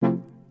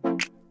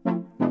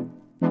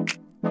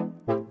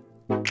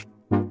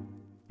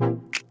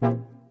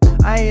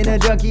ain't a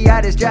junkie,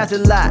 I just draft a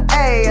lot,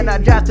 ayy, and I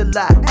draft a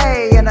lot,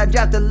 ayy, and I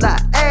draft a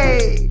lot,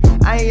 ayy.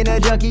 I ain't a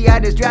junkie, I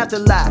just draft a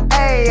lot,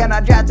 ayy, and I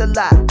draft a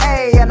lot,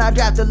 ayy, and I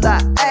draft a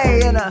lot,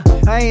 ayy, and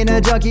I ain't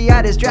a junkie,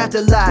 I just draft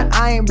a lot.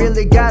 I ain't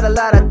really got a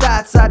lot of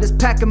thoughts, I just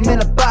pack them in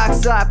a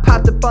box. So I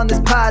popped up on this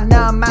pod,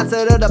 now I'm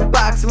outside of the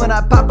box. When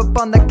I pop up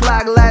on the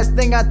clock, last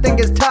thing I think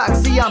is talk.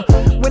 See, I'm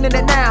winning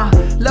it now,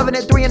 loving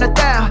it 3 in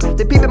 1,000.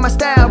 They peeping my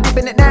style,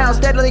 reaping it now,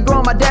 steadily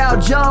growing my Dow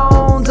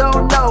Jones.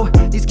 Oh no,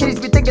 these kids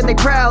be thinking they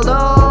proud.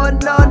 Oh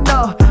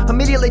no,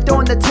 immediately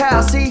throwing the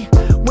towel. See,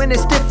 when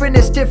it's different,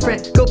 it's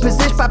different. Go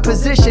position by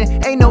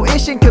position, ain't no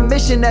issue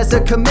commission. As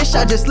a commission,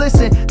 I just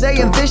listen.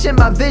 They envision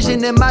my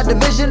vision in my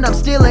division. I'm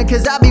stealing,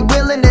 cause I be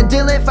willing and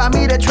dealing. Find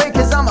me the trade,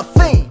 cause I'm a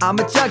fiend. I'm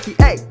a junkie,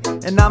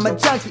 ayy, and I'm a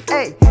junkie,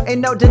 ayy.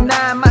 Ain't no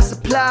denying my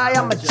supply,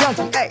 I'm a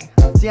junkie,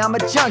 ayy. See, I'm a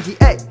junkie,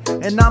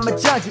 ayy, and I'm a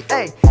junkie,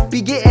 ayy.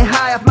 Be getting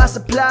high off my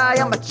supply,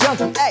 I'm a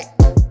junkie, ayy.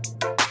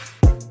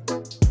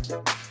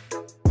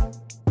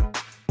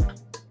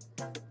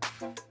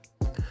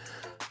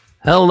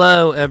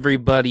 Hello,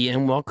 everybody,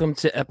 and welcome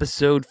to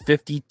episode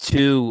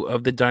 52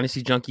 of the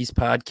Dynasty Junkies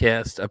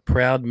podcast, a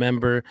proud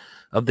member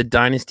of the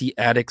Dynasty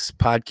Addicts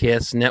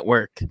Podcast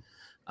Network.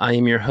 I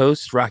am your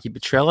host, Rocky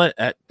Petrella,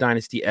 at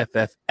Dynasty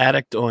FF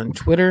Addict on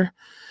Twitter,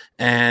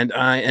 and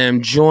I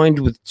am joined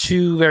with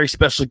two very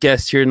special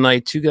guests here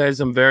tonight, two guys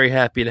I'm very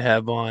happy to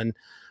have on,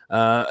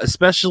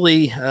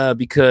 especially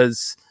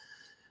because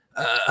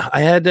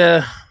I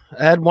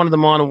had one of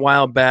them on a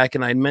while back,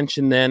 and I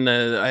mentioned then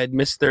I had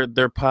missed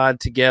their pod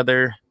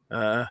together.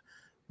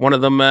 One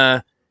of them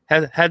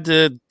had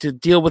to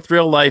deal with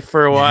real life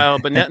for a while,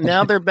 but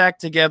now they're back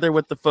together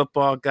with the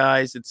football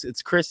guys.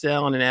 It's Chris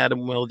Allen and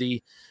Adam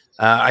Wilde.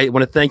 I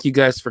want to thank you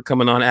guys for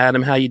coming on.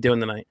 Adam, how you doing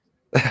tonight?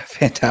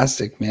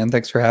 Fantastic, man.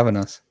 Thanks for having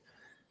us.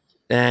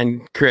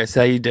 And Chris,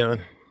 how you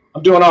doing?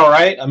 I'm doing all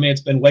right. I mean,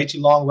 it's been way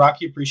too long,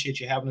 Rocky. Appreciate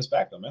you having us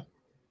back, though, man.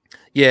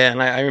 Yeah,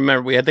 and I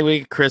remember I think we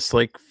had Chris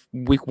like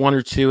week 1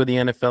 or 2 of the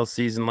NFL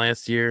season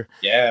last year.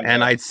 Yeah, man.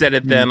 And I'd said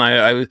it then.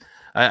 I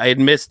had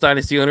missed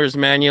Dynasty Owner's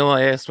Manual.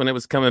 I asked when it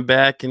was coming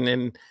back,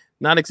 and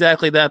not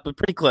exactly that, but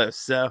pretty close.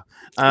 So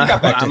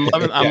I'm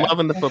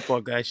loving the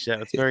Football Guys show.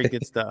 It's very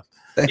good stuff.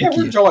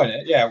 We're enjoying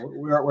it. Yeah,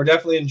 we're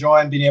definitely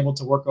enjoying being able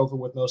to work over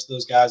with most of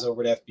those guys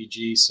over at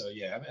FBG. So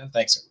yeah, man,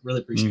 thanks. I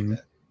really appreciate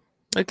that.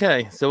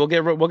 Okay, so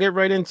we'll get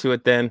right into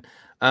it then.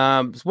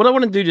 So what I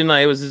want to do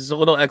tonight was a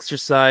little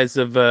exercise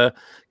of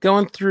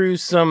going through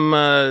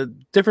some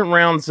different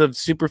rounds of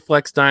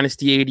Superflex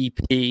Dynasty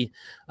ADP.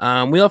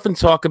 We often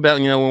talk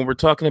about, when we're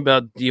talking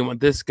about, do you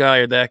want this guy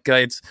or that guy?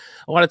 It's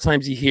a lot of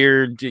times you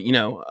hear,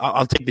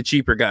 I'll take the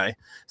cheaper guy.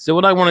 So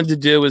what I wanted to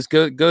do is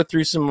go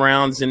through some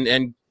rounds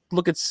and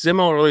look at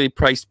similarly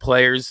priced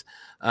players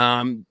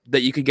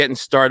that you could get in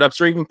startups,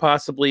 or even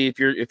possibly if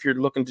you're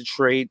looking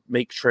to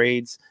make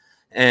trades,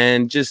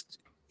 and just,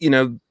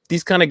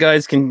 these kind of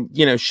guys can,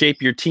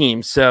 shape your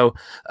team. So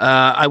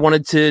I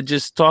wanted to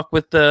just talk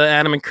with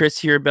Adam and Chris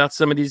here about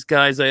some of these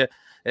guys.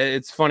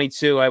 It's funny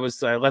too. I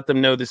let them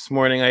know this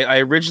morning. I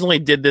originally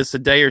did this a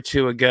day or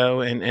two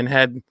ago and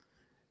had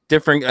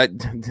different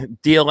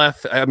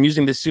DLF. I'm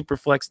using the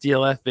Superflex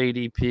DLF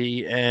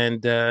ADP,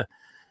 and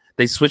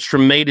they switched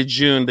from May to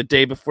June the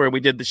day before we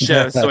did the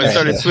show. So I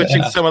started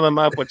switching some of them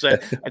up, which I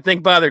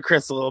think bothered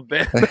Chris a little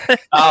bit.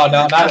 Oh,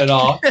 no, not at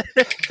all.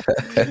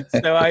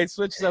 So I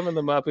switched some of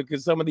them up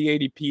because some of the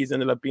ADPs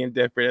ended up being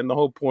different. And the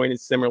whole point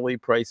is similarly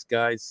priced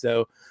guys.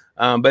 So,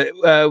 but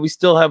we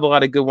still have a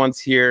lot of good ones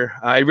here.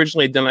 I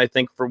originally done, I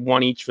think, for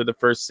one each for the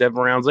first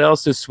 7 rounds. I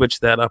also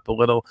switched that up a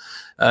little,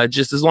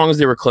 just as long as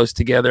they were close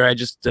together. I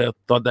just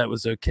thought that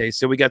was okay.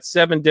 So we got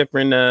 7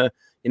 different,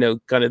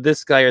 kind of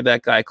this guy or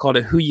that guy. I called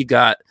it Who You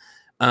Got.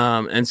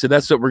 And so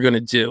that's what we're going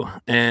to do.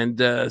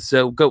 And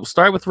so go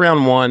start with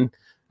round 1.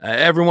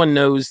 Everyone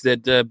knows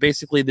that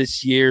basically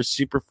this year,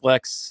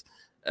 Superflex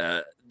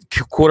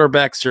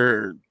quarterbacks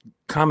are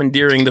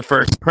commandeering the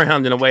first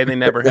round in a way they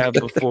never have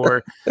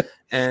before.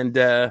 And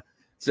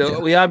so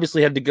we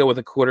obviously had to go with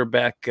a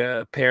quarterback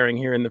pairing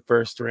here in the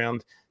first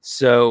round.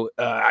 So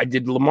I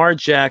did Lamar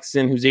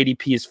Jackson, whose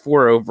ADP is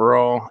 4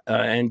 overall,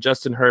 and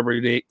Justin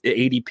Herbert,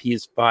 ADP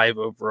is 5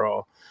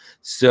 overall.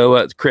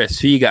 So, Chris,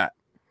 who you got?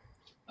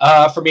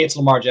 For me, it's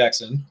Lamar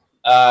Jackson.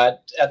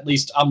 At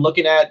least I'm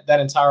looking at that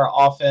entire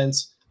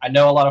offense. I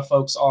know a lot of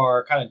folks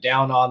are kind of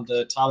down on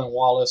the Tylan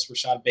Wallace,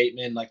 Rashad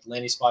Bateman, like the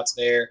landing spots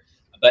there.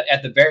 But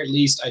at the very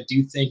least, I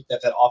do think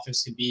that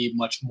offense can be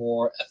much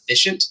more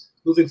efficient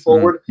moving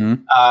forward.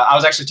 Mm-hmm. I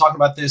was actually talking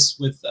about this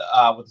with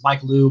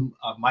Mike Lou,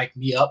 Mike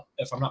Me Up,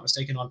 if I'm not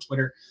mistaken, on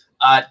Twitter.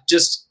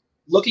 Just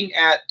looking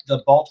at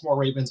the Baltimore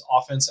Ravens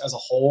offense as a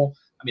whole,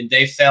 I mean,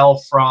 they fell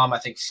from, I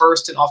think,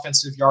 first in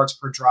offensive yards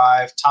per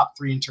drive, top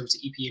 3 in terms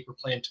of EPA per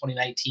play in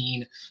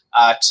 2019,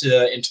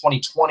 to in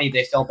 2020,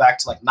 they fell back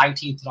to like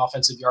 19th in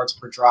offensive yards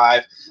per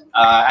drive.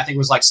 I think it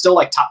was still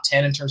top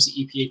 10 in terms of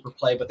EPA per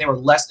play, but they were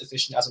less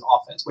efficient as an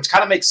offense, which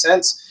kind of makes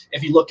sense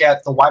if you look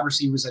at the wide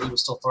receivers that he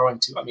was still throwing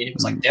to. I mean, it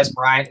was like Des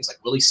Bryant, it was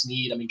like Willie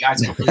Snead. I mean, guys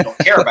that you really don't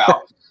care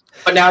about.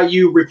 But now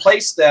you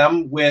replace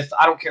them with,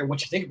 I don't care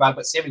what you think about it,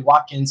 but Sammy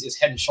Watkins is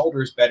head and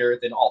shoulders better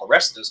than all the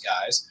rest of those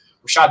guys.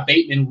 Rashad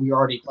Bateman,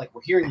 we're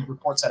hearing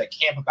reports out of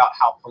camp about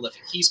how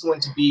prolific he's going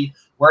to be.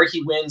 Where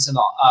he wins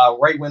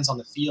on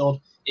the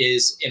field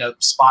is in a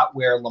spot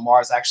where Lamar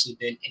has actually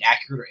been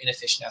inaccurate or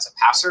inefficient as a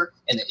passer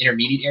in the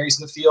intermediate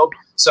areas of the field.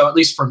 So at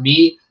least for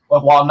me,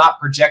 while I'm not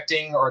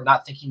projecting or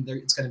not thinking that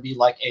it's going to be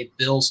like a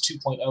Bills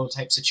 2.0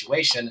 type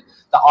situation,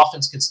 the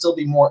offense can still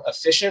be more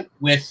efficient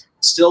with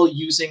still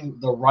using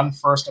the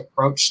run-first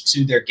approach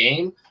to their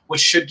game,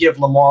 which should give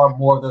Lamar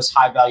more of those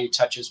high-value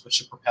touches, which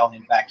should propel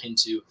him back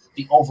into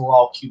the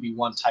overall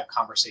QB1 type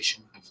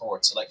conversation moving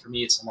forward. So, for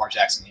me, it's Lamar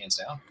Jackson hands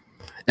down.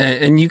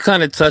 And you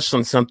kind of touched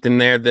on something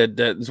there that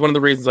is one of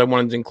the reasons I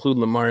wanted to include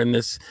Lamar in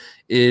this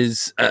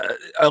is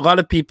a lot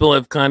of people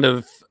have kind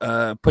of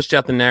pushed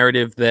out the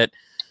narrative that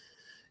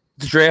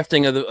the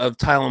drafting of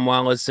Tylan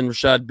Wallace and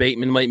Rashad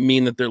Bateman might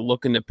mean that they're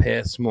looking to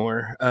pass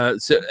more.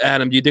 So,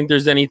 Adam, do you think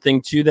there's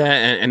anything to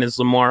that? And is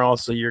Lamar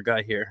also your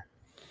guy here?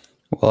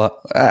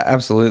 Well,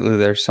 absolutely.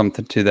 There's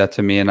something to that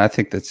to me. And I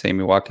think that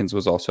Sammy Watkins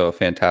was also a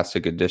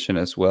fantastic addition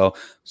as well.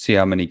 See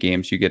how many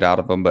games you get out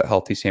of him. But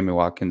healthy Sammy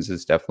Watkins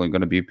is definitely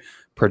going to be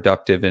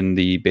productive in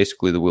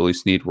basically the Willie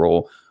Snead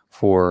role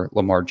for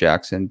Lamar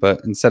Jackson.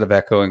 But instead of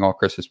echoing all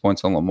Chris's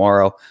points on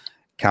Lamar, I'll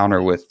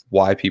counter with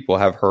why people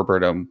have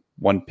Herbert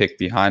one pick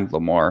behind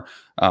Lamar.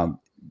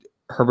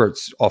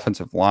 Herbert's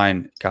offensive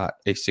line got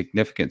a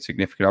significant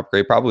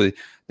upgrade, probably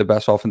the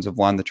best offensive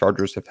line the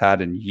Chargers have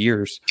had in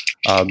years.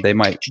 They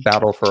might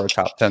battle for a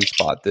top 10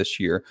 spot this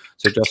year.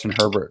 So Justin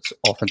Herbert's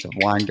offensive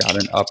line got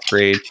an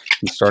upgrade.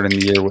 He's starting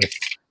the year with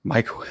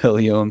Mike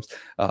Williams,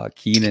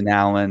 Keenan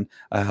Allen,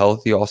 a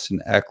healthy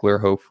Austin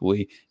Eckler,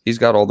 hopefully. He's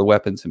got all the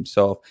weapons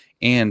himself.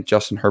 And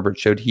Justin Herbert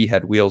showed he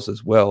had wheels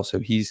as well. So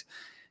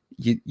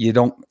you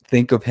don't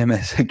think of him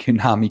as a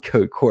Konami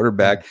code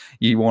quarterback.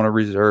 You want to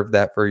reserve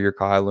that for your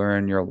Kyler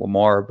and your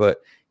Lamar, but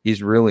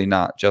he's really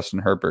not Justin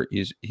Herbert.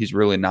 He's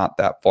really not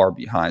that far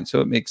behind. So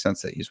it makes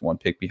sense that he's one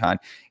pick behind.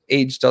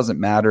 Age doesn't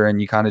matter,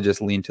 and you kind of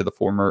just lean to the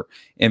former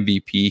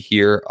MVP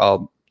here.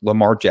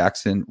 Lamar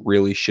Jackson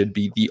really should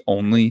be the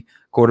only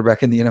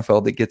quarterback in the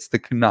NFL that gets the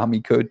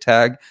Konami code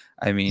tag.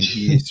 I mean,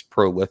 he's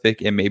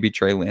prolific, and maybe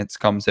Trey Lance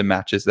comes and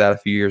matches that a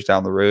few years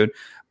down the road.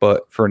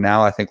 But for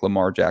now, I think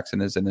Lamar Jackson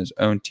is in his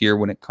own tier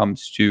when it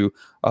comes to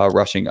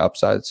rushing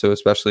upside. So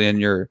especially in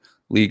your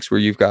leagues where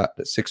you've got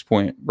a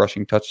 6-point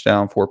rushing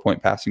touchdown,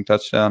 4-point passing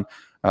touchdown,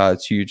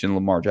 it's huge in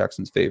Lamar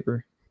Jackson's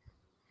favor.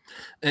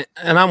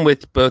 And I'm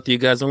with both of you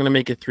guys. I'm going to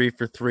make it 3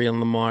 for 3 on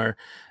Lamar.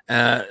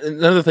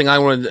 Another thing I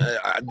wanted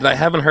that I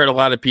haven't heard a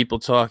lot of people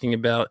talking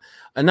about,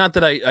 not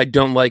that I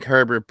don't like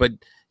Herbert, but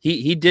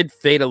he did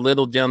fade a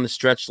little down the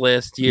stretch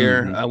last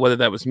year, whether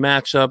that was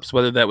matchups,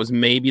 whether that was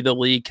maybe the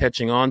league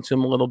catching on to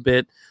him a little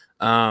bit.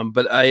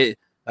 But I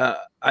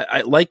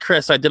like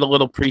Chris. I did a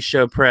little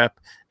pre-show prep,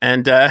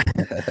 and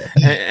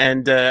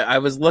I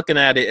was looking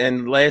at it.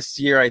 And last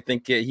year, I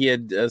think he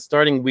had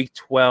starting week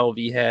 12,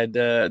 he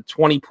had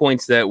 20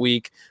 points that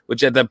week,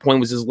 which at that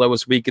point was his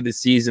lowest week of the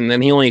season.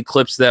 Then he only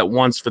eclipsed that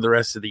once for the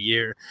rest of the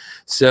year.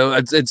 So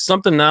it's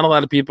something not a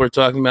lot of people are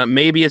talking about.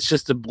 Maybe it's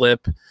just a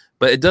blip,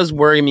 but it does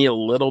worry me a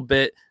little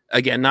bit.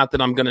 Again, not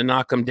that I'm going to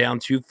knock him down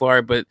too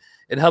far, but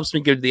it helps me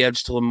give the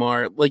edge to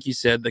Lamar. Like you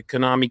said, the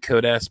Konami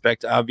code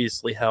aspect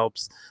obviously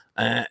helps.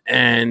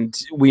 And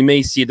we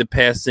may see the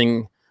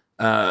passing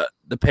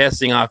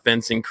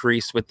offense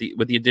increase with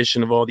the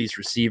addition of all these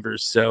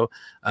receivers. So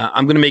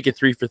I'm going to make it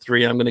 3 for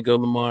 3. I'm going to go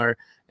Lamar,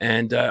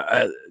 and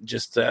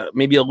just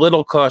maybe a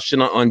little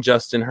caution on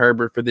Justin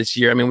Herbert for this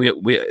year. I mean,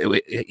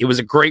 it was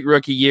a great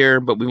rookie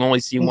year, but we've only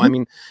seen one. I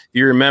mean, if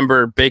you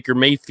remember, Baker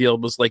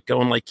Mayfield was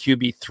going like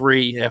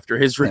QB3 after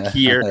his rookie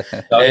year,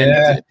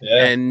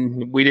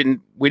 and we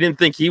didn't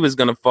think he was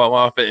going to fall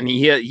off it, and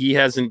he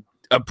hasn't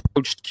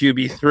approached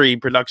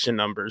QB3 production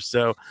numbers.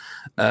 So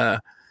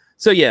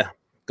yeah,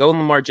 go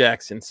Lamar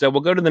Jackson. So we'll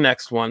go to the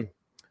next one,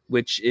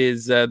 which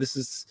is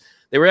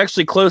they were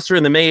actually closer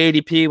in the May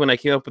ADP when I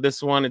came up with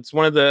this one. It's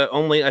one of the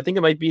only, I think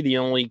it might be the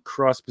only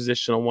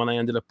cross-positional one I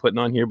ended up putting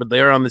on here, but they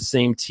are on the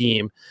same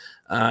team.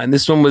 And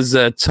this one was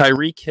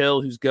Tyreek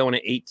Hill, who's going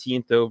at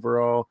 18th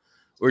overall,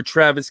 or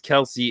Travis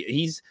Kelce.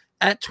 He's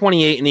at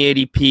 28 in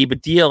the ADP,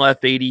 but DLF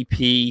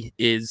ADP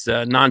is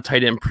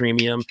non-tight end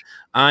premium.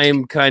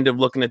 I'm kind of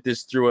looking at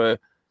this through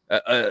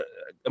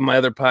my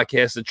other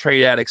podcast, the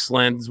Trade Addicts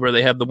lens, where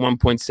they have the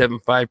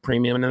 1.75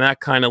 premium. And in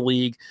that kind of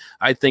league,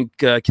 I think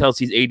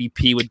Kelsey's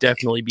ADP would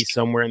definitely be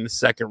somewhere in the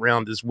second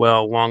round as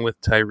well, along with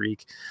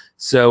Tyreek.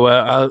 So,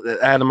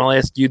 Adam, I'll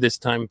ask you this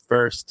time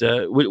first.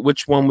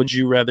 Which one would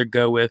you rather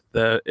go with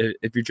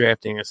if you're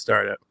drafting a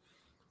startup?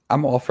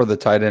 I'm all for the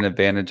tight end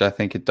advantage. I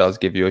think it does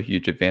give you a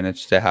huge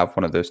advantage to have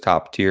one of those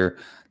top tier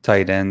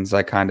tight ends.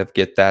 I kind of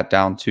get that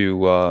down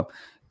to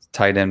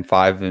tight end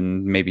 5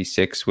 and maybe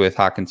 6 with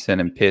Hockenson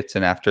and Pitts.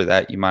 And after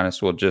that, you might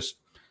as well just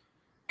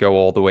go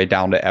all the way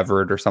down to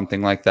Everett or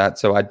something like that.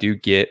 So I do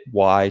get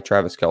why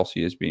Travis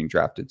Kelce is being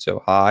drafted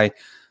so high.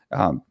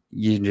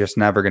 You're just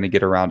never going to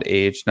get around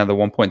age. Now, the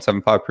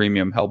 1.75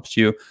 premium helps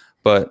you,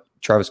 but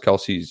Travis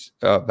Kelce's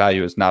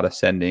value is not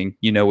ascending.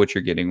 You know what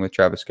you're getting with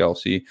Travis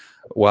Kelce,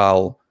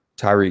 while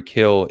Tyreek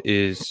Hill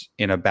is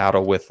in a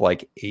battle with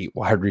like 8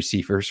 wide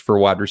receivers for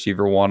wide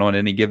receiver 1 on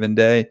any given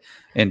day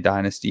in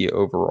Dynasty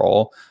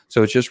overall.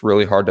 So it's just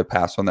really hard to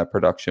pass on that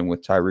production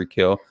with Tyreek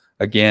Hill.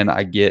 Again,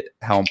 I get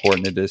how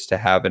important it is to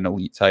have an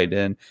elite tight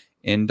end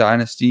in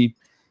Dynasty.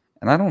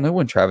 And I don't know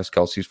when Travis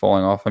Kelce's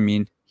falling off. I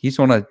mean, he's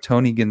on a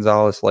Tony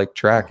Gonzalez-like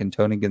track, and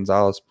Tony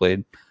Gonzalez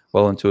played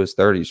well into his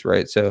 30s,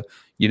 right? So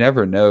you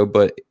never know,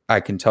 but I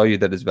can tell you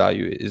that his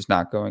value is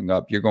not going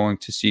up. You're going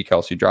to see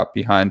Kelce drop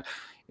behind.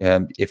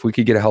 If we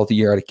could get a healthy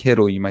year out of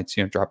Kittle, you might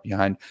see him drop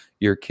behind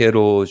your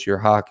Kittles, your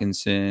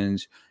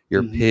Hawkinsons,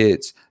 your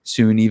Pitts,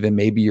 soon even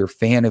maybe your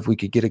Fant. If we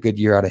could get a good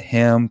year out of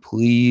him,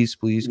 please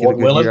get a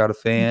good year out of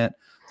Fant.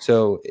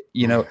 So,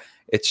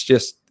 it's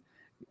just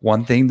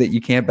one thing that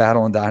you can't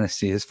battle in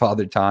Dynasty is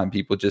Father Time.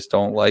 People just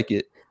don't like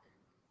it.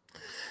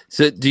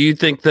 So do you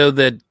think, though,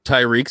 that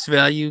Tyreek's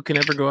value can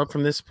ever go up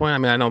from this point? I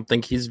mean, I don't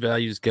think his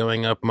value is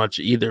going up much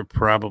either,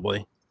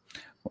 probably.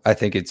 I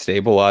think it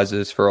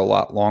stabilizes for a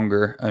lot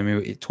longer. I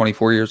mean,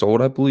 24 years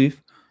old, I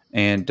believe,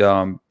 and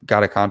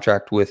got a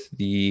contract with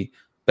the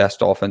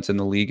best offense in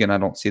the league, and I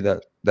don't see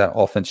that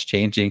offense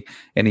changing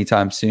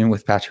anytime soon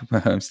with Patrick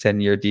Mahomes'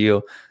 10-year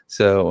deal.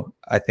 So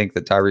I think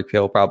that Tyreek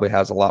Hill probably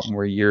has a lot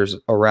more years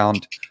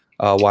around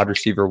wide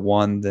receiver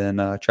 1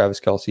 than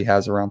Travis Kelce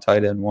has around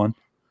tight end 1.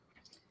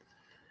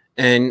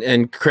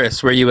 And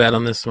Chris, where are you at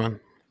on this one?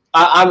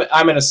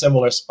 I'm in a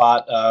similar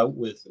spot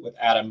with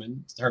Adam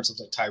in terms of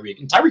like Tyreek.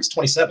 And Tyreek's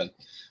 27.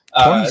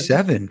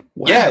 27?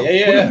 Wow. Yeah.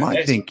 What am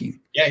I thinking?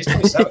 Yeah, he's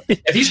 27.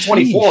 If he's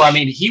 24, I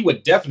mean, he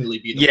would definitely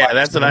be the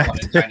that's what I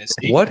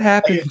Dynasty. What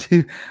happened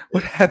to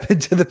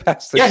the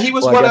past? Yeah, he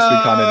was I guess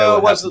we kind of know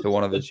what happened to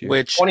one of his years.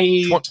 Which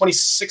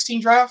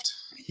 2016 draft?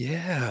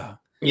 Yeah.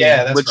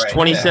 Yeah, that's which right.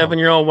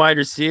 27-year-old wide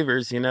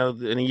receivers, in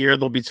a year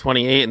they'll be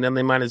 28, and then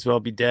they might as well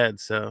be dead.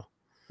 So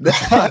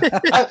I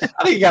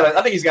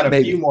think he's got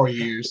a few more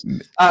years.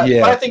 But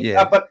I think,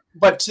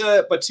 but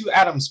to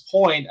Adam's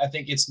point, I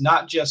think it's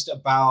not just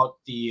about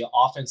the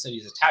offense that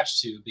he's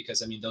attached to,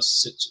 because I mean,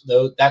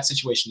 that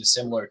situation is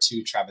similar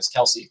to Travis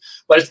Kelce,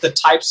 but it's the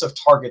types of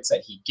targets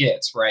that he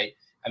gets, right?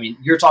 I mean,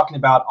 you're talking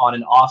about on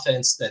an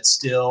offense that's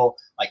still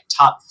like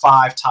top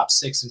 5, top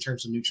 6 in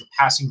terms of neutral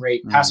passing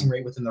rate, passing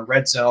rate within the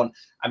red zone.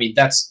 I mean,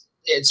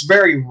 it's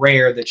very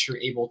rare that you're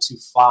able to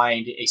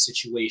find a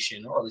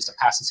situation, or at least a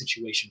passing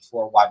situation,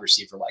 for a wide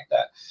receiver like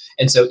that.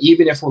 And so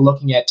even if we're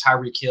looking at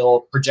Tyreek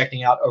Hill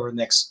projecting out over the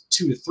next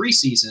 2 to 3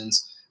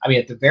 seasons, I mean,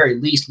 at the very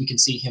least, we can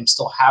see him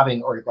still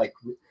having or like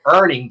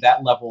earning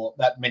that level,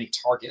 that many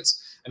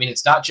targets. I mean,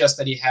 it's not just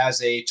that he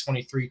has a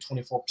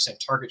 23-24%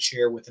 target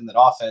share within that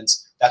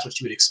offense. That's what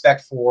you would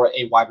expect for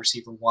a wide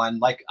receiver 1,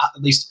 like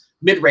at least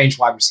mid-range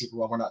wide receiver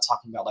 1. We're not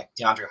talking about like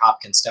DeAndre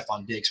Hopkins,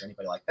 Stephon Diggs, or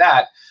anybody like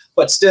that.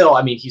 But still,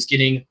 I mean, he's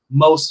getting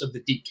most of the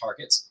deep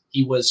targets.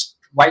 He was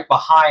right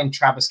behind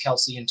Travis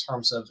Kelce in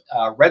terms of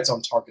red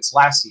zone targets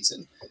last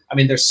season. I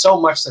mean, there's so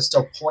much that's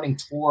still pointing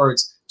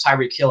towards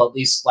Tyreek Hill, at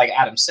least like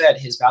Adam said,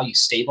 his value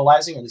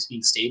stabilizing, or at least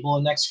being stable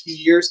in the next few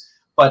years.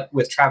 But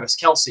with Travis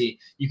Kelce,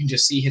 you can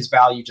just see his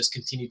value just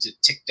continue to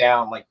tick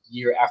down like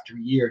year after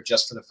year,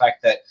 just for the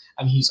fact that,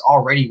 I mean, he's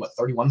already,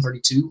 31,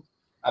 32?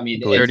 I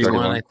mean,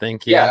 31, I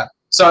think. Yeah.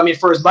 So, I mean,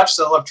 for as much as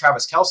I love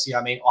Travis Kelce,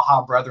 I mean,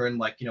 aha, brethren,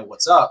 like,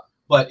 what's up?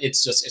 But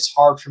it's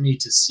hard for me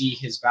to see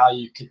his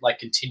value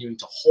continuing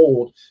to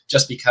hold,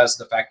 just because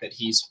of the fact that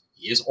he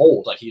is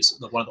old. Like, he's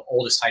one of the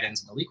oldest tight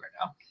ends in the league right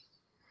now.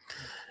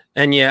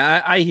 And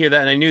yeah, I hear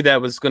that, and I knew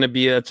that was going to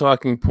be a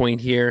talking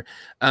point here.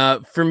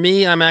 For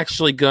me, I'm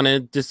actually going to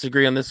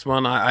disagree on this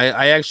one.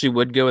 I actually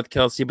would go with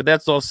Kelce, but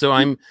that's also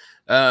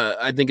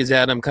I think, as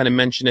Adam kind of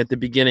mentioned at the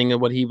beginning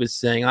of what he was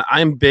saying,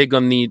 I'm big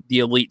on the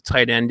elite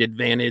tight end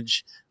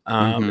advantage.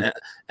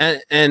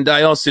 And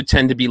I also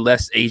tend to be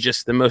less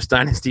ageist than most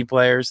dynasty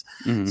players.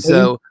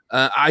 So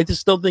I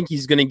just still think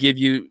he's going to give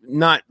you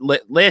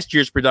last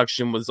year's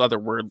production was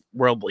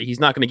otherworldly. He's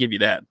not going to give you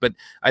that, but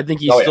I think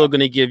he's still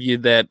going to give you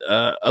that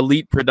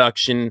elite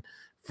production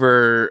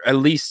for at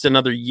least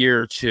another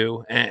year or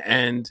two.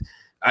 And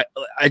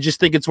I just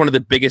think it's one of the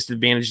biggest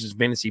advantages of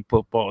fantasy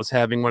football is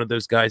having one of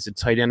those guys at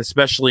tight end,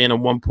 especially in a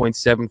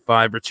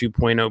 1.75 or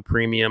 2.0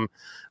 premium.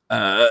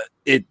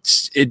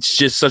 It's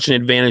just such an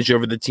advantage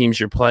over the teams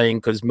you're playing,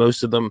 because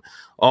most of them,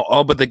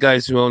 all but the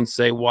guys who own,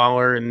 say,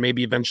 Waller and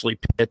maybe eventually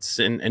Pitts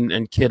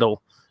and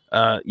Kittle,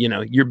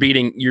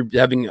 you're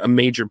having a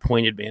major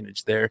point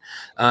advantage there.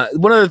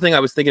 One other thing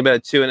I was thinking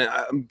about too, and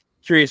I'm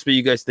curious what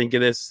you guys think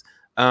of this,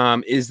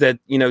 is that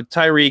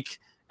Tyreek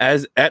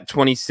at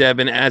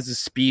 27 as a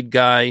speed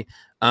guy.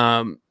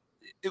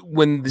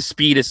 When the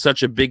speed is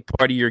such a big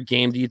part of your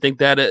game, do you think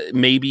that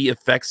maybe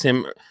affects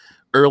him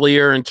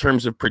earlier in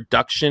terms of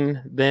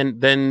production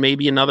than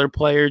maybe another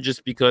player,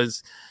 just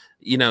because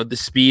the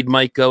speed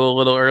might go a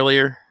little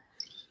earlier?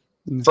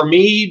 For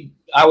me,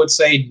 I would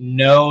say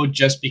no,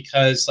 just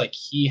because like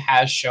he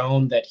has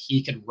shown that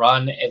he can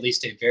run at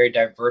least a very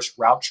diverse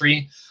route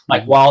tree.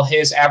 Like while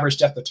his average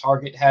depth of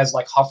target has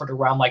like hovered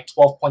around like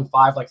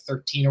 12.5, like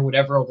 13 or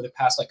whatever over the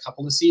past like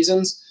couple of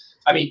seasons.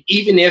 I mean,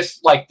 even if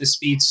like the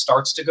speed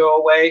starts to go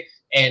away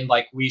and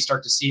like we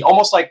start to see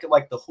almost like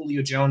the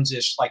Julio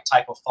Jones-ish like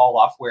type of fall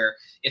off where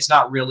it's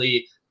not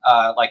really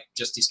like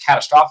just these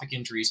catastrophic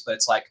injuries, but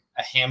it's like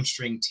a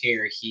hamstring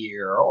tear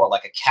here or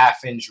like a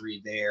calf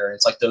injury there.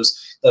 It's like those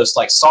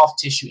like soft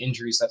tissue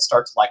injuries that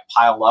start to like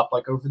pile up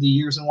like over the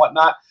years and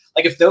whatnot.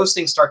 Like if those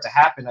things start to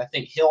happen, I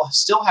think he'll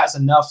still has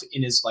enough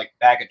in his like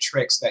bag of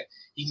tricks that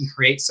he can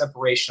create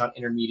separation on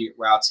intermediate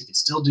routes. He can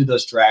still do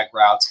those drag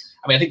routes.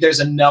 I mean, I think there's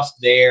enough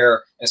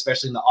there,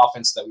 especially in the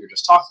offense that we were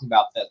just talking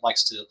about, that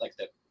likes to like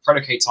that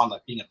predicates on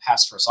like being a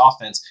pass first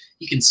offense.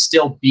 He can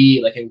still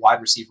be like a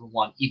wide receiver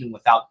one, even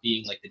without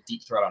being like the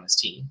deep threat on his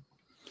team.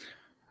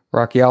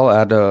 Rocky, I'll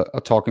add a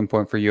talking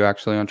point for you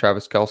actually on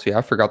Travis Kelce.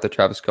 I forgot that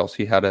Travis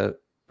Kelce had a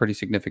pretty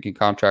significant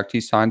contract.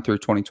 He signed through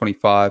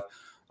 2025,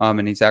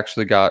 and he's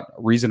actually got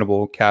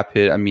reasonable cap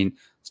hit. I mean,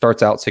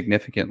 starts out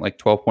significant, like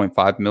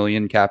 12.5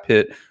 million cap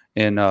hit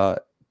in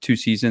 2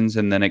 seasons,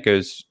 and then it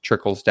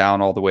trickles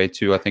down all the way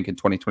to, I think in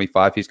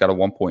 2025, he's got a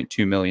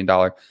 $1.2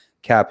 million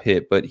cap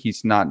hit, but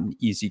he's not an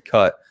easy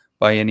cut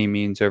by any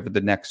means over the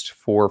next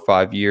 4 or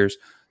 5 years.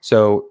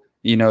 So,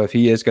 you know, if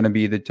he is going to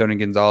be the Tony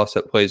Gonzalez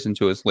that plays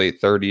into his late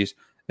 30s,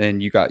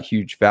 then you got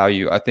huge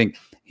value. I think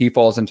he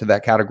falls into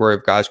that category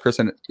of guys. Chris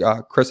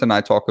and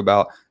I talk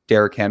about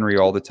Derrick Henry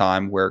all the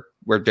time, where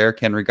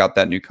Derrick Henry got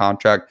that new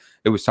contract.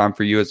 It was time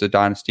for you as a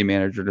dynasty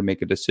manager to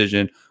make a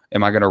decision.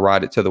 Am I going to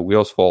ride it till the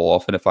wheels fall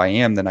off? And if I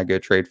am, then I go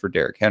trade for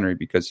Derrick Henry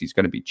because he's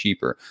going to be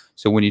cheaper.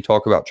 So when you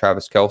talk about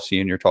Travis Kelce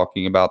and you're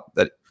talking about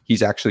that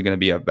he's actually going to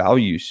be a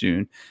value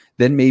soon,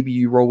 then maybe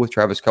you roll with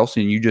Travis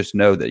Kelce and you just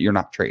know that you're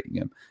not trading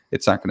him.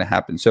 It's not going to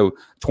happen. So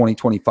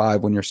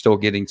 2025, when you're still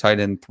getting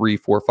tight end 3,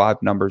 4,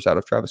 5 numbers out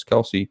of Travis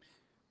Kelce,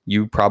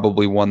 you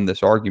probably won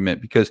this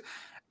argument, because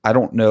I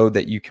don't know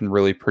that you can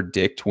really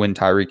predict when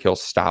Tyreek Hill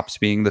stops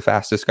being the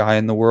fastest guy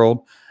in the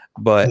world,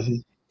 but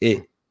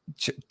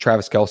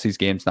Travis Kelce's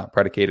game's not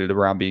predicated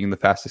around being the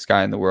fastest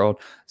guy in the world.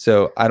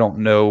 So I don't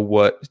know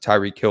what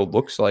Tyreek Hill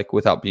looks like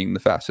without being the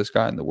fastest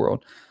guy in the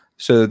world.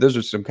 So those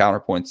are some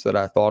counterpoints that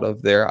I thought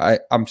of there.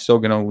 I'm still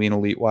going to lean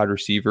elite wide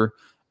receiver,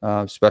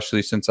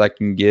 especially since I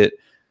can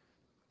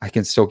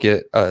still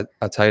get a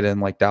tight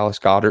end like Dallas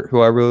Goedert, who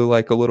I really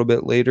like a little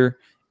bit later,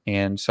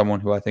 and someone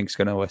who I think is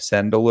going to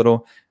ascend a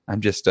little.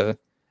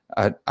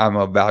 I'm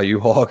a value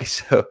hog,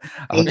 so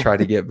I'll try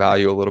to get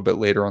value a little bit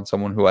later on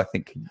someone who I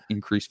think can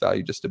increase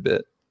value just a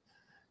bit.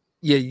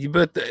 Yeah,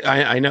 but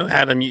I know,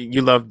 Adam,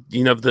 you love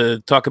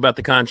to talk about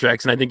the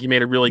contracts, and I think you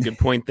made a really good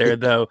point there,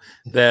 though,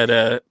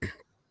 that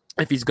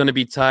if he's going to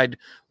be tied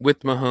with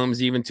Mahomes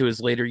even to his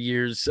later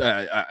years,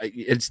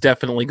 it's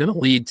definitely going to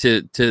lead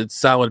to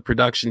solid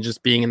production,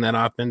 just being in that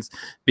offense,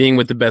 being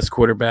with the best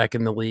quarterback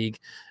in the league.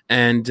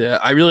 And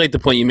I really like the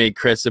point you made,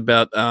 Chris,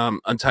 about on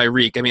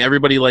Tyreek. I mean,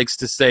 everybody likes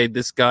to say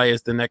this guy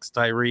is the next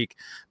Tyreek,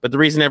 but the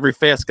reason every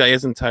fast guy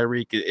isn't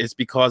Tyreek is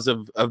because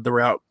of the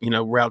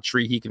route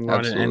tree he can run.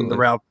 Absolutely. And the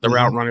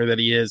route runner that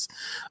he is.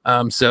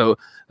 So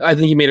I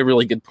think you made a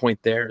really good point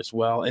there as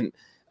well. And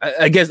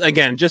I guess,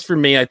 again, just for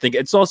me, I think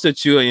it's also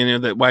too,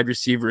 that wide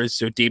receiver is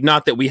so deep.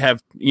 Not that we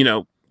have,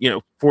 40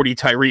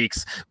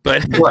 Tyreeks,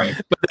 but right.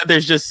 But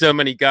there's just so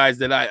many guys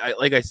that I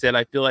like I said,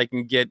 I feel I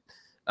can get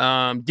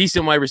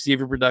decent wide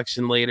receiver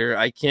production later.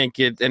 I can't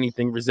get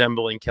anything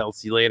resembling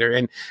Kelce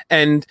later.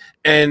 And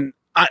I'm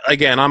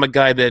a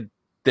guy that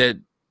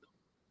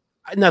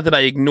not that I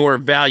ignore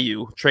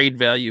trade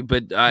value,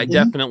 but I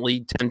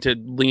definitely tend to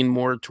lean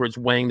more towards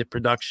weighing the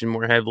production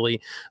more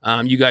heavily.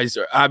 You guys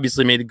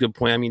obviously made a good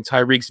point. I mean,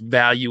 Tyreek's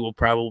value will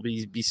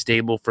probably be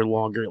stable for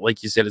longer,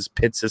 like you said, as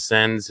Pitts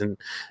ascends and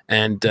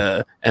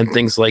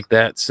things like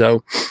that.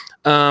 So,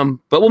 but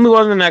we'll move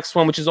on to the next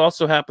one, which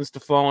also happens to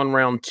fall in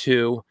round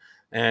 2.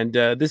 And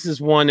this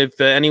is one,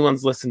 if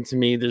anyone's listened to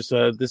me, this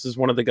is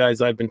one of the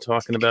guys I've been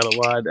talking about a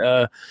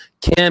lot.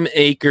 Cam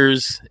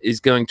Akers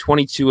is going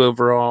 22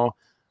 overall,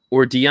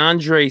 or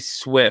DeAndre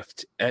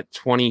Swift at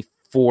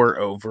 24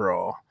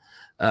 overall.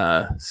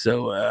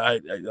 So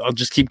I'll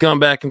just keep going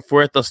back and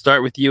forth. I'll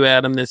start with you,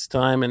 Adam, this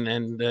time,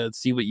 and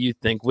see what you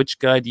think. Which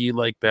guy do you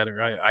like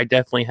better? I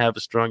definitely have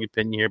a strong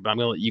opinion here, but I'm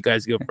going to let you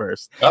guys go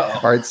first.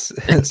 All right,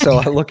 so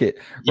I look at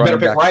you better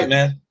pick right,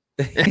 man.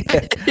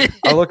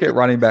 I look at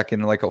running back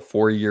in like a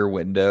 4-year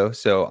window.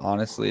 So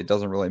honestly, it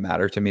doesn't really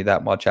matter to me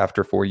that much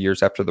after 4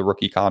 years after the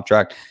rookie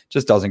contract. It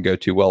just doesn't go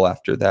too well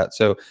after that.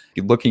 So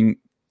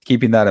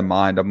keeping that in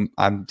mind,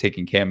 I'm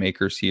taking Cam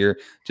Akers here.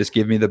 Just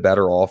give me the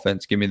better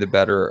offense, give me the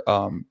better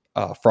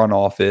front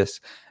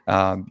office.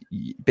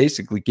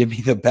 Basically, give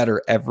me the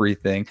better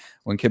everything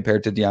when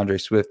compared to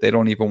DeAndre Swift. They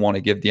don't even want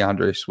to give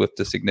DeAndre Swift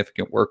a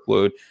significant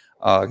workload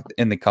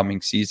in the coming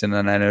season.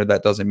 And I know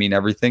that doesn't mean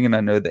everything. And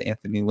I know that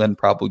Anthony Lynn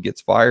probably gets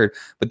fired,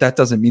 but that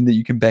doesn't mean that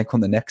you can bank on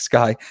the next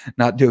guy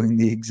not doing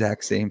the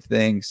exact same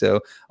thing.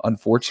 So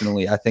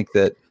unfortunately, I think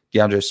that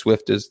DeAndre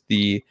Swift is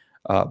the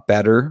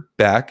better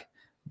back.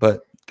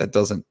 but that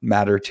doesn't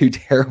matter too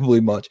terribly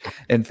much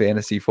in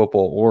fantasy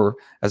football or,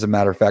 as a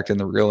matter of fact, in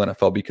the real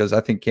NFL, because I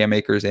think Cam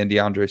Akers and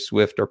DeAndre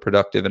Swift are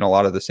productive in a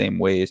lot of the same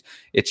ways.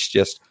 It's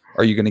just,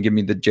 are you going to give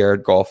me the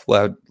Jared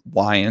Goff-led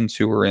Lions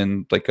who are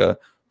in like a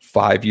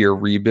 5-year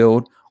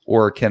rebuild,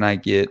 or can I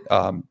get,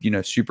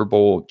 Super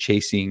Bowl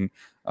chasing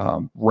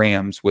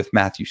Rams with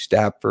Matthew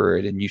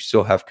Stafford, and you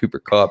still have Cooper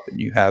Kupp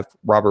and you have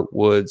Robert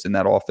Woods in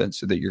that offense,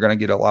 so that you're going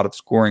to get a lot of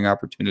scoring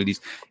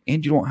opportunities,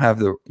 and you don't have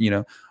the,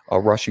 a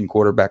rushing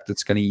quarterback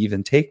that's going to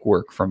even take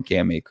work from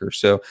Cam Akers.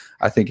 So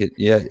I think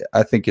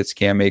it's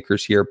Cam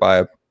Akers here by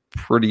a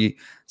pretty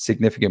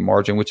significant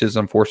margin, which is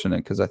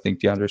unfortunate because I think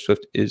DeAndre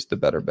Swift is the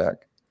better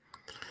back.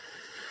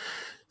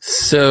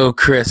 So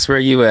Chris, where are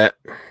you at?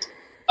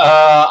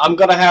 I'm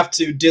gonna have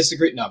to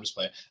disagree. No, I'm just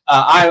playing.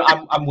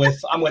 I'm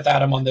with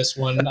Adam on this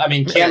one. I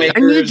mean, Cam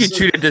Akers. I need you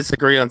two to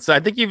disagree on. So I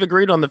think you've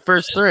agreed on the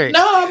first three.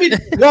 No, I mean,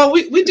 well,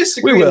 we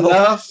disagree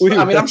enough.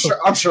 I mean, I'm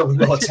sure we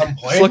will at some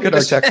point. Look at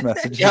our text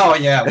messages. Oh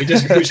yeah, we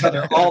disagree with each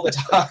other all the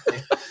time.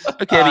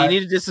 Okay, but you need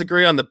to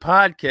disagree on the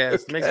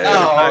podcast.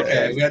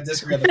 Okay. We have to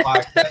disagree on the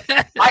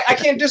podcast. I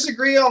can't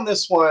disagree on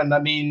this one. I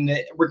mean,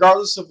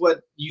 regardless of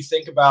what you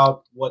think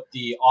about what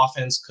the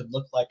offense could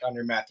look like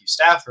under Matthew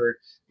Stafford,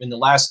 in the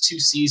last 2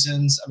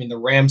 seasons, I mean, the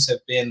Rams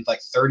have been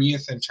like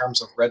 30th in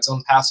terms of red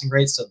zone passing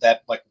rates, so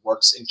that like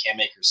works in Cam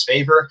Akers'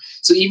 favor.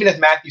 So even if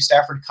Matthew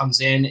Stafford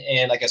comes in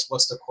and I guess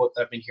what's the quote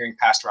that I've been hearing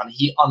passed around,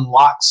 he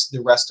unlocks the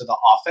rest of the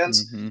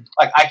offense. Mm-hmm.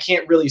 Like I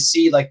can't really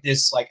see like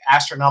this like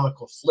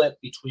astronomical flip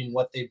between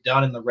what they've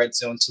done in the red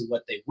zone to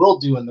what they will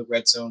do in the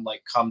red zone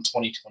like come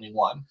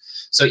 2021.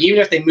 So even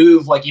if they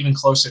move like even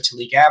closer to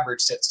league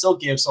average, that still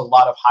gives a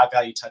lot of high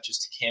value touches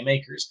to Cam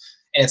Akers.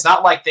 And it's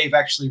not like they've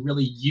actually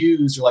really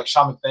used, or like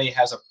Sean McVay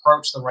has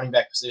approached the running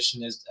back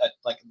position as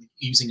like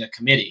using a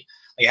committee.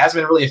 Like it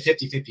hasn't been really a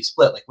 50-50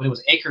 split. Like when it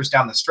was Akers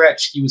down the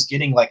stretch, he was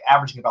getting like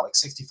averaging about like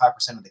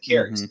 65% of the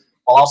carries,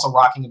 while also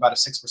rocking about a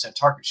 6%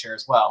 target share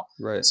as well.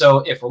 Right.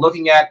 So if we're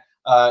looking at,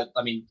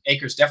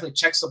 Akers definitely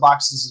checks the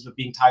boxes of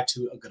being tied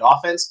to a good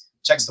offense,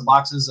 checks the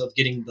boxes of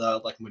getting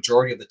the like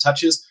majority of the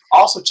touches,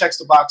 also checks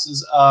the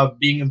boxes of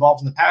being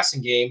involved in the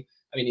passing game.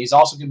 I mean, he's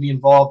also going to be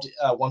involved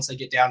once they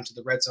get down to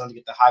the red zone to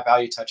get the high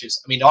value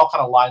touches. I mean, it all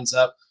kind of lines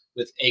up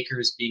with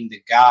Akers being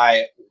the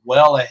guy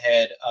well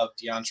ahead of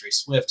DeAndre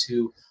Swift,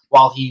 who,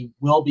 while he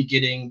will be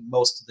getting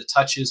most of the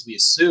touches, we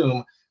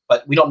assume,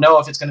 but we don't know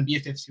if it's going to be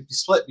a 50-50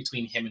 split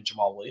between him and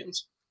Jamal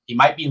Williams. He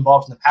might be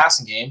involved in the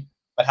passing game,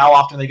 but how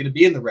often are they going to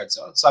be in the red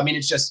zone? So, I mean,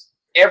 it's just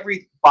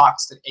every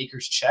box that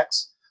Akers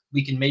checks,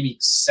 we can maybe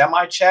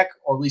semi-check,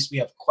 or at least we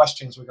have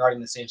questions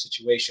regarding the same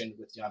situation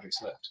with DeAndre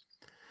Swift.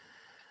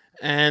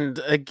 And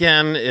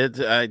again,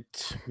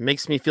 it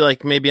makes me feel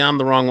like maybe I'm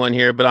the wrong one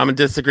here, but I'm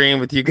disagreeing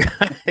with you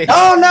guys.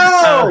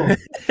 Oh,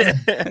 no!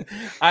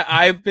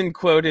 I've been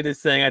quoted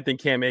as saying I think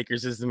Cam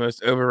Akers is the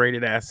most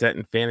overrated asset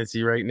in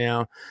fantasy right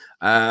now.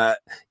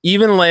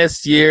 Even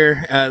last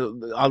year,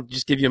 I'll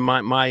just give you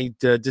my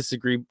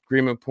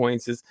disagreement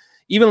points. Is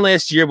even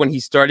last year when he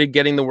started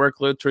getting the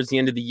workload towards the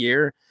end of the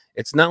year,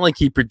 it's not like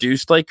he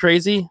produced like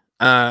crazy.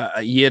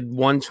 He had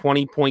 1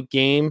 20-point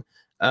game.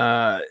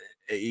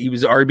 He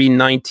was RB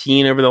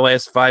 19 over the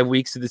last 5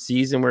 weeks of the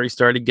season, where he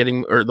started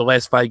getting, or the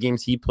last 5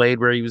 games he played,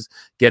 where he was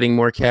getting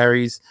more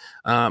carries.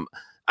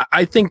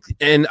 I think,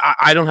 and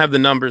I don't have the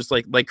numbers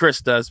like Chris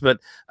does, but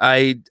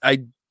I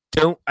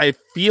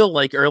feel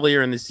like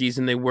earlier in the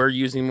season they were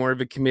using more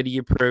of a committee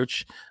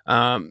approach.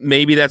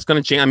 Maybe that's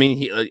going to change. I mean,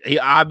 he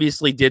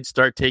obviously did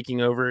start taking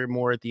over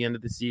more at the end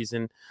of the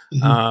season,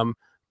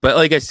 but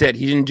like I said,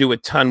 he didn't do a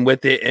ton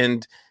with it,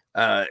 and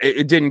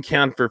it didn't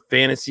count for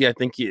fantasy. I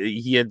think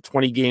he had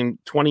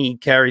 20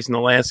 carries in the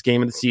last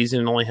game of the season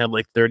and only had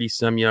like 30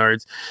 some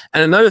yards.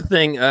 And another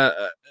thing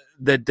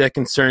that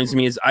concerns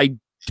me is I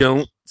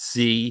don't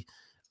see,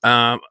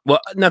 not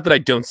that I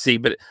don't see,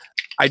 but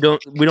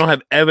we don't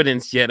have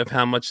evidence yet of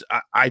how much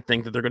I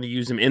think that they're going to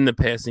use him in the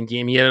passing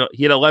game. He had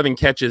 11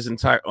 catches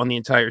on the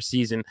entire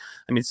season.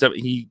 I mean, so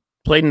he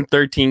played in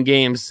 13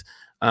 games.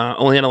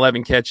 Only had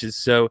 11 catches,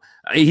 so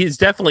he's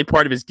definitely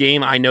part of his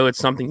game. I know it's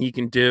something he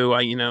can do.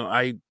 I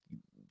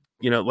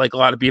like a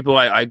lot of people,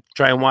 I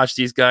try and watch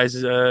these guys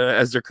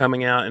as they're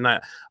coming out, and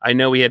I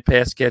know he had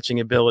pass catching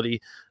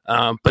ability,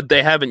 but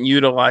they haven't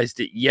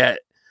utilized it yet.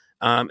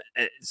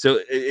 So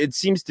it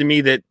seems to me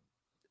that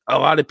a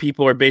lot of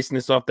people are basing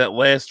this off that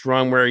last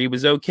run where he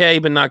was okay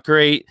but not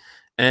great,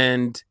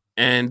 and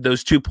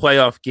those 2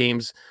 playoff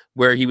games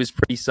where he was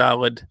pretty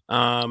solid.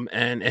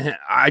 And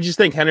I just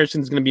think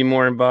Henderson's going to be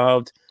more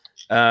involved.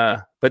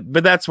 But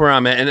that's where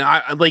I'm at. And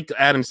I like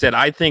Adam said,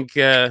 I think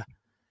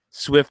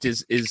Swift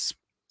is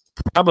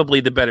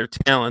probably the better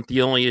talent.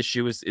 The only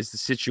issue is the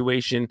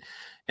situation.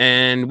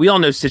 And we all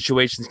know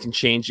situations can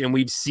change. And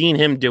we've seen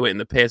him do it in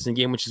the passing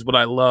game, which is what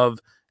I love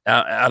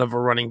out of a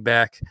running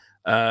back.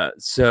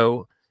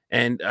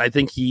 And I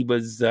think he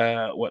was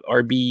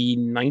RB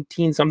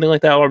 19, something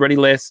like that already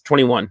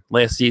 21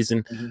 last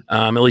season,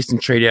 at least in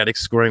trade addict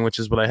scoring, which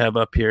is what I have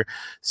up here.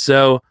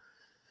 So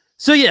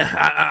So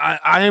yeah,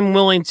 I am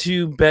willing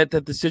to bet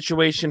that the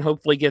situation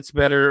hopefully gets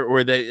better,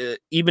 or that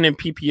even in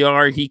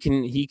PPR he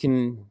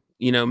can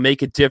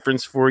make a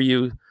difference for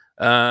you.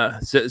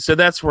 So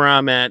that's where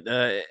I'm at.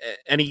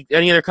 Any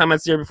other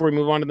comments there before we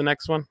move on to the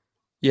next one?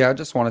 Yeah, I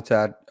just wanted to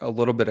add a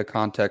little bit of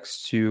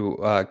context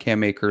to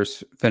Cam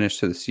Akers' finish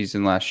to the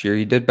season last year.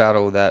 He did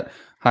battle that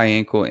high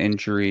ankle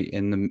injury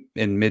in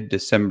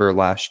mid-December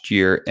last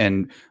year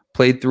and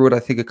played through it, I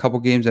think, a couple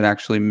games and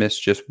actually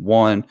missed just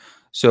one.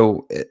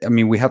 So, I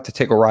mean, we have to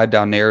take a ride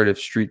down narrative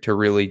street to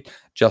really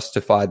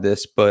justify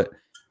this, but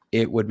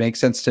it would make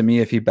sense to me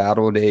if he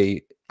battled a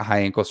high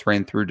ankle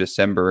sprain through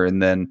December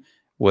and then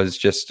was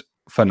just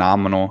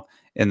phenomenal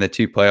in the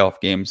 2 playoff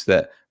games,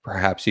 that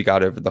perhaps he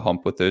got over the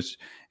hump with those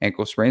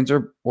ankle sprains,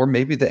 or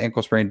maybe the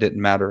ankle sprain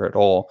didn't matter at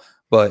all.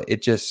 But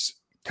it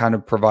just kind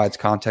of provides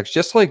context,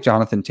 just like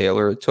Jonathan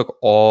Taylor. It took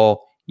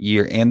all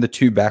year, and the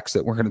 2 backs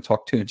that we're going to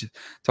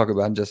talk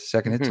about in just a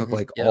second. It took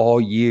all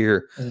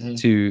year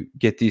to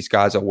get these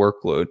guys a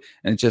workload,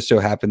 and it just so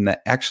happened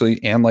that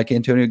actually, and like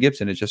Antonio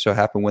Gibson, it just so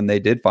happened when they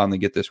did finally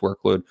get this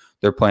workload,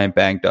 they're playing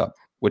banged up,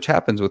 which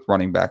happens with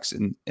running backs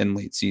in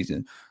late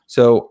season.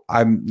 So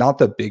I'm not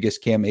the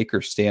biggest Cam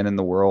Akers stan in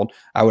the world.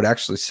 I would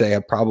actually say I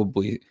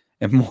probably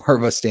am more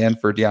of a stan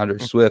for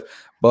DeAndre Swift,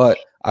 but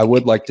I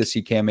would like to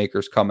see Cam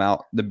Akers come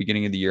out the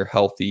beginning of the year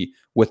healthy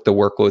with the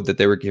workload that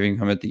they were giving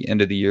him at the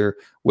end of the year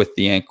with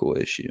the ankle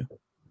issue.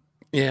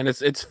 Yeah, and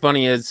it's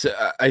funny, as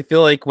I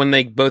feel like when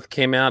they both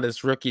came out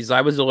as rookies,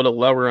 I was a little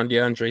lower on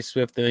DeAndre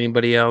Swift than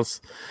everybody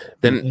else,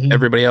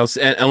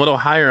 and a little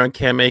higher on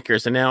Cam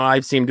Akers, and now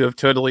I seem to have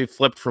totally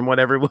flipped from what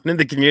everyone in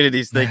the community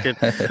is thinking.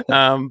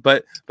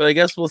 But I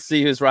guess we'll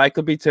see who's right. I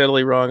could be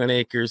totally wrong on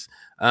Akers,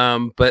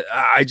 but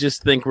I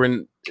just think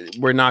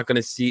we're not going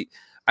to see.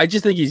 I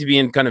just think he's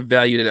being kind of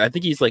valued. I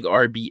think he's like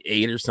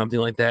RB8 or something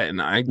like that,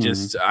 and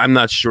I'm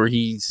not sure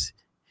he's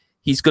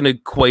going to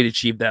quite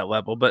achieve that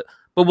level, but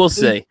we'll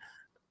see.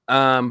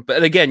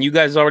 But again, you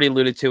guys already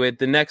alluded to it.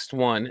 The next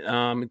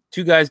one,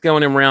 2 guys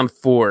going in round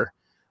 4,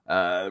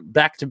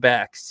 back to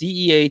back.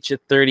 CEH at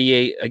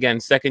 38, again,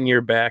 second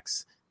year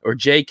backs, or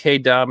J.K.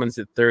 Dobbins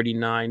at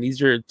 39.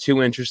 These are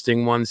 2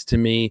 interesting ones to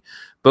me.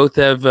 Both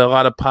have a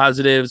lot of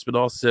positives, but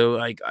also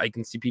I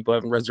can see people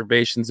having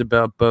reservations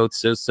about both.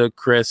 So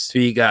Chris, who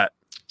you got?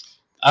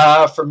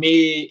 For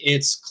me,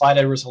 it's Clyde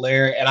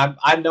Edwards-Helaire, and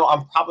I know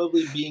I'm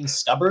probably being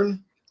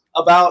stubborn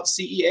about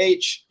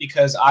CEH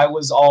because I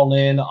was all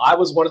in. I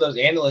was one of those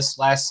analysts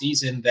last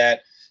season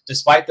that,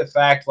 despite the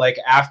fact, like,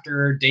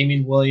 after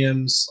Damian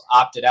Williams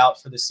opted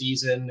out for the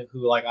season,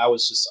 who, like, I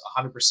was just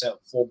 100%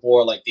 full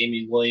bore, like,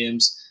 Damian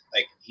Williams,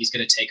 like, he's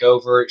going to take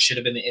over. It should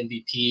have been the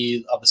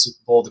MVP of the Super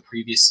Bowl the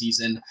previous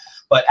season.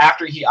 But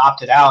after he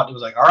opted out, it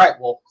was like, all right,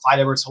 well,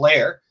 Clyde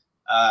Edwards-Helaire,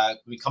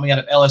 be coming out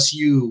of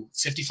LSU,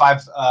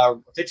 55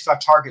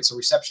 targets or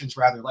receptions,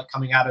 rather, like,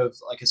 coming out of,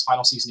 like, his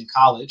final season in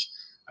college.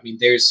 I mean,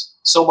 there's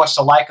so much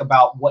to like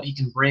about what he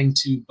can bring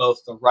to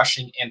both the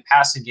rushing and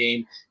passing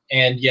game,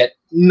 and yet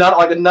none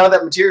of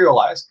that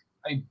materialized.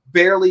 I mean,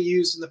 barely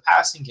used in the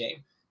passing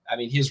game. I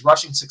mean, his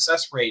rushing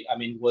success rate,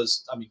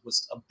 was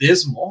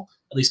abysmal,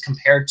 at least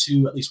compared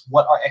to at least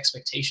what our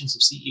expectations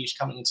of CEH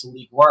coming into the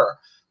league were.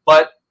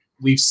 But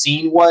we've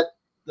seen what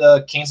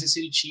the Kansas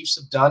City Chiefs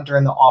have done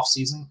during the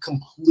offseason,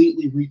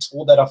 completely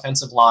retooled that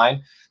offensive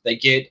line. They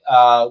get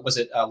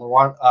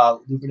Laurent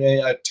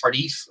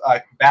Tardif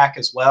back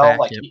as well.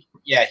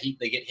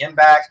 They get him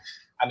back.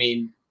 I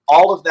mean,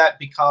 all of that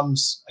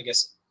becomes, I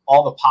guess,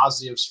 all the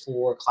positives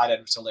for Clyde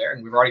Edwards-Helaire,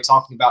 and we've already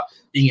talking about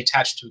being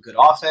attached to a good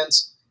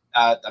offense.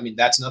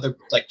 That's another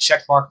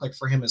check mark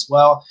for him as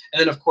well. And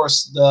then, of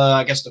course,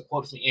 the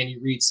quote from Andy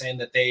Reid saying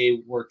that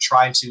they were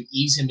trying to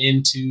ease him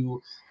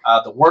into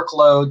the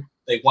workload.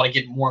 They want to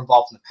get more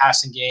involved in the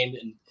passing game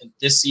in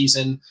this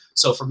season.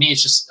 So for me,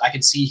 it's just I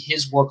can see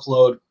his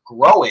workload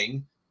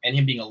growing and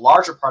him being a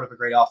larger part of a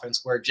great offense,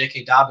 where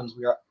J.K. Dobbins,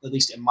 we are, at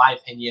least in my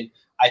opinion,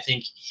 I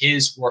think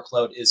his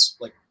workload is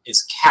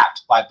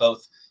capped by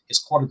both his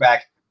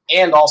quarterback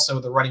and also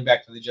the running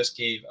back that they just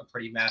gave a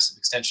pretty massive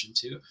extension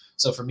to.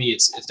 So for me,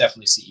 it's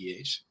definitely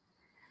CEH.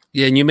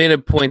 Yeah, and you made a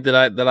point that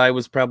I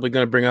was probably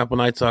going to bring up when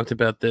I talked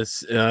about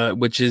this,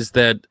 which is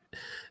that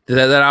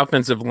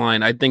offensive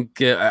line. I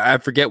think I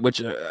forget which.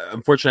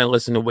 Unfortunately, I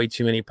listen to way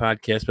too many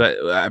podcasts, but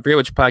I forget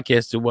which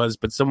podcast it was.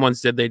 But someone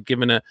said they'd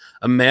given a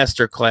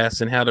master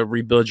class in how to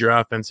rebuild your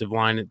offensive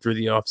line through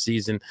the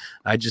offseason.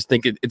 I just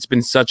think it's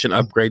been such an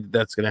upgrade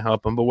that's going to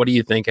help them. But what do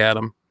you think,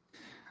 Adam?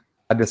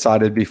 I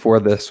decided before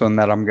this one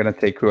that I'm going to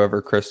take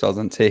whoever Chris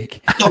doesn't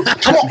take.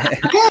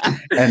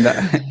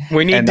 and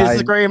we need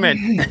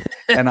disagreement.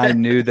 And I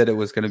knew that it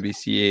was going to be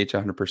CH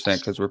 100%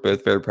 because we're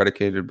both very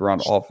predicated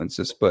around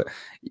offenses. But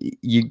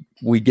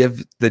we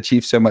give the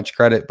Chiefs so much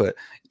credit, but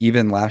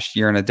even last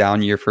year in a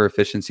down year for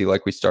efficiency,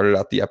 like we started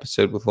out the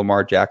episode with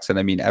Lamar Jackson,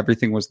 I mean,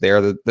 everything was there.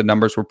 The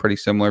numbers were pretty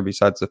similar,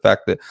 besides the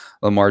fact that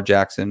Lamar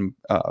Jackson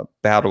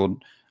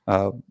battled,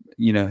 a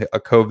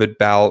COVID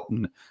bout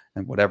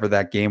and whatever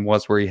that game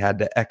was where he had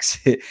to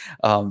exit.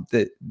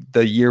 The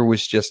year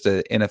was just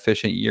an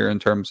inefficient year in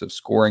terms of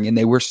scoring, and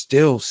they were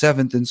still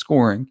 7th in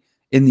scoring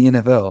in the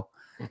NFL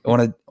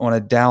on a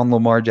down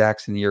Lamar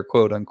Jackson year,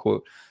 quote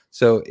unquote.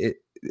 So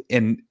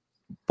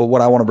but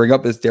what I want to bring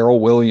up is Darrell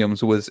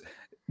Williams was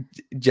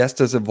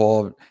just as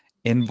involved,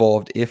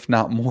 if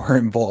not more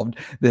involved,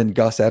 than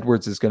Gus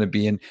Edwards is going to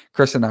be. And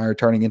Chris and I are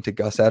turning into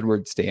Gus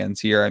Edwards stands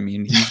here. I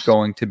mean, he's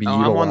going to be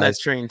utilized. I'm on that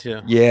train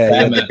too.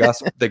 Yeah,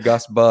 the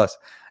Gus bus.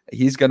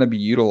 He's going to be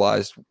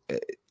utilized.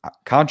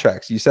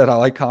 Contracts. You said I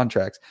like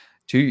contracts.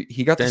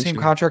 He got the same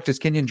contract as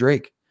Kenyon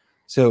Drake.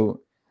 So,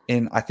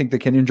 and I think that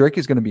Kenyon Drake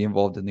is going to be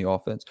involved in the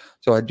offense.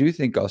 So I do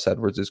think Gus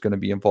Edwards is going to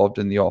be involved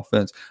in the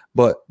offense.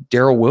 But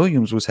Darrell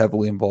Williams was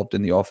heavily involved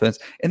in the offense.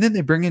 And then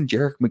they bring in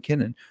Jerick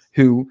McKinnon,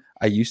 who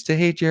I used to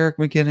hate Jerick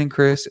McKinnon,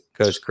 Chris,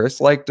 because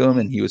Chris liked him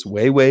and he was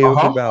way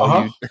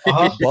overvalued.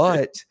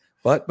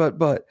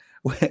 But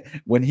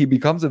when he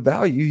becomes a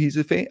value, he's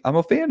a fan. I'm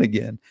a fan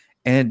again.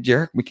 And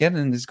Jerick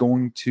McKinnon is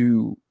going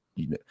to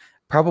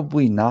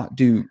probably not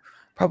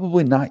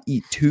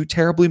eat too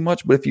terribly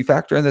much. But if you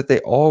factor in that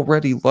they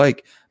already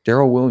like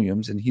Darrell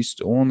Williams and he's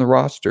still on the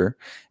roster,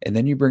 and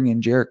then you bring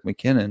in Jerick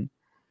McKinnon,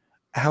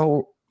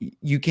 how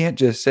you can't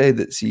just say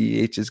that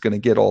CEH is going to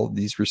get all of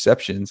these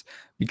receptions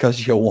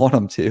because you want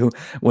them to,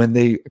 when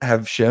they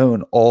have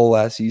shown all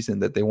last season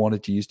that they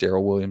wanted to use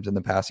Darrell Williams in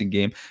the passing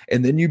game.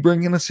 And then you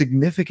bring in a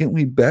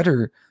significantly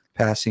better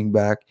passing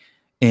back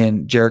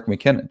in Jerick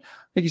McKinnon.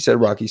 Like you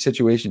said, Rocky,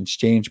 situations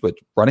change, but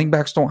running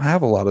backs don't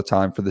have a lot of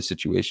time for the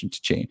situation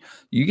to change.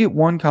 You get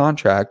one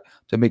contract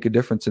to make a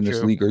difference in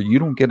this league, or you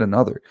don't get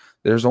another.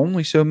 There's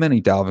only so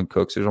many Dalvin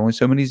Cooks. There's only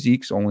so many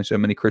Zekes, only so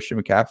many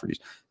Christian McCaffreys.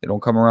 They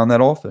don't come around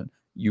that often.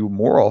 You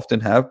more often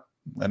have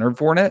Leonard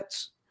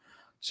Fournettes.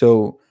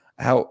 So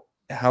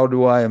how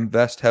do I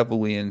invest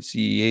heavily in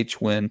CEH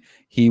when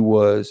he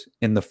was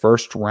in the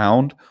first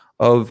round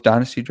of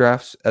dynasty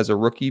drafts as a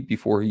rookie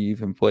before he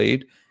even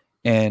played?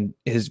 And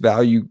his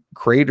value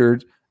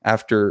cratered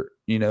after,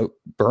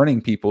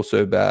 burning people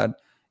so bad.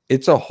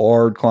 It's a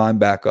hard climb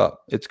back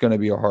up. It's going to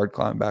be a hard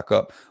climb back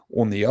up.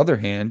 On the other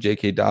hand,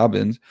 J.K.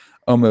 Dobbins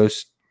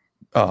almost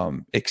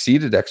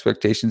exceeded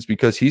expectations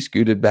because he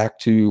scooted back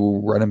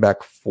to running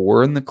back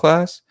 4 in the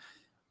class.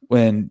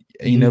 When,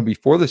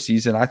 before the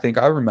season, I think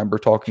I remember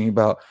talking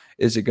about,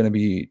 is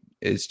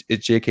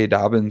J.K.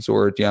 Dobbins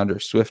or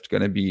DeAndre Swift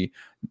going to be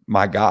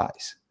my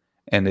guys?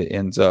 And it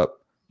ends up,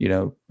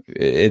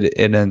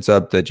 it ends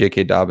up that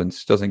J.K.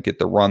 Dobbins doesn't get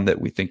the run that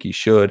we think he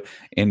should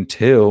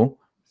until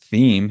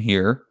the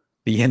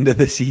end of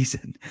the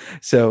season.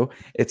 So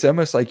it's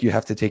almost like you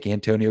have to take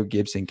Antonio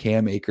Gibson,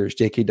 Cam Akers,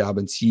 J.K.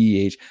 Dobbins,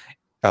 CEH,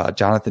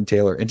 Jonathan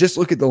Taylor, and just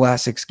look at the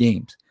last 6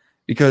 games.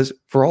 Because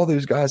for all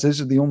those guys, those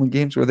are the only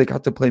games where they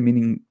got to play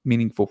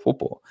meaningful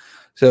football.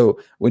 So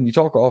when you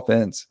talk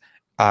offense,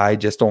 I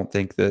just don't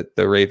think that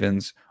the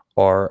Ravens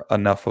are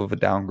enough of a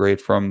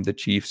downgrade from the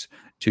Chiefs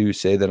to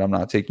say that I'm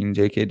not taking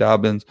J.K.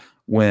 Dobbins,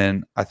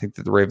 when I think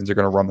that the Ravens are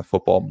going to run the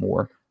football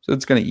more. So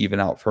it's going to even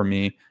out for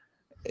me.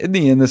 In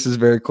the end, this is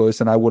very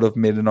close, and I would have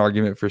made an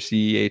argument for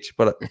CEH,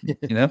 but,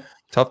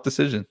 tough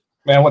decision.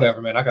 Man,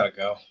 whatever, man. I got to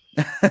go.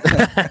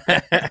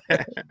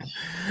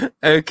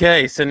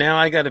 Okay, so now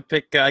I got to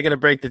break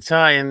the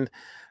tie, and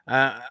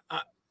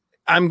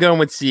I'm going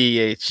with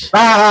CEH.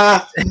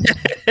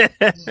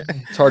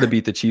 It's hard to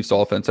beat the Chiefs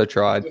offense. I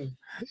tried.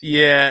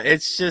 Yeah,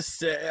 it's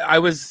just I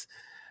was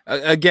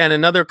again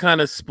another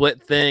kind of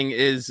split thing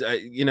is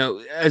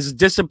as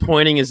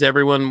disappointing as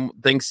everyone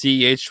thinks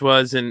CEH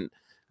was, and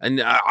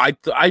I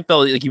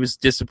felt like he was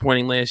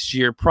disappointing last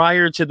year.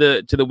 Prior to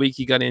the week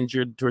he got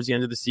injured towards the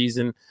end of the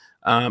season,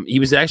 he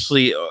was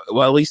actually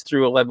at least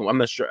through 11. I'm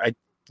not sure.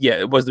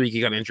 It was the week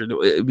he got injured.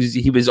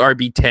 He was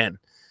RB10,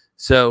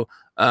 so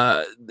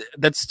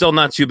that's still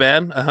not too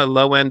bad.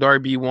 Low end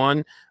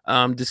RB1.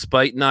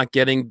 Despite not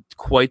getting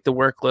quite the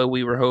workload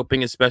we were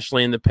hoping,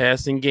 especially in the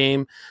passing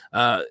game.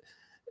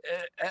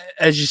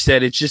 As you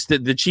said, it's just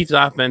that the Chiefs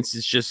offense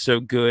is just so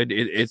good.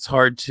 It's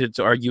hard to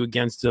argue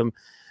against them.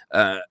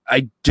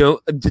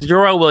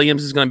 Darrell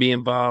Williams is going to be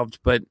involved,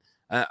 but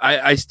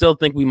I still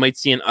think we might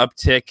see an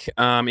uptick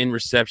in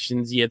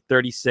receptions. He had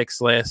 36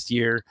 last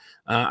year.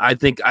 I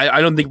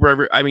don't think we're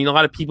ever, a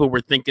lot of people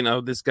were thinking, oh,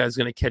 this guy's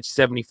going to catch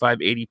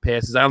 75, 80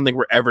 passes. I don't think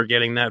we're ever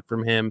getting that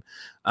from him.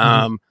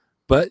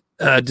 But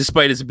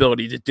despite his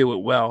ability to do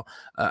it well,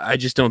 I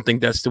just don't think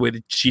that's the way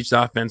the Chiefs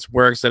offense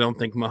works. I don't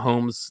think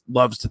Mahomes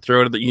loves to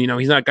throw to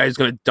he's not a guy who's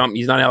going to dump.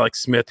 He's not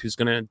Alex Smith who's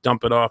going to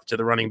dump it off to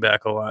the running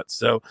back a lot.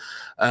 So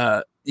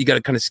you got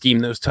to kind of scheme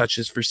those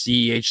touches for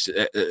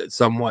CEH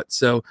somewhat.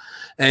 So,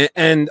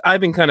 and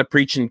I've been kind of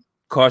preaching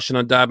caution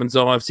on Dobbins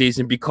all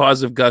offseason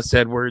because of Gus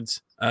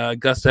Edwards.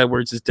 Gus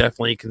Edwards is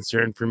definitely a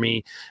concern for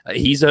me.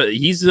 He's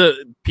a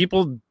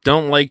people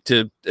don't like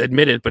to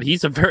admit it, but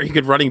he's a very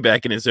good running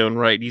back in his own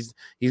right. He's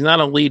not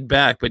a lead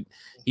back, but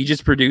he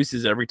just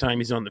produces every time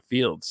he's on the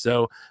field.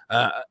 So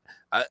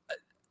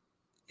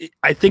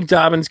I think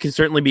Dobbins can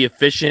certainly be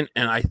efficient,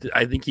 and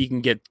I think he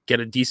can get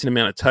a decent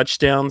amount of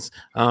touchdowns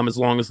as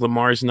long as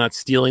Lamar's not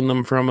stealing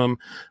them from him.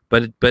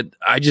 But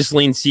I just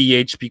lean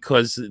CEH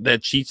because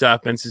that Chiefs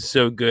offense is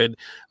so good.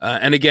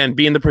 And again,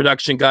 being the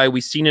production guy,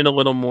 we've seen it a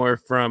little more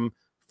from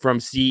from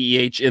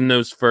CEH in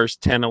those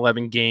first 10,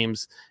 11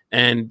 games.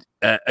 And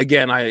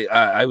again,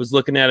 I was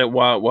looking at it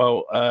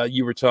while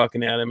you were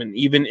talking, Adam, and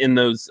even in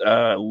those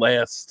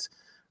last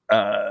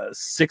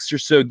 6 or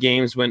so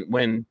games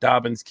when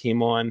Dobbins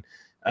came on,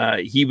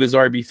 he was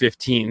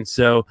RB15.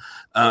 So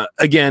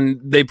again,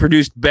 they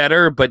produced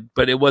better, but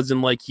it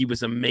wasn't like he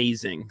was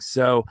amazing.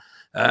 So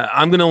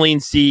I'm going to lean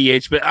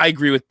CEH, but I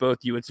agree with both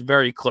you. It's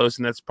very close,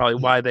 and that's probably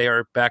why they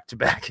are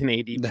back-to-back in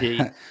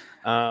ADP.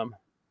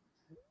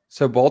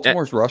 So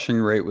Baltimore's rushing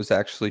rate was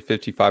actually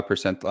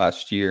 55%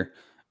 last year,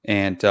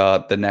 and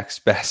the next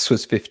best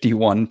was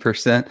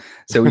 51%.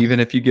 So even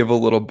if you give a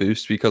little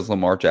boost because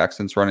Lamar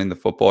Jackson's running the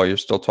football, you're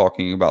still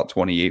talking about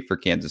 28 for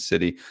Kansas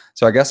City.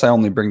 So I guess I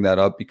only bring that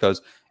up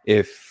because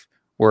if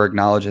we're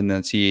acknowledging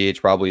that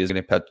CEH probably isn't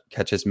going to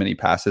catch as many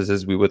passes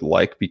as we would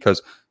like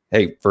because,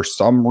 hey, for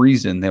some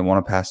reason they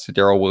want to pass to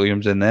Darrell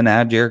Williams and then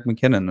add Jerick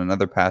McKinnon,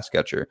 another pass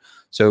catcher.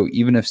 So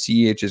even if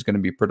CEH is going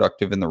to be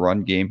productive in the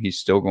run game, he's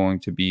still going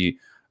to be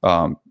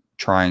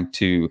trying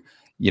to,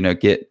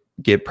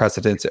 get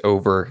precedence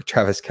over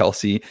Travis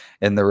Kelce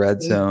in the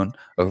red zone,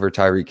 over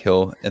Tyreek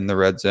Hill in the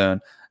red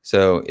zone.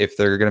 So if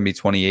they're going to be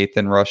 28th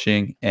in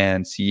rushing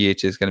and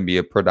CEH is going to be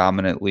a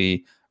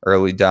predominantly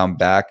early down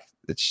back,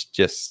 it's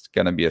just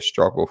going to be a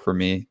struggle for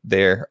me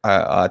there.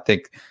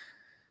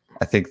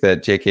 I think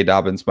that J.K.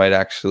 Dobbins might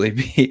actually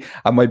be.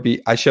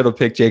 I should have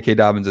picked J.K.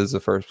 Dobbins as the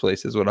first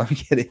place. Is what I'm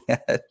getting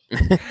at.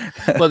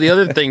 Well, the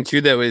other thing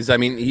too, though, is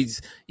he's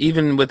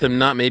even with him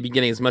not maybe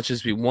getting as much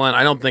as we want.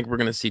 I don't think we're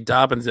going to see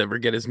Dobbins ever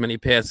get as many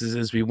passes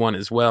as we want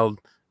as well.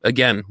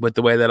 Again, with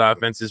the way that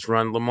offense is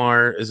run,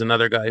 Lamar is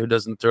another guy who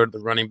doesn't throw to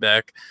the running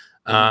back.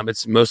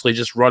 It's mostly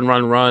just run,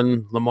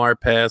 Lamar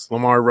pass,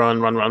 Lamar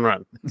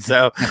run.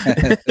 So,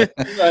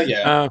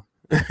 yeah.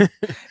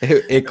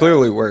 It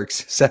clearly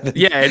works.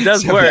 It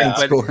does work,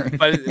 scoring.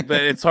 but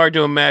it's hard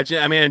to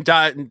imagine. I mean,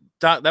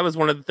 that was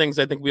one of the things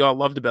I think we all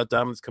loved about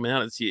Dobbins coming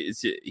out.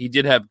 He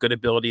did have good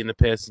ability in the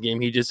passing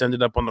game. He just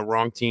ended up on the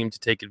wrong team to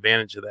take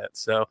advantage of that.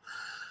 So,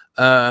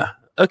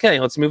 okay,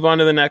 let's move on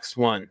to the next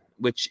one,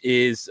 which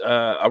is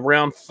a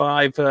round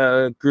 5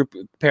 group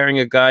pairing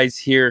of guys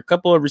here. A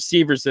couple of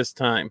receivers this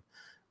time.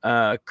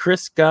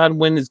 Chris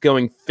Godwin is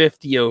going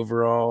 50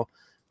 overall.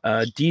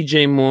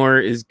 DJ Moore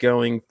is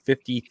going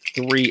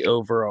 53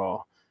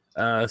 overall.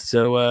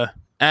 So,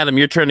 Adam,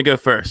 your turn to go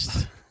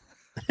first.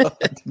 I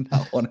do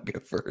not want to go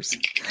first.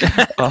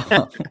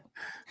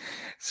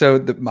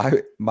 So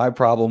my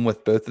problem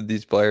with both of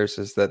these players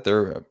is that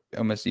they're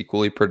almost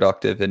equally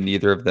productive, and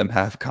neither of them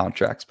have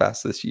contracts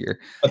past this year.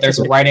 But there's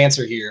a right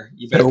answer here.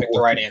 You better pick the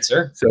right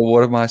answer. So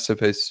what am I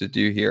supposed to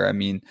do here? I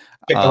mean,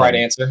 pick the right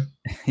answer.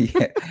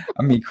 Yeah,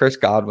 I mean, Chris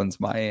Godwin's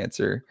my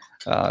answer.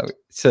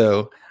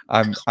 So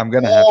I'm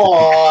gonna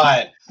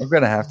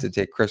have to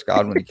take Chris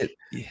Godwin.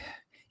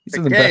 He's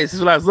in the best. This is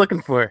what I was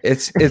looking for.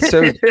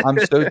 I'm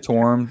so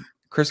torn.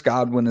 Chris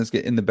Godwin is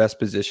in the best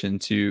position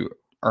to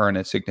earn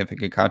a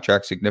significant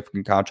contract.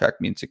 Significant contract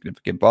means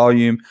significant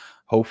volume,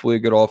 hopefully a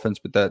good offense,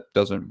 but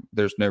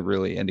there's no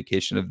really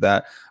indication of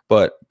that.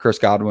 But Chris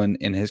Godwin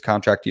in his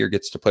contract year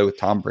gets to play with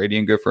Tom Brady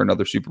and go for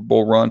another Super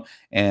Bowl run.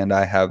 And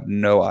I have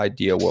no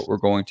idea what we're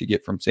going to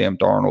get from Sam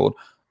Darnold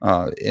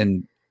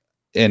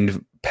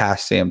in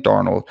past Sam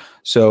Darnold.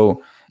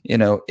 So,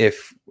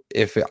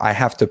 if I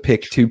have to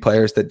pick 2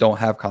 players that don't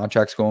have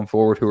contracts going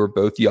forward, who are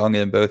both young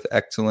and both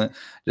excellent,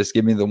 just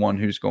give me the one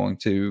who's going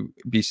to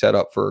be set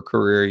up for a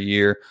career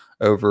year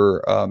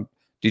over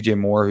DJ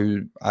Moore,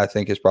 who I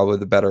think is probably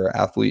the better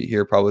athlete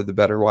here, probably the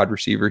better wide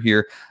receiver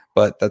here.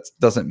 But that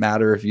doesn't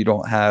matter if you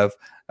don't have,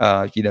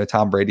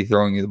 Tom Brady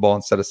throwing you the ball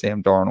instead of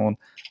Sam Darnold.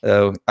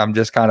 So I'm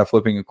just kind of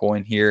flipping a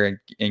coin here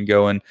and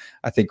going,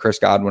 I think Chris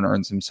Godwin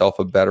earns himself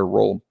a better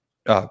role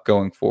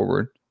going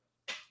forward.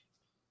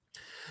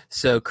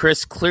 So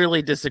Chris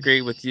clearly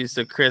disagreed with you.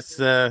 So Chris,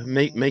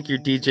 make your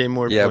DJ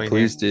Moore point. Yeah,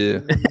 please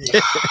do.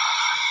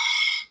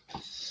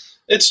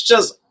 It's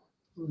just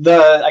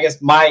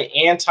my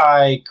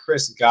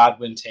anti-Chris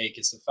Godwin take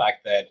is the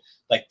fact that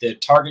like the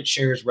target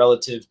shares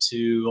relative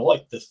to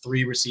like the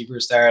 3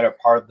 receivers that are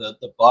part of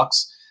the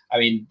Bucks. I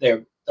mean,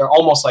 they're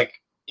almost like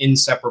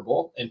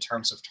inseparable in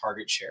terms of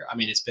target share. I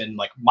mean, it's been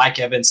like Mike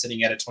Evans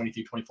sitting at a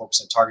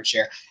 23-24% target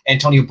share.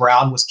 Antonio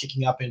Brown was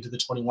kicking up into the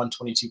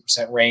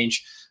 21-22%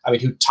 range. I mean,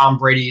 who Tom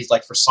Brady,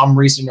 like for some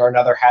reason or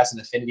another, has an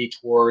affinity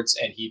towards,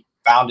 and he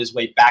found his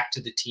way back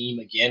to the team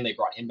again. They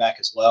brought him back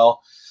as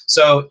well.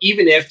 So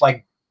even if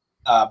like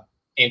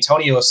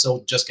Antonio is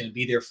still just going to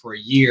be there for a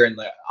year, and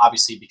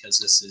obviously because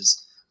this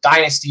is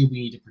dynasty, we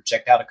need to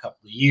project out a couple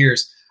of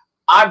years.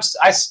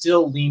 I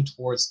still lean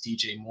towards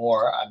DJ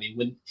Moore. I mean,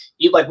 when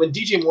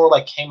DJ Moore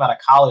came out of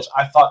college,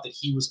 I thought that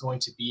he was going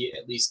to be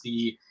at least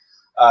the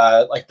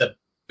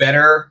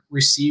better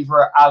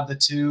receiver out of the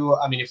 2.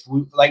 I mean, if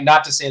we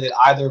not to say that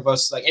either of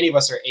us, any of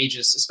us are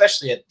ageist,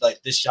 especially at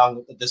this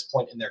young at this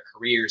point in their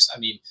careers. I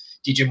mean,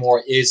 DJ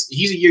Moore he's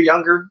a year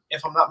younger,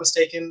 if I'm not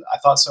mistaken. I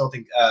thought so. I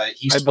think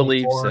he's 24. I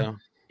believe so.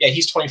 Yeah,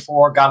 he's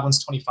 24.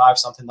 Godwin's 25,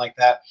 something like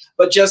that.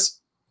 But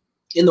just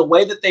in the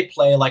way that they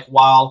play,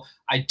 while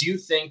I do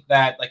think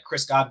that like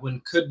Chris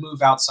Godwin could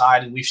move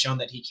outside, and we've shown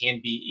that he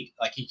can be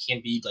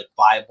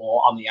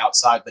viable on the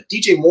outside. But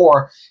DJ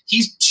Moore,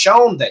 he's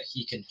shown that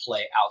he can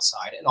play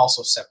outside and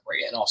also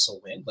separate and also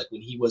win, like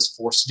when he was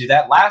forced to do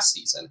that last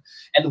season.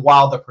 And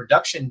while the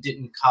production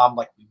didn't come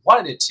like we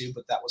wanted it to,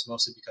 but that was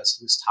mostly because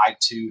he was tied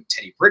to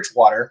Teddy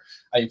Bridgewater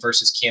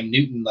versus Cam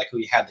Newton, like who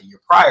he had the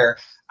year prior.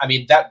 I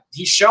mean, that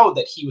he showed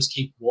that he was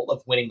capable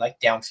of winning like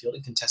downfield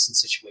and contested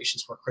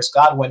situations where Chris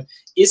Godwin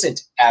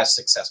isn't as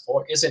successful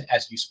or isn't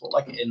as useful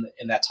like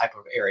in that type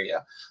of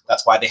area.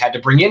 That's why they had to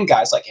bring in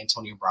guys like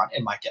Antonio Brown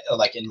and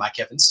Mike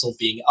Evans still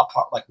being up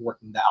like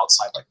working the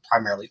outside like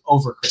primarily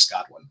over Chris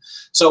Godwin.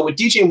 So with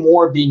DJ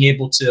Moore being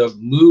able to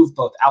move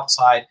both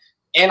outside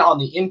and on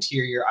the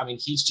interior, I mean,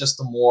 he's just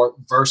the more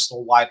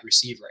versatile wide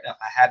receiver. And if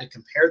I had to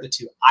compare the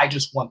two, I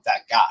just want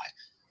that guy.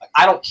 Like,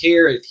 I don't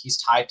care if he's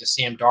tied to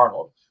Sam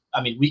Darnold.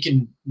 I mean, we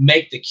can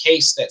make the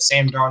case that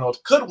Sam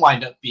Darnold could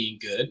wind up being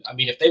good. I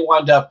mean, if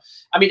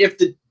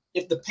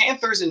the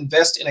Panthers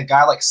invest in a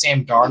guy like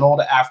Sam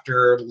Darnold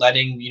after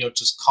letting,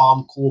 just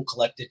calm, cool,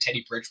 collected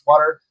Teddy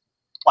Bridgewater,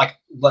 like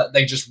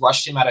they just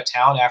rushed him out of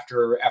town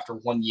after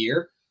 1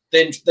 year,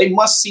 then they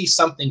must see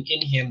something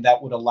in him that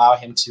would allow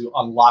him to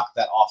unlock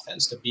that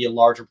offense, to be a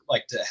larger,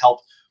 like to help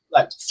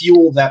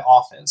fuel that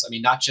offense. I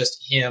mean, not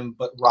just him,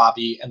 but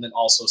Robbie, and then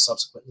also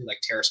subsequently like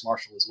Terrace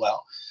Marshall as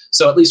well.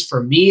 So at least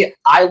for me,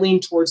 I lean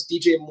towards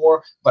DJ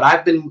Moore, but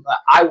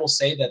I will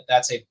say that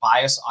that's a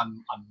bias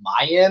on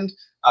my end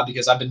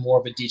because I've been more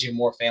of a DJ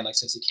Moore fan like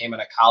since he came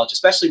out of college,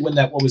 especially when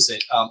that, what was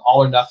it,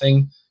 All or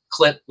Nothing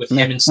clip with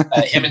him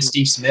and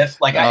Steve Smith.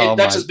 Like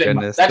that's just been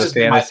my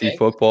fantasy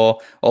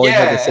football. All he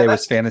had to say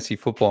was fantasy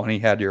football, and he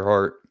had your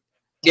heart.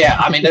 Yeah,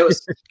 I mean, it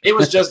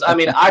was just, I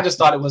mean, I just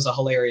thought it was a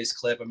hilarious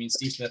clip. I mean,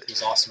 Steve Smith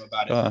was awesome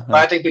about it. But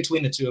I think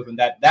between the two of them,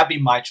 that'd be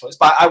my choice.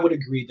 But I would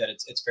agree that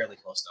it's fairly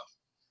close,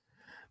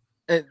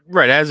 though.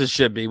 Right, as it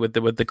should be with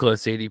the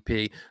close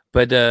ADP.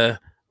 But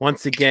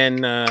once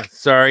again,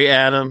 sorry,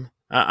 Adam.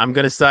 I'm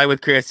going to side with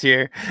Chris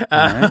here.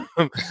 Right.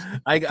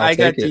 I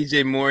got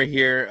DJ Moore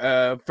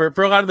here for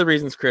a lot of the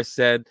reasons Chris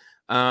said.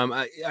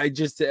 I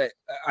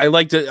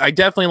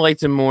definitely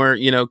liked him more,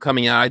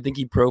 coming out. I think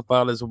he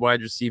profiled as a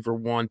wide receiver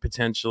one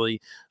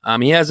potentially.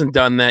 He hasn't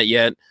done that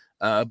yet,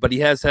 but he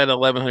has had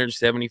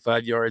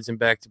 1,175 yards in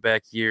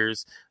back-to-back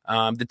years.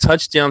 The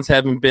touchdowns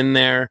haven't been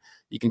there.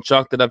 You can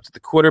chalk that up to the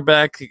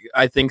quarterback,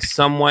 I think,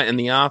 somewhat in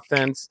the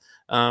offense.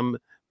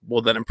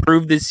 Will that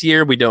improve this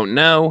year? We don't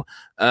know.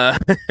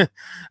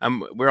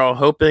 We're all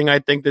hoping, I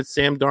think, that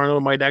Sam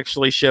Darnold might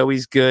actually show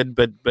he's good,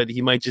 but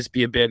he might just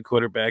be a bad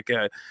quarterback.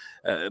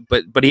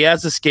 But he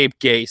has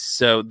escaped Gase,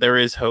 so there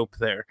is hope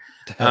there.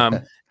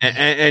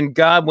 And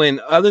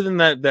Godwin, other than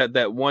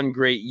that one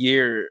great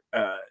year,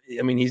 I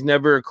mean, he's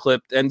never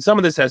eclipsed, and some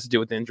of this has to do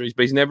with injuries,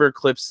 but he's never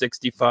eclipsed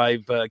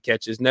 65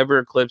 catches, never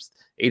eclipsed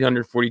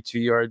 842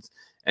 yards,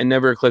 and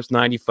never eclipsed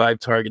 95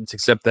 targets,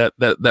 except that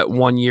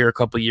 1 year, a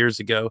couple of years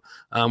ago,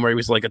 where he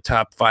was like a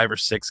top 5 or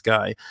 6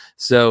 guy.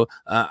 So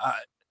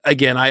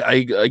again,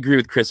 I agree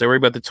with Chris. I worry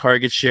about the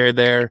target share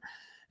there,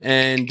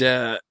 and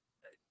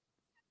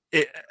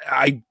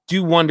I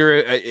do wonder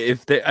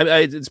if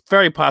it's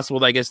very possible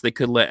that I guess they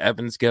could let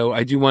Evans go.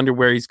 I do wonder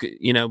where he's,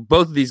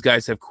 both of these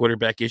guys have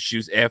quarterback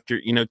issues after,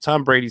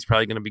 Tom Brady's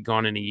probably going to be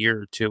gone in a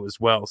year or two as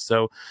well.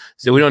 So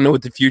we don't know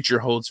what the future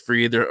holds for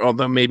either,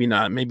 although maybe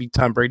not. Maybe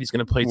Tom Brady's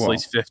going to play until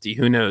he's 50.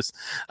 Who knows?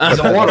 But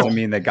that doesn't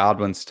mean that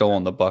Godwin's still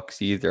on the Bucs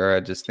either.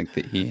 I just think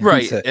that he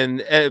right.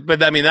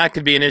 But I mean, that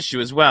could be an issue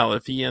as well.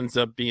 If he ends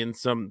up being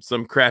some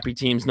crappy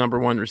team's number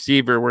one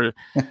receiver, where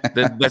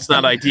that's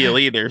not ideal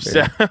either.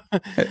 So,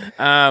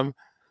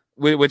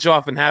 which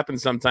often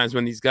happens sometimes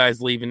when these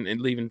guys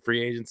leaving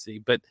free agency.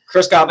 But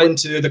Chris Godwin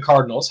to the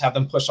Cardinals, have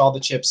them push all the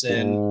chips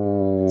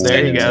in.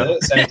 There you go.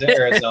 Send it to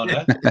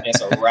Arizona. And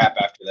it's a wrap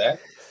after that.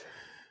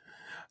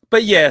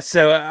 But yeah,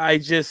 so I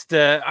just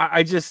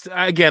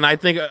again, I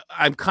think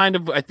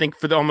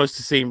for almost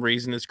the same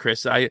reason as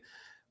Chris. I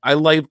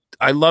love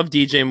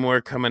DJ Moore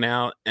coming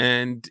out,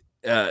 and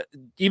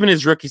even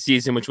his rookie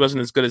season, which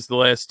wasn't as good as the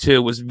last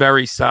two, was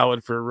very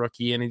solid for a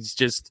rookie, and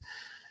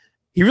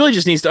he really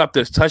just needs to up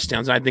those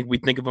touchdowns. And I think we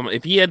think of him,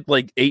 if he had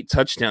like 8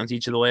 touchdowns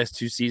each of the last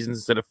 2 seasons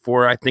instead of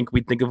 4, I think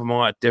we'd think of him a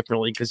lot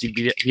differently because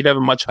he'd have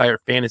a much higher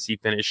fantasy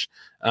finish,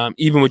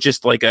 even with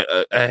just like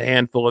a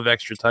handful of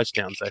extra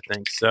touchdowns, I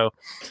think. So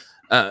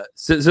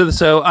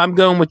I'm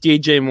going with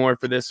DJ Moore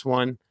for this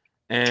one.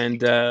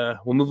 And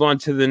we'll move on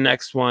to the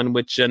next one,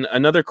 which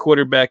another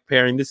quarterback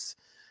pairing.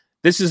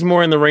 This is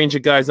more in the range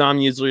of guys I'm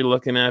usually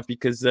looking at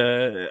because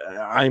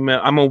I'm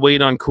a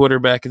wait on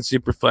quarterback and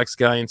super flex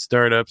guy in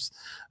startups.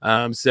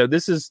 So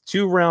this is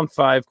 2 round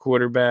 5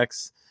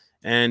 quarterbacks.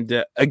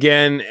 And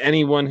again,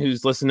 anyone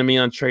who's listened to me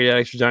on Trade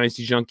Addicts or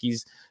Dynasty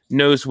Junkies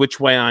knows which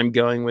way I'm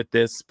going with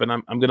this, but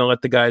I'm going to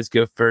let the guys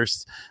go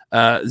first.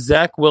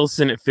 Zach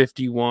Wilson at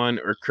 51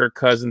 or Kirk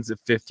Cousins at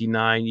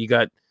 59. You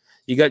got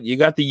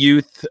the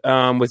youth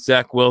with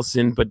Zach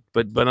Wilson, but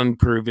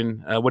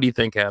unproven. What do you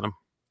think, Adam?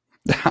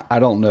 I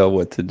don't know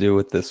what to do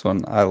with this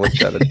one. I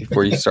looked at it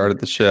before you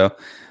started the show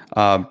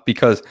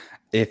because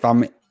if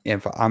I'm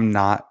if I'm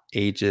not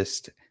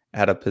ageist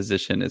at a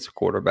position as a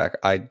quarterback,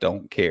 I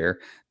don't care.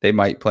 They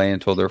might play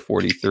until they're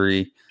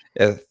 43.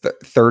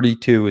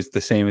 32 is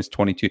the same as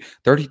 22.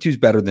 32 is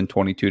better than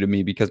 22 to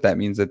me because that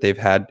means that they've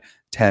had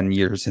 10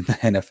 years in the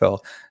NFL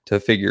to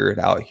figure it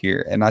out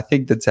here. And I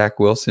think that Zach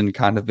Wilson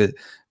kind of is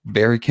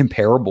very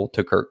comparable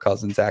to Kirk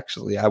Cousins,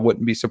 actually. I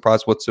wouldn't be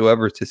surprised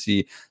whatsoever to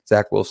see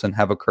Zach Wilson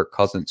have a Kirk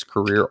Cousins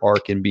career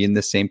arc and be in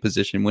the same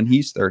position when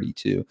he's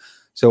 32.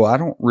 So I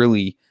don't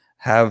really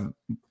have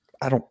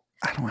 – I don't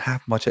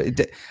have much.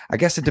 I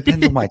guess it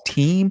depends on my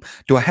team.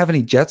 Do I have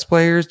any Jets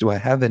players? Do I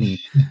have any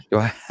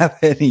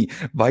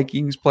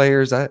Vikings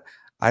players? I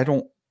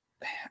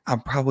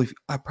probably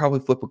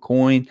flip a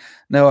coin.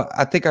 No,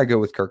 I think I go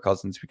with Kirk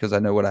Cousins because I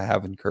know what I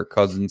have in Kirk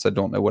Cousins. I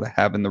don't know what I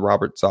have in the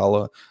Robert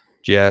Saleh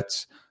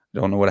Jets. I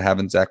don't know what I have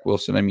in Zach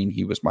Wilson. I mean,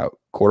 he was my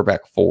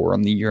quarterback 4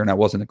 on the year, and I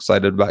wasn't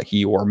excited about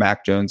he or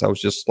Mac Jones. I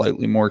was just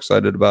slightly more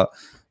excited about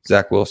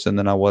Zach Wilson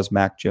than I was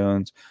Mac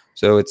Jones.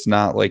 So it's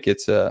not like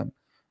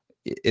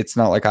it's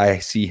not like I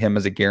see him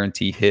as a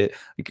guarantee hit.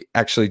 Like,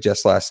 actually,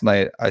 just last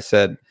night I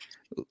said,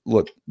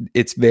 look,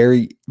 it's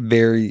very,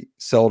 very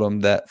seldom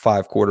that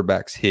 5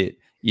 quarterbacks hit,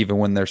 even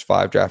when there's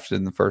 5 drafted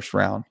in the first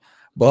round.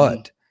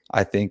 But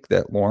I think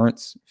that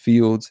Lawrence,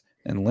 Fields,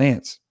 and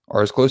Lance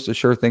are as close to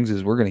sure things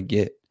as we're going to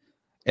get.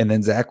 And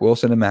then Zach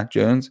Wilson and Mac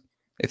Jones,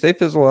 if they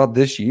fizzle out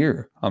this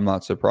year, I'm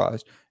not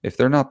surprised. If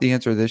they're not the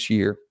answer this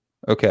year,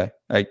 okay,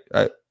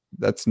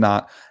 that's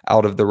not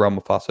out of the realm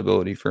of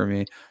possibility for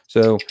me.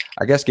 So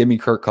I guess give me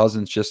Kirk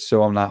Cousins just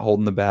so I'm not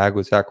holding the bag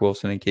with Zach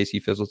Wilson in case he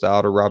fizzles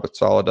out or Robert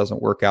Saleh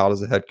doesn't work out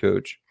as a head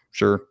coach.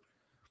 Sure.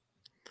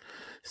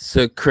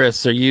 So,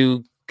 Chris, are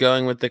you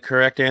going with the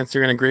correct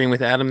answer and agreeing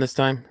with Adam this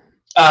time?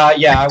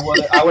 Yeah,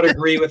 I would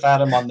agree with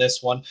Adam on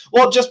this one.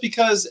 Well, just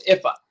because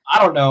I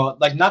don't know,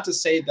 like, not to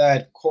say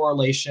that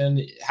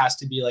correlation has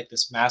to be like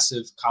this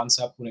massive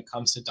concept when it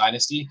comes to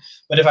dynasty,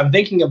 but if I'm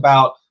thinking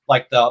about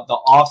like the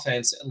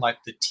offense and like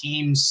the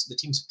team's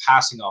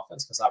passing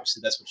offense, because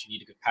obviously that's what you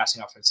need, a good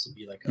passing offense to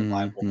be like a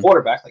reliable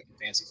quarterback, like in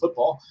fantasy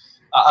football,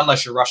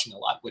 unless you're rushing a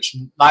lot, which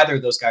neither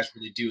of those guys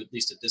really do, at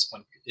least at this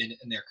point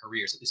in their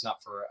careers, at least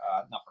not for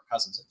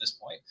Cousins at this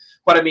point.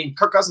 But I mean,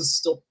 Kirk Cousins is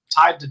still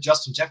tied to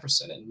Justin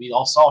Jefferson, and we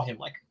all saw him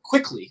like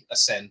quickly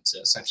ascend to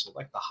essentially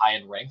like the high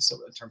end ranks in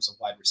terms of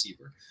wide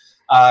receiver.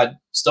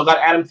 Still got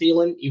Adam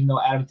Thielen, even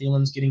though Adam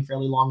Thielen's getting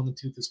fairly long in the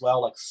tooth as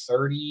well, like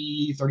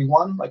 30,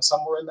 31, like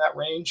somewhere in that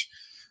range.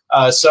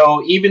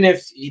 So even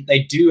if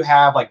they do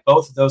have like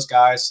both of those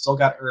guys, still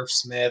got Irv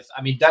Smith.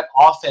 I mean, that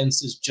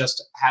offense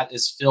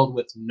is filled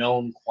with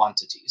known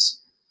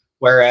quantities.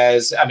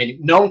 Whereas, I mean,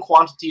 known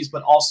quantities,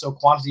 but also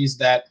quantities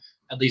that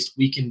at least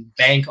we can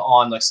bank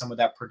on like some of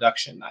that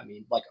production. I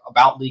mean, like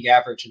about league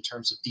average in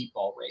terms of deep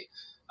ball rate.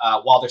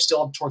 While they're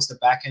still towards the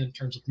back end in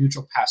terms of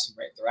neutral passing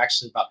rate, they're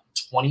actually about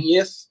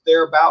 20th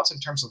thereabouts in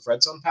terms of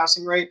red zone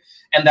passing rate.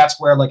 And that's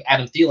where like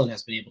Adam Thielen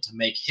has been able to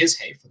make his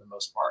hay for the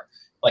most part,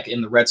 like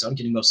in the red zone,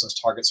 getting most of those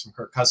targets from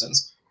Kirk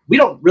Cousins. We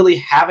don't really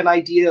have an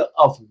idea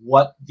of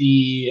what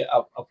the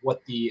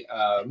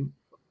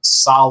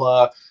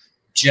Saleh,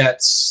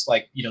 Jets,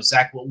 like, you know,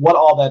 Zach, what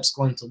all that's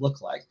going to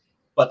look like.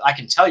 But I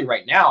can tell you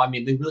right now, I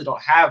mean, they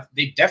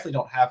definitely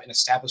don't have an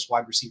established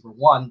wide receiver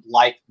 1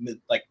 like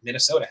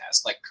Minnesota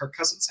has, like Kirk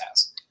Cousins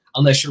has,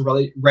 unless you're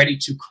really ready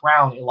to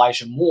crown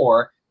Elijah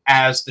Moore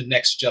as the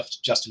next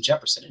Justin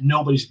Jefferson. And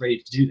nobody's ready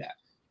to do that.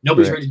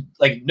 Nobody's ready.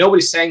 Like,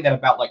 nobody's saying that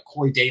about like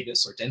Corey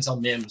Davis or Denzel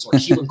Mims or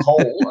Keelan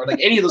Cole or like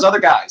any of those other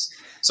guys.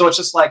 So it's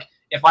just like,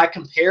 if I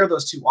compare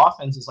those two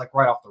offenses, like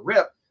right off the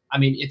rip, I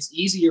mean, it's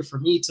easier for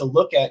me to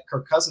look at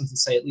Kirk Cousins and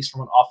say, at least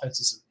from an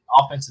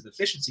offensive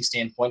efficiency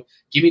standpoint,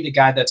 give me the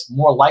guy that's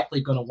more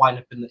likely going to wind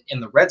up in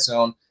the red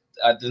zone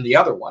than the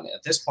other one.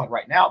 At this point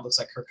right now, it looks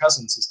like Kirk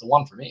Cousins is the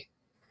one for me.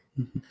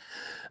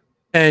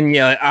 And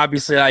yeah,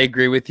 obviously I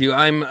agree with you.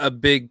 I'm a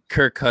big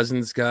Kirk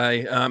Cousins guy.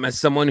 As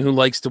someone who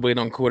likes to wait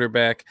on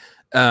quarterback,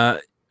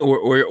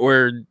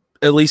 or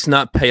at least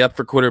not pay up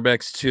for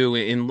quarterbacks too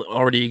in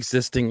already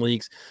existing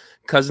leagues,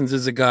 Cousins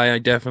is a guy I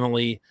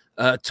definitely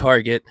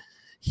target.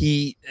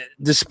 He,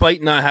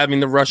 despite not having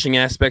the rushing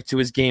aspect to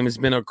his game, has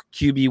been a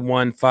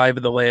QB1 5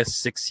 of the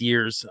last 6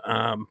 years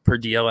per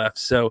DLF.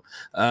 So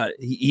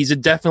he's a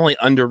definitely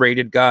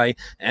underrated guy.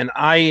 And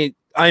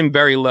I'm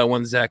very low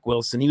on Zach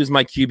Wilson. He was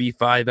my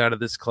QB5 out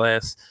of this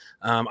class.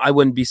 I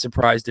wouldn't be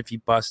surprised if he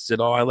busts at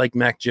all. I like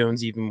Mac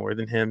Jones even more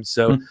than him.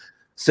 So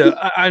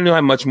I don't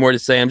have much more to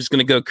say. I'm just going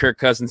to go Kirk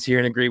Cousins here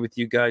and agree with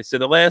you guys. So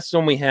the last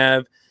one we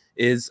have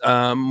is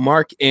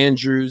Mark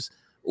Andrews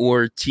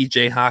or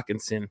TJ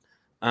Hawkinson.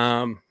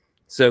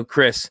 So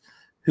Chris,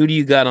 who do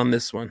you got on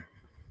this one?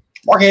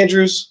 Mark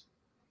Andrews.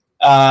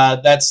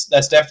 That's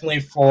definitely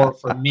for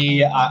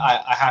me.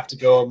 I have to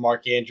go with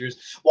Mark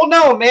Andrews. Well,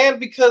 no, man,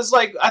 because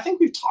like I think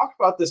we've talked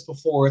about this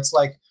before. It's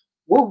like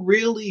we're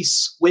really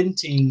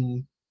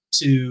squinting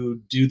to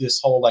do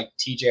this whole like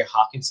TJ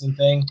Hawkinson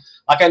thing.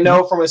 Like I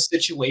know from a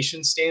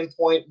situation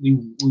standpoint, we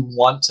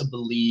want to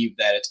believe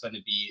that it's going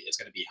to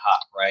be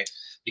hot, right?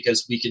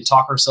 Because we can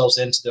talk ourselves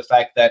into the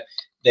fact that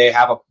they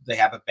have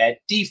a bad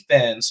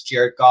defense.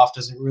 Jared Goff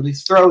doesn't really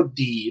throw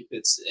deep.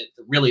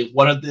 Really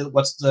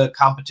what's the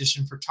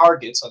competition for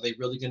targets? Are they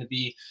really going to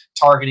be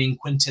targeting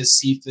Quintez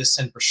Cephas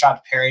and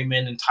Rashad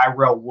Perryman and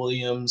Tyrell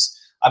Williams?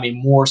 I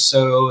mean, more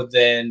so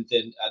than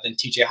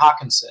TJ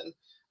Hawkinson.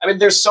 I mean,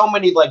 there's so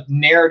many like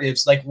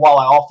narratives, like while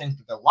I all think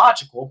that they're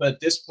logical, but at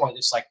this point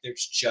it's like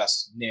there's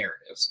just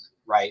narratives,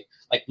 right?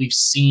 Like we've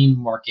seen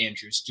Mark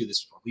Andrews do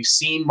this before. We've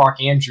seen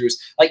Mark Andrews,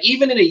 like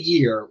even in a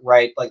year,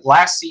 right? Like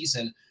last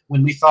season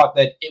when we thought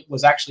that it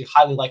was actually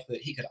highly likely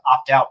that he could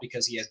opt out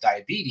because he has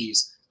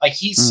diabetes, like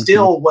he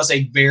still was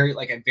a very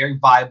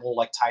viable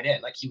like tight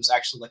end. Like he was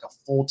actually like a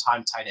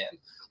full-time tight end,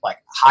 like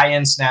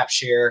high-end snap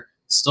share,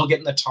 still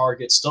getting the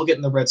targets, still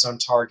getting the red zone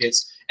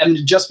targets. And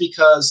just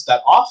because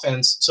that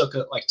offense took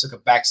a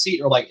back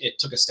seat, or like it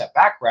took a step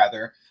back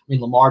rather, I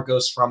mean, Lamar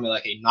goes from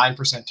like a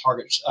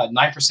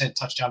 9%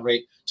 touchdown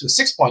rate to a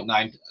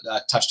 6.9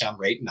 touchdown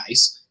rate.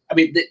 Nice. I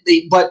mean,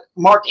 but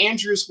Mark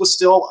Andrews was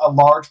still a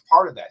large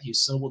part of that.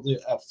 He's still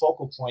a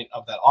focal point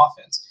of that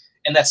offense.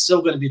 And that's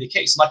still going to be the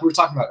case. Like we were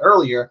talking about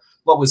earlier,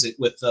 what was it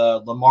with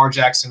Lamar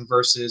Jackson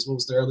versus, what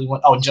was the early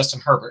one? Oh, Justin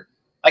Herbert.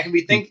 Like if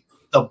we think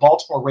the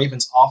Baltimore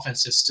Ravens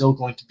offense is still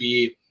going to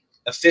be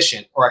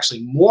efficient, or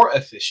actually more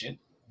efficient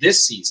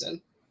this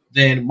season,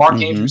 then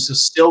Mark Andrews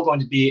is still going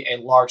to be a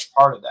large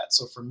part of that.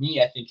 So for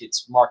me, I think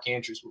it's Mark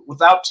Andrews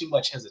without too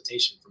much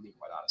hesitation for me,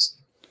 quite honestly.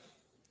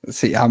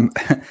 See,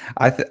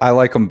 I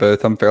like them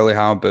both. I'm fairly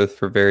high on both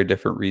for very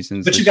different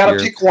reasons. But you got to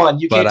pick one.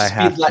 You can't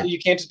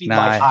just be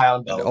high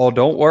on both. Oh,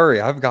 don't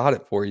worry, I've got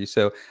it for you.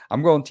 So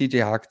I'm going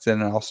TJ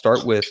Hawkinson, and I'll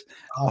start with.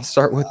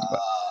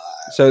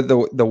 So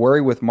the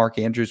worry with Mark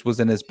Andrews was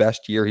in his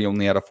best year, he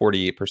only had a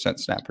 48%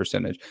 snap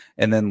percentage.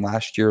 And then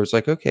last year it was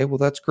like, okay, well,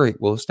 that's great.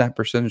 Well, his snap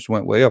percentage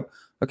went way up.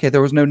 Okay,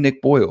 there was no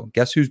Nick Boyle.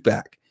 Guess who's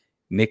back?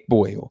 Nick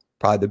Boyle,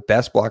 probably the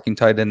best blocking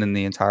tight end in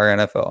the entire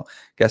NFL.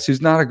 Guess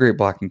who's not a great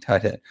blocking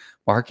tight end?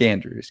 Mark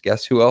Andrews.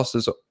 Guess who else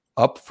is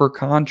up for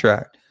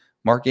contract?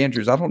 Mark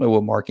Andrews. I don't know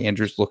what Mark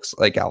Andrews looks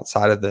like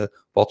outside of the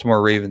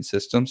Baltimore Ravens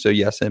system. So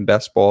yes, in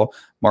best ball,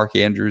 Mark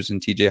Andrews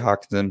and TJ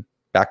Hawkinson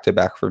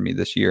back-to-back for me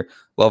this year.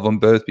 Love them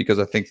both because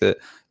I think that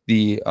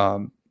the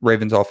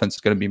Ravens offense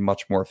is going to be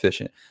much more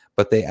efficient.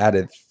 But they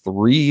added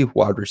 3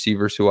 wide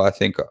receivers who I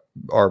think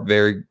are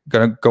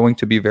going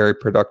to be very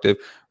productive.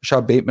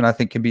 Rashad Bateman, I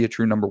think, can be a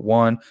true number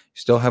 1. You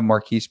still have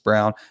Marquise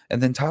Brown.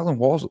 And then Tylan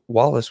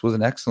Wallace was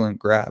an excellent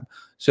grab.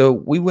 So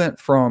we went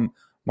from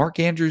Mark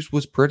Andrews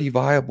was pretty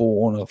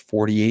viable on a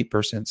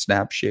 48%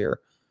 snap share.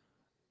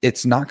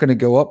 It's not going to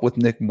go up with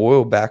Nick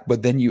Boyle back,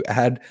 but then you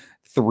add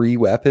 3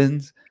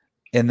 weapons.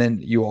 And then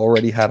you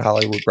already had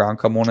Hollywood Brown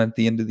come on at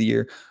the end of the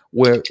year,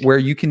 where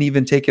you can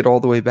even take it all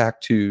the way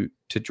back to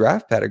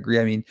draft pedigree.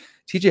 I mean,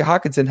 TJ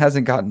Hawkinson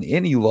hasn't gotten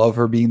any love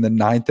for being the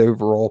 9th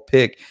overall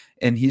pick,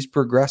 and he's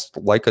progressed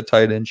like a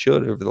tight end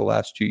should over the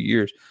last 2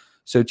 years.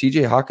 So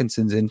TJ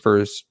Hawkinson's in for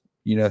his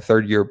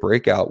 3rd year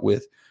breakout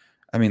with,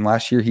 I mean,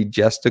 last year he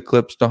just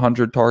eclipsed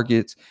 100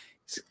 targets.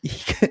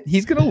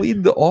 He's going to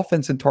lead the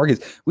offense in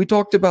targets. We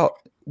talked about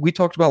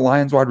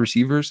Lions wide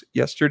receivers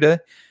yesterday.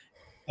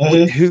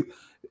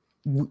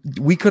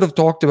 We could have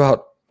talked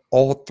about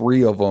all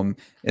 3 of them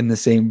in the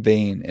same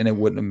vein, and it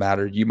wouldn't have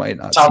mattered. You might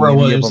not see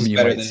any of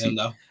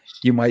them.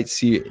 You might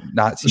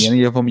not see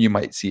any of them. You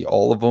might see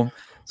all of them.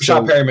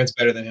 Rashad Perryman's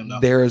better than him, though.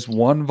 There is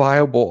one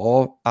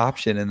viable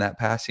option in that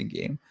passing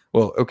game.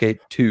 Well, okay,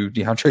 2,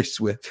 DeAndre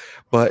Swift,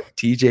 but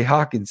TJ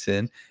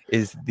Hawkinson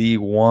is the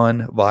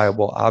one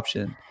viable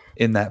option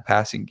in that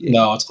passing game.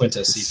 No, it's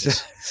Quintez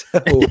Cephas.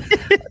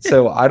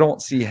 So I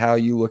don't see how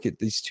you look at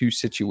these 2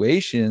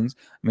 situations.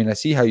 I mean, I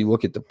see how you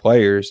look at the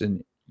players,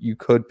 and you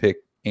could pick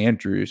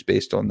Andrews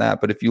based on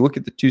that. But if you look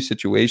at the 2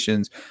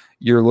 situations,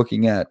 you're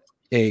looking at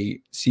a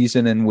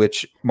season in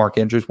which Mark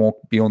Andrews won't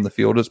be on the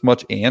field as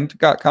much and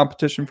got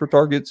competition for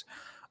targets,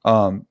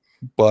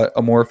 but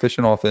a more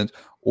efficient offense.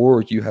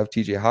 Or you have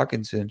TJ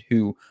Hawkinson,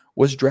 who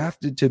was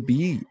drafted to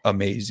be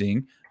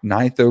amazing,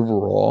 9th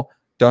overall,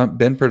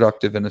 been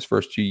productive in his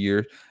first 2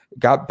 years,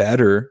 got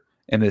better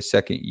in his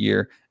 2nd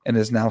year, and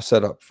is now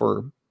set up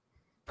for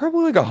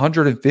probably like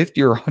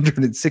 150 or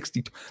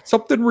 160,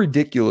 something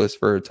ridiculous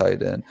for a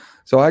tight end.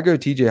 So I go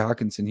TJ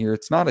Hawkinson here.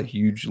 It's not a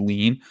huge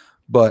lean,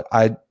 but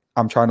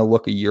I'm trying to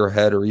look a year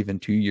ahead or even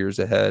 2 years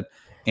ahead.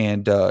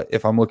 And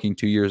if I'm looking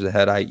 2 years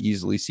ahead, I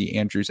easily see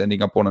Andrews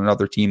ending up on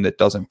another team that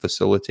doesn't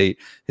facilitate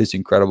his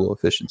incredible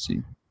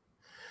efficiency.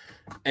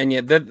 And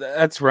yeah,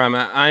 that's where I'm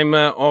at. I'm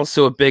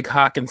also a big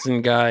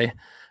Hawkinson guy.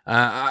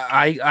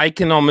 I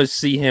can almost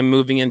see him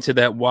moving into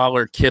that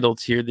Waller Kittle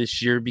tier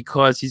this year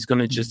because he's going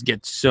to just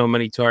get so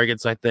many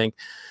targets, I think.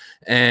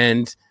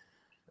 And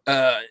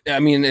I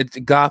mean,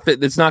 Goff,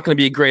 it's not going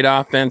to be a great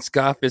offense.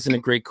 Goff isn't a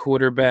great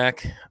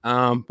quarterback.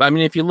 But I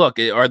mean, if you look,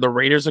 are the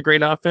Raiders a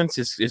great offense?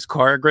 Is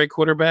Carr a great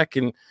quarterback?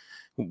 And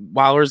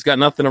Waller's got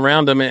nothing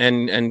around him,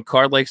 and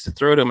Carr likes to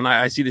throw to him. And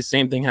I see the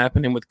same thing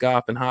happening with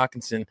Goff and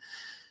Hawkinson.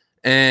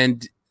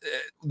 And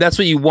that's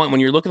what you want when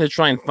you're looking to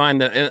try and find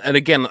that. And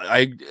again,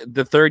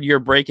 the third year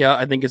breakout,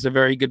 I think, is a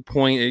very good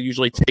point. It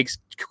usually takes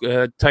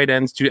tight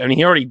ends to. I mean,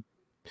 he already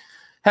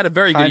had a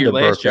very good year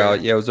last year.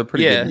 Yeah, it was a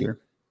pretty good year.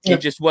 He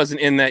just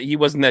wasn't in that. He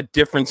wasn't that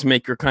difference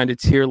maker kind of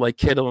tier like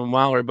Kittle and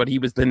Waller, but he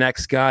was the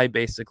next guy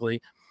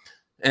basically.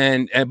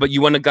 But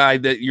you want a guy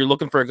that you're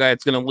looking for, a guy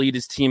that's going to lead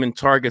his team in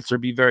targets or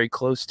be very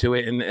close to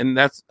it, and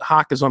that's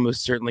Hawk is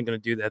almost certainly going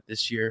to do that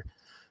this year.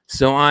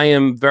 So I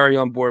am very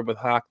on board with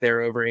Hawk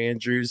there over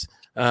Andrews.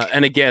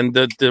 And again,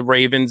 the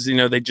Ravens,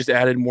 they just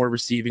added more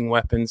receiving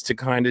weapons to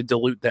kind of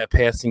dilute that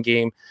passing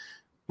game,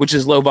 which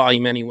is low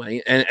volume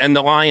anyway. And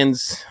the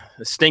Lions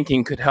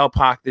stinking could help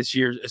Hawk this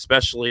year,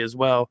 especially as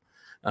well,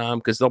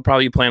 because they'll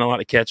probably be playing a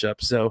lot of catch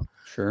up. So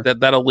sure,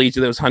 that'll lead to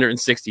those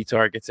 160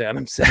 targets,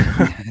 Adam. So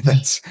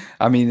it's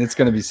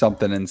going to be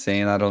something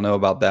insane. I don't know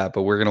about that,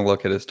 but we're going to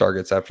look at his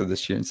targets after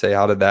this year and say,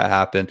 how did that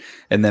happen?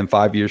 And then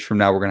 5 years from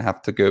now, we're going to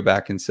have to go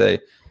back and say,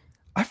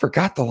 I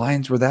forgot the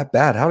Lions were that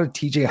bad. How did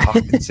TJ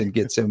Hawkinson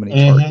get so many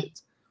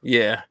targets?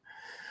 Yeah.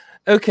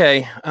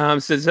 Okay.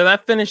 So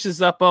that finishes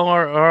up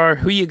our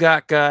who you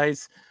got,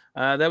 guys.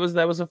 That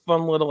was a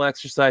fun little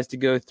exercise to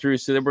go through.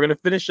 So then we're going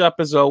to finish up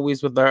as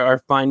always with our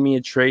Find Me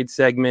a Trade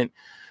segment,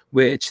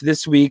 which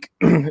this week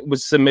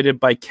was submitted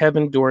by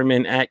Kevin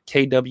Dorman at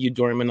KW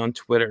Dorman on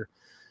Twitter.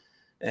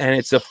 And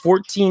it's a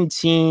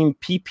 14-team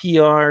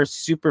PPR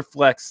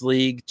Superflex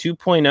League,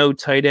 2.0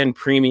 tight end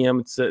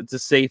premium. It's a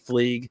safe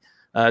league.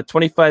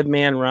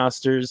 25-man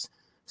rosters,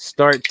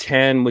 start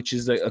 10, which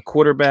is a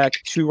quarterback,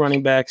 2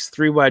 running backs,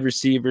 3 wide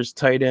receivers,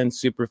 tight end,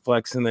 super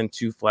flex, and then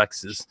 2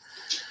 flexes.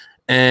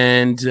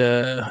 And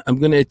I'm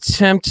going to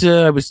attempt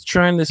I was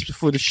trying this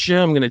before the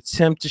show. I'm going to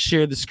attempt to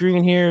share the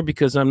screen here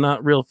because I'm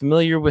not real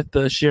familiar with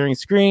sharing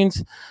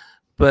screens.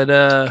 But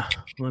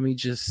let me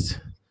just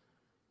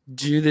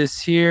do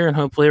this here, and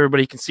hopefully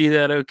everybody can see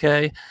that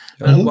okay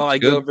while I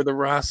go over the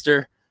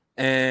roster.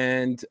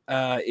 And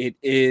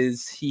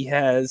he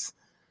has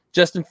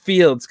Justin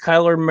Fields,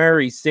 Kyler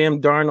Murray,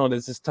 Sam Darnold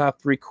as his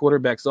top 3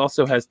 quarterbacks.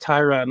 Also has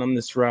Tyrod on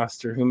this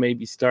roster who may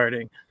be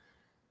starting.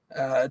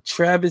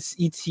 Travis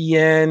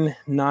Etienne,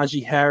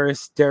 Najee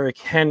Harris, Derrick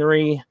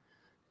Henry.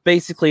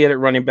 Basically at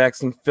running back,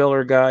 some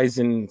filler guys,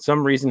 and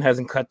some reason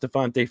hasn't cut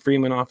Devontae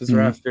Freeman off his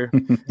roster.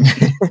 He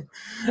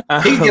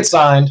can get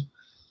signed.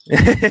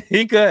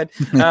 He could.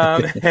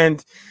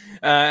 And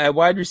at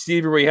wide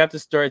receiver, where you have to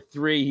start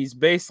 3, he's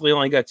basically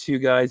only got 2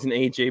 guys in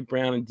A.J.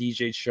 Brown and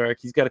DJ Shark.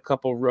 He's got a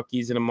couple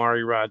rookies in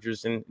Amari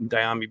Rodgers and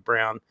Diami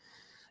Brown.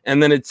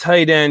 And then at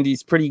tight end,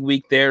 he's pretty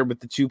weak there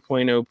with the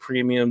 2.0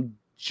 premium.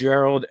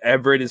 Gerald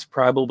Everett is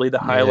probably the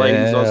highlight.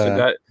 Yeah. He's also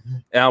got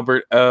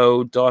Albert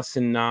O,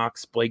 Dawson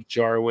Knox, Blake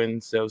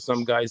Jarwin. So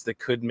some guys that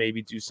could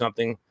maybe do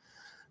something.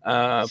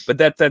 But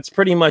that's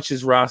pretty much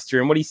his roster.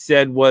 And what he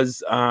said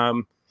was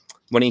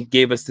when he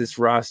gave us this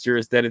roster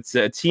is that it's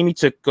a team he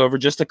took over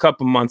just a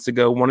couple months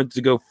ago, wanted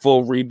to go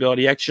full rebuild.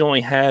 He actually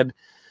only had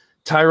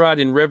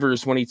Tyrod and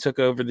Rivers when he took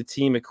over the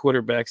team at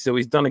quarterback. So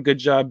he's done a good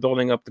job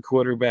building up the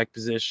quarterback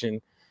position.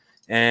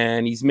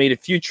 And he's made a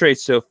few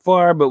trades so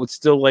far, but would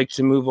still like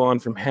to move on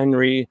from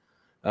Henry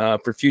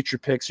for future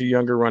picks or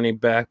younger running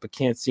back, but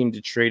can't seem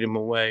to trade him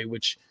away,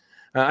 which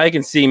I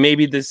can see.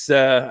 Maybe this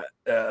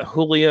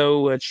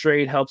Julio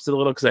trade helps it a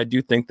little because I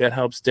do think that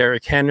helps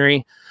Derrick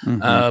Henry.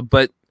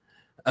 But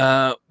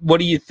what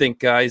do you think,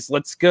 guys?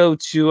 Let's go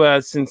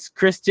to since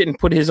Chris didn't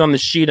put his on the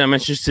sheet, I'm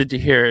interested to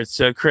hear it.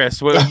 So,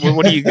 Chris, what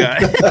do you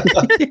got?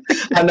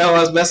 I know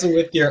I was messing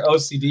with your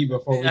OCD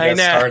before we got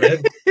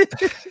started.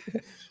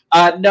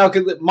 No,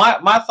 because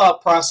my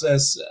thought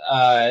process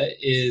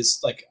is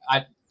like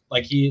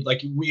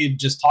we had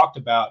just talked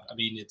about. I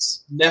mean,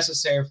 it's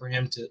necessary for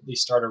him to at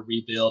least start a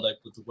rebuild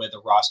with the way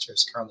the roster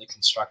is currently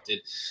constructed.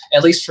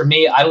 At least for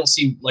me, I don't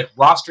see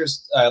roster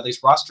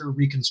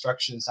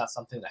reconstruction is not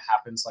something that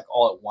happens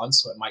all at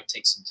once. So it might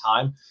take some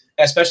time,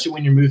 especially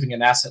when you're moving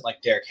an asset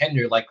like Derrick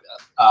Henry, like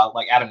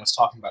Adam was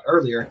talking about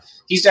earlier.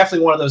 He's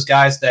definitely one of those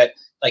guys that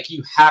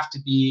you have to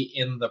be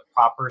in the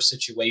proper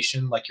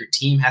situation. Your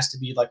team has to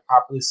be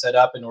properly set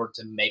up in order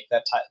to make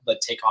that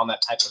take on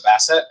that type of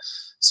asset.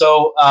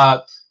 So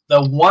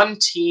the one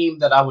team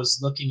that I was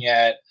looking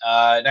at,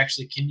 and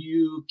actually, can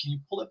you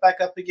pull it back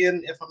up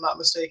again if I'm not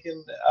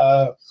mistaken?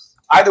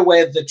 Either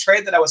way, the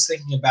trade that I was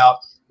thinking about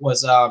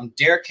was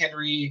Derrick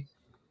Henry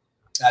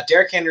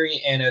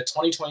and a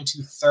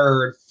 2022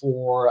 third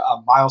for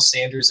Miles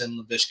Sanders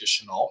and Laviska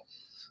Shenault.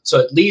 So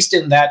at least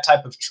in that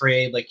type of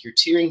trade, you're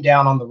tearing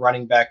down on the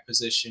running back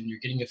position. You're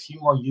getting a few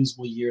more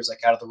usable years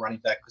out of the running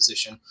back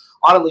position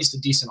on at least a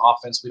decent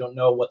offense. We don't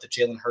know what the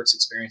Jalen Hurts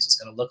experience is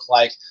going to look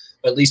like,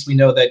 but at least we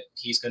know that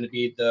he's going to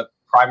be the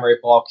primary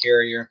ball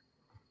carrier,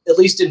 at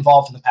least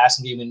involved in the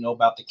passing game. We know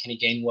about the Kenny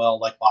Gainwell,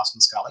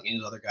 Boston Scott, any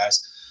of the other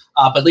guys.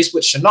 But at least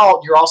with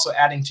Chenault, you're also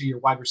adding to your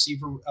wide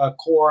receiver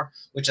core,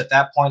 which at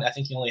that point, I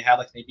think you only had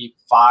like maybe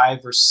 5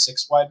 or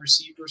 6 wide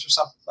receivers or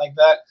something like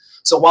that.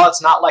 So while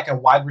it's not like a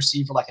wide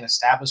receiver, like an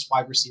established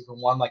wide receiver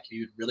one, like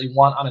you'd really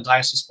want on a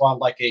dynasty squad,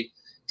 like a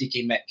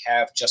DK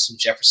Metcalf, Justin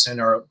Jefferson,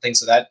 or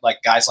things of that,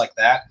 like guys like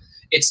that,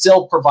 it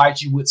still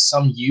provides you with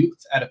some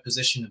youth at a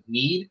position of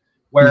need.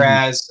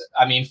 Whereas,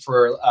 I mean,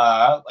 for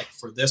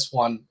this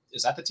one,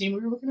 is that the team we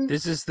were looking at?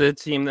 This is the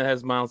team that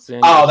has Miles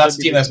Sanders. Oh, that's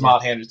the team that has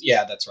Miles Sanders.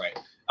 Yeah, that's right.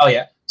 Oh,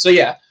 yeah.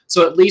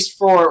 So at least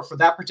for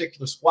that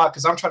particular squad,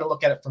 because I'm trying to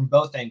look at it from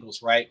both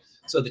angles, right?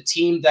 So the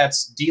team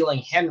that's dealing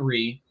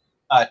Henry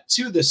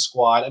to this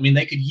squad, I mean,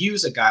 they could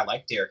use a guy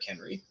like Derrick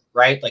Henry,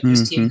 right? Like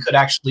this team could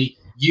actually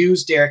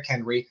use Derrick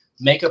Henry,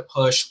 make a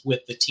push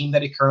with the team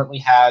that he currently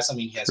has. I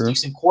mean, he has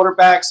decent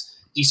quarterbacks,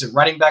 decent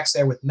running backs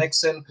there with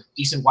Mixon,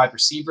 decent wide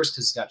receivers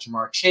because he's got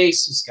Jamar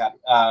Chase, he's got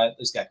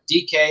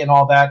DK and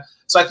all that.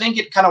 So I think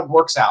it kind of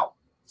works out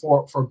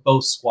for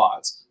both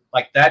squads.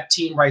 Like that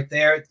team right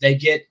there, they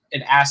get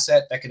an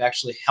asset that could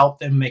actually help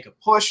them make a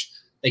push.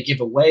 They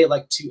give away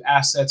like 2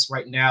 assets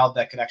right now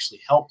that could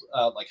actually help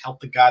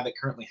the guy that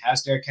currently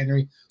has Derrick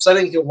Henry. So I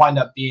think it'll wind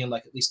up being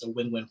like at least a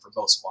win-win for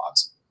both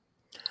squads.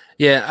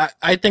 Yeah,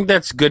 I think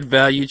that's good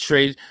value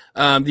trade.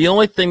 The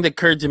only thing that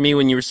occurred to me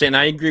when you were saying,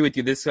 I agree with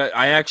you. This guy,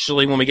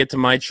 when we get to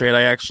my trade,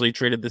 I actually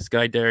traded this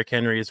guy, Derrick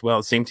Henry, as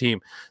well, same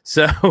team.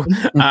 So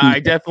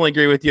I definitely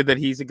agree with you that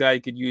he's a guy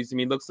you could use. I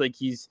mean, it looks like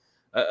he's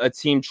a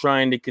team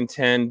trying to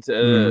contend,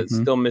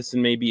 still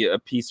missing maybe a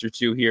piece or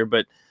two here,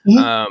 but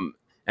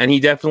and he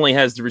definitely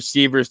has the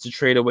receivers to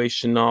trade away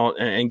Chenault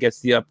and gets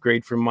the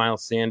upgrade from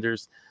Miles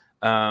Sanders.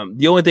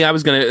 The only thing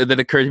that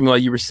occurred to me while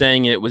you were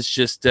saying it was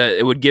just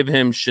it would give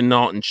him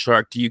Chenault and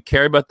Chark. Do you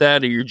care about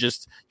that, or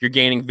you're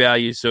gaining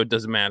value, so it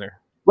doesn't matter?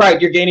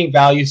 Right, you're gaining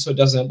value, so it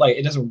doesn't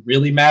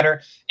really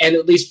matter. And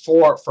at least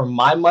for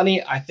my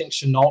money, I think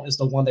Chenault is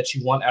the one that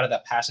you want out of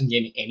that passing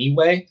game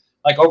anyway.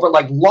 Like over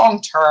like long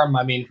term,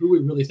 I mean, who we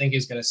really think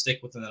is going to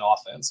stick within an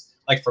offense?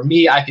 Like for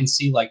me, I can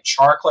see like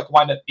Chark like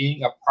wind up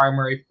being a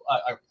primary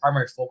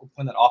focal point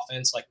in that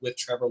offense, like with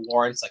Trevor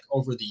Lawrence, like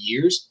over the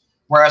years.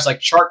 Whereas like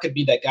Chark could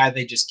be that guy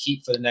they just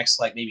keep for the next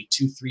like maybe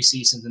 2-3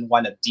 seasons and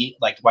wind up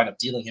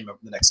dealing him over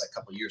the next like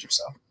couple of years or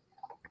so.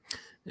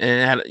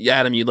 And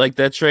Adam, you like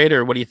that trade,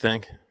 or what do you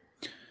think?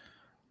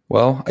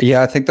 Well,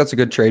 yeah, I think that's a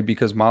good trade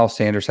because Miles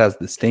Sanders has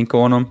the stink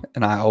on him,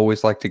 and I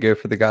always like to go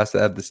for the guys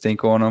that have the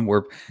stink on them,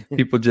 where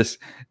people just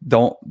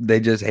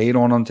hate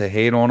on them to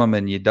hate on them,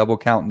 and you double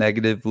count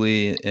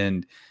negatively,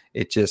 and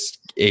it's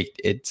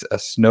a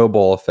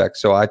snowball effect.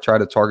 So I try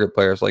to target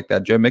players like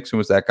that. Joe Mixon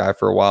was that guy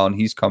for a while, and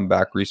he's come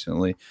back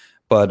recently.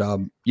 But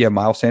yeah,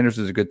 Miles Sanders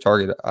is a good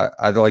target.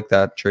 I like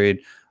that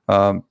trade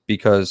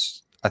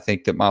because I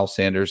think that Miles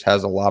Sanders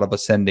has a lot of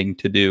ascending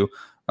to do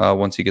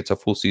once he gets a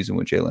full season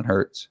with Jalen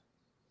Hurts.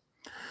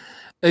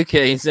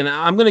 Okay, so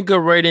I'm going to go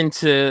right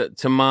into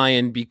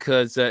mine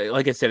because,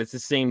 like I said, it's the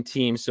same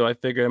team, so I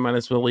figured I might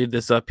as well leave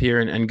this up here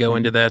and go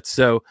into that.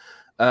 So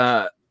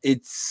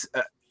it's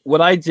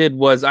what I did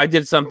was I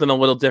did something a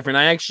little different.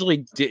 I actually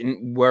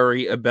didn't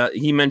worry about –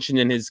 he mentioned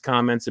in his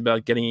comments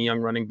about getting a young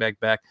running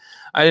back.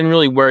 I didn't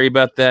really worry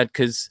about that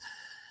because –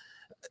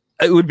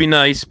 it would be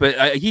nice,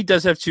 but he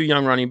does have 2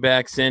 young running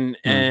backs, and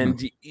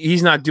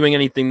he's not doing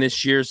anything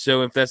this year.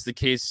 So if that's the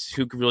case,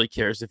 who really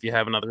cares if you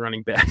have another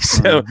running back?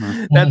 So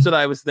that's what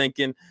I was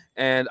thinking,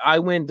 and I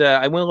went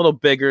a little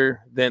bigger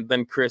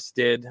than Chris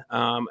did,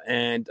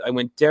 and I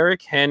went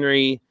Derrick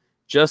Henry,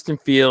 Justin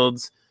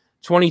Fields,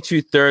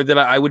 22 third that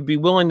I would be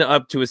willing to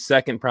up to a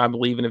second,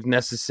 probably even if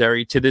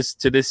necessary, to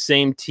this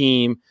same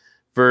team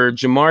for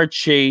Jamar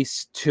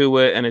Chase,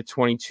 Tua, and a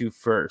 22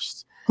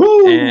 first.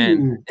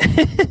 And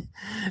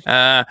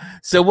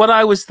so what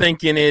I was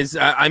thinking is,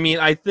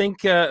 I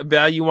think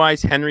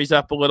value-wise, Henry's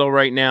up a little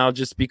right now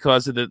just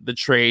because of the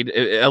trade.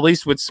 At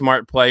least with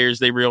smart players,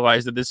 they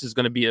realize that this is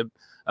going to be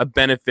a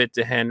benefit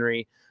to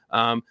Henry.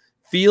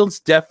 Fields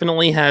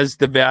definitely has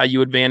the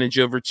value advantage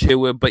over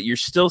Tua, but you're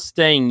still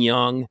staying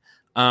young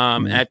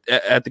at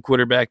the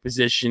quarterback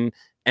position.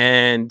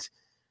 And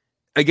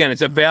again,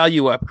 it's a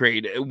value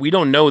upgrade. We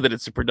don't know that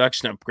it's a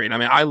production upgrade. I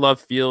mean, I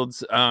love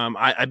Fields.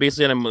 I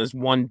basically had him as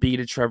 1B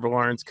to Trevor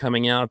Lawrence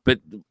coming out,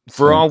 but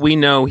for all we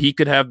know, he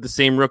could have the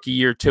same rookie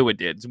year Tua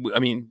did. I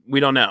mean,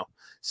 we don't know.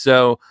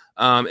 So,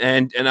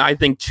 and I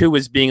think Tua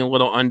is being a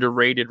little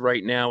underrated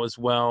right now as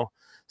well.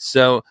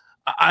 So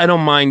I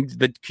don't mind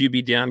the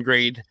QB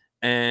downgrade.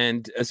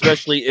 And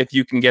especially if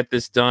you can get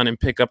this done and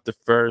pick up the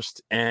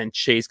first and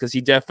Chase, because he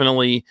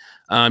definitely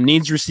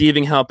needs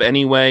receiving help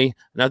anyway.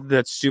 Not that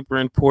that's super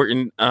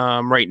important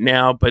right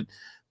now, but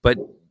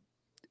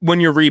when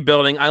you're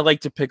rebuilding, I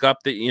like to pick up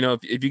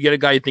if you get a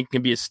guy you think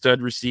can be a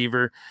stud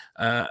receiver,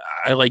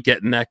 I like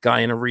getting that guy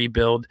in a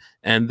rebuild,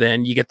 and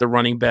then you get the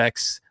running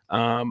backs,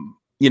 as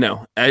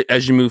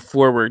you move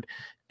forward.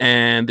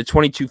 And the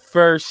 22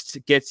 first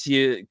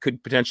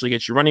could potentially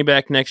get you running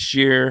back next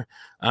year.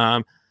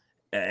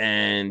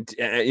 And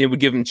it would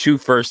give him 2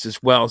 firsts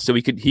as well, so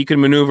he could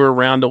maneuver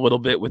around a little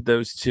bit with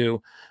those 2.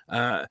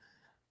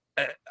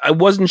 I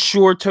wasn't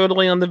sure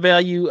totally on the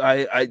value.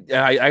 I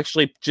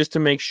actually, just to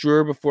make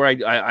sure before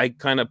I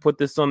kind of put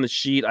this on the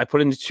sheet, I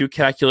put into two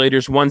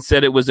calculators. One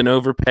said it was an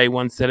overpay.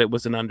 One said it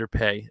was an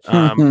underpay.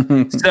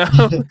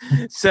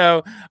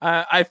 So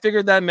I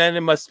figured that meant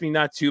it must be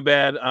not too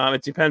bad.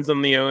 It depends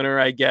on the owner,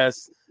 I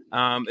guess,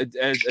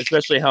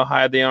 especially how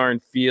high they are in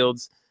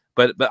Fields.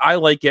 But I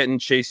like getting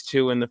Chase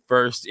 2 in the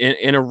first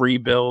in a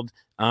rebuild.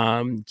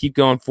 Keep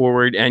going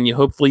forward, and you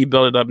hopefully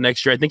build it up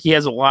next year. I think he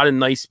has a lot of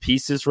nice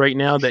pieces right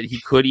now that he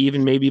could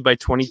even maybe by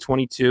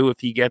 2022, if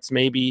he gets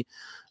maybe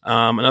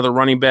another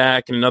running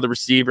back and another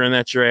receiver in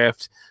that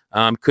draft,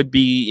 could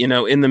be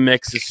in the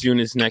mix as soon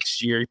as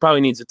next year. He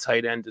probably needs a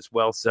tight end as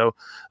well, so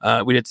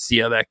we'd have to see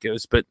how that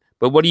goes. But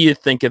what do you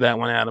think of that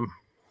one, Adam?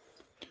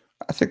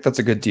 I think that's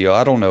a good deal.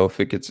 I don't know if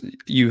it gets.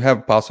 You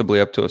have possibly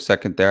up to a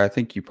second there. I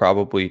think you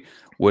probably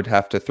would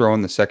have to throw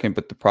in the second,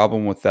 but the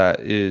problem with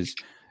that is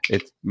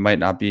it might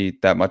not be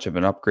that much of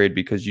an upgrade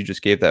because you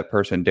just gave that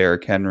person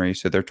Derrick Henry,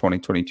 so their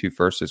 2022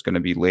 first is going to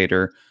be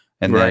later,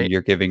 and then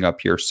you're giving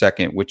up your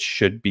second, which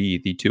should be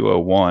the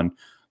 201.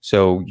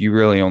 So you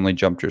really only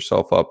jumped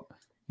yourself up,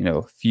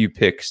 a few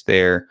picks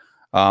there.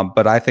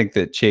 But I think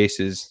that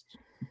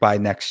by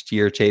next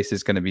year, Chase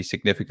is going to be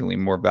significantly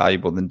more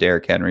valuable than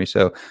Derrick Henry.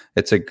 So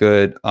it's a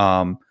good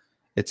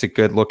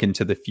look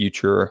into the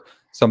future.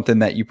 Something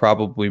that you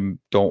probably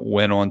don't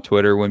win on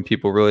Twitter when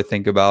people really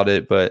think about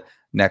it, but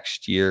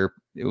next year,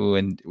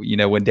 when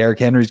Derrick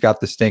Henry's got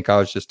the stink I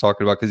was just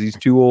talking about because he's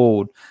too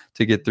old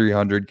to get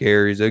 300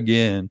 carries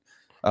again,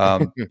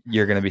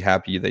 you're going to be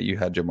happy that you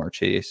had Ja'Marr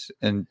Chase.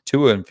 And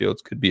Tua and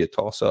Fields could be a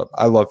toss-up.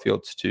 I love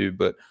Fields too,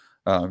 but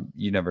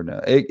you never know.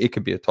 It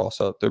could be a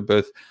toss-up. They're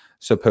both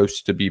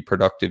supposed to be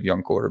productive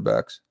young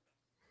quarterbacks.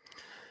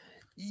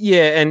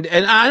 Yeah, and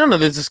I don't know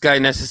that this guy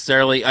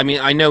necessarily. I mean,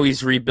 I know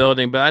he's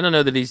rebuilding, but I don't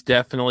know that he's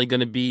definitely going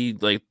to be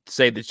like,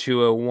 say, the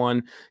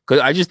 201,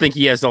 because I just think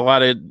he has a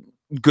lot of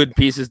good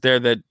pieces there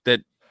that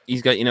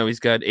he's got. He's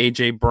got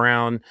AJ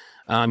Brown.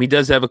 He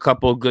does have a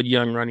couple of good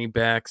young running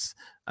backs.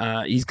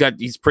 He's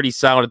pretty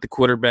solid at the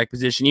quarterback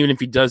position. Even if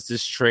he does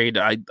this trade,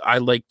 I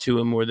like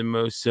Tua more than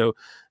most. So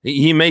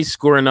he may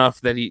score enough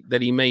that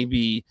he may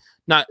be.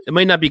 It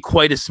might not be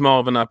quite as small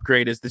of an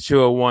upgrade as the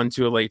 201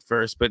 to a late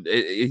first, but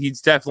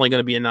he's definitely going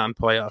to be a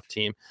non-playoff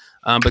team.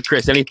 But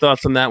Chris, any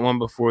thoughts on that one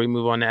before we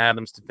move on to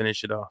Adams to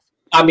finish it off?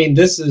 I mean,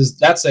 that's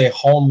a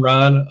home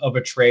run of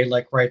a trade,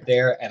 like right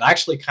there, and I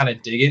actually kind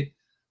of dig it.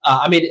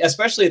 I mean,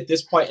 especially at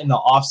this point in the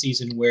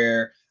offseason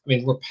where,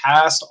 we're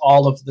past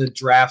all of the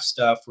draft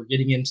stuff. We're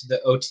getting into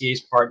the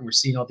OTAs part, and we're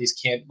seeing all these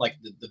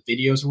the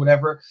videos or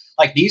whatever.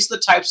 Like, these are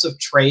the types of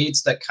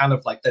trades that kind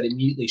of like that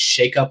immediately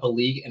shake up a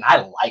league, and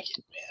I like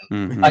it,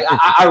 man. Mm-hmm. Like,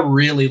 I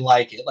really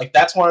like it. Like,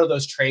 that's one of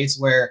those trades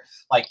where,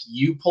 like,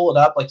 you pull it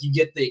up, like, you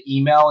get the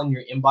email in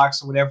your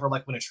inbox or whatever.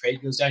 Like, when a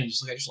trade goes down, you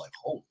just look at it, you're like,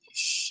 holy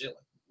shit, like,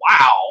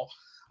 wow.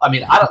 I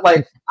mean, I don't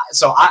like.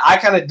 So I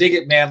kind of dig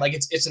it, man. Like,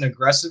 it's an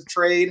aggressive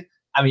trade.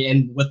 I mean,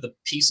 and with the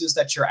pieces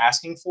that you're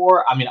asking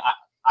for, I mean,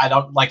 I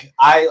don't like.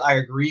 I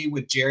agree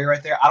with Jerry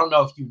right there. I don't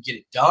know if you would get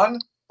it done,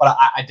 but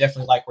I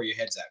definitely like where your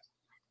head's at.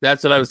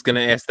 That's what I was going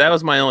to ask. That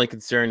was my only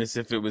concern, is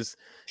if it was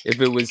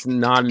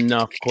not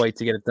enough quite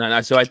to get it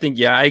done. So I think,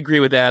 I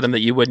agree with Adam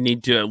that you would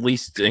need to at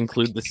least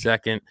include the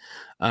second.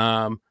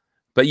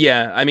 But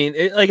yeah, I mean,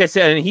 like I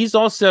said, and he's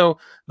also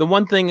the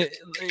one thing.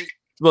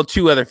 Well,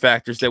 two other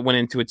factors that went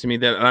into it to me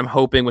that I'm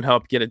hoping would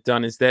help get it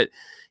done is that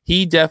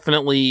he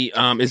definitely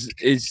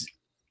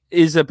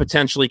is a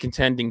potentially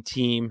contending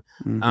team.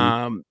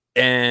 Mm-hmm.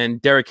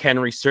 And Derrick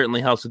Henry certainly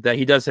helps with that.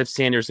 He does have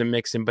Sanders and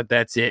Mixon, but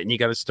that's it. And you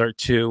got to start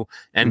two.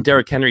 And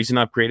Derrick Henry's an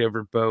upgrade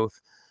over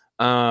both.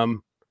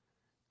 And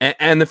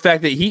the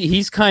fact that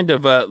he's kind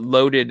of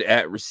loaded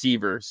at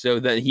receiver, so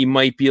that he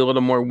might be a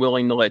little more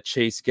willing to let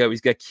Chase go.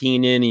 He's got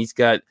Keenan, he's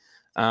got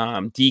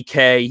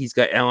DK, he's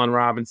got Allen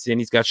Robinson,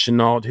 he's got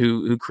Shenault,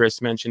 who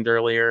Chris mentioned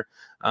earlier.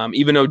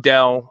 Even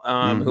Odell,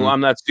 who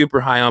I'm not super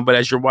high on, but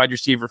as your wide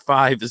receiver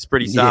 5 is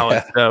pretty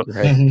solid.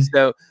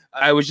 So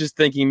I was just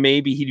thinking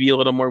maybe he'd be a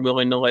little more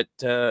willing to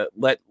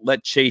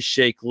let Chase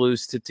shake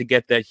loose to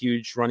get that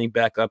huge running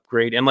back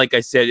upgrade. And like I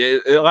said,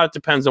 a lot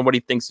depends on what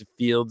he thinks of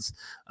Fields.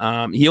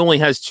 He only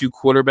has 2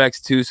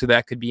 quarterbacks too, so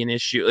that could be an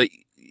issue.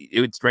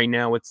 Right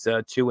now it's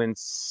 2 in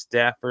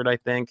Stafford, I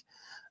think.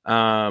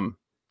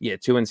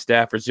 2 in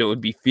Stafford, so it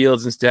would be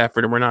Fields and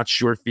Stafford, and we're not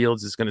sure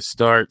Fields is going to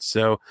start,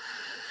 so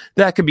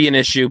that could be an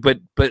issue. But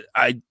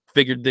I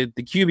figured the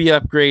QB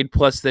upgrade,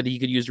 plus that he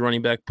could use a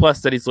running back,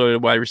 plus that he's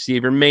loaded wide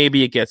receiver,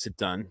 maybe it gets it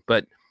done.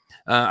 But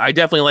I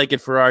definitely like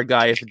it for our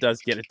guy if it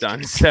does get it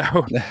done.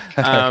 So,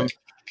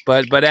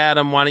 but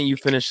Adam, why don't you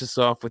finish this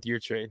off with your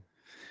trade?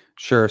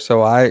 Sure.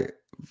 So I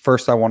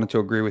wanted to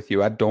agree with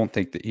you. I don't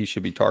think that he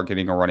should be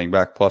targeting a running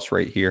back plus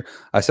right here.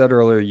 I said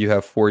earlier, you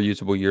have 4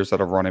 usable years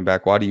out of running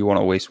back. Why do you want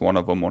to waste one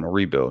of them on a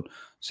rebuild?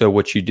 So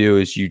what you do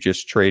is you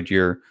just trade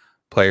your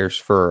players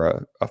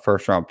for a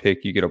first round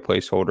pick. You get a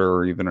placeholder,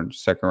 or even a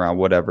second round,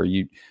 whatever.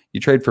 You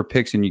trade for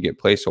picks and you get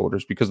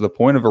placeholders, because the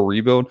point of a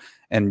rebuild,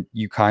 and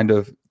you kind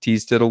of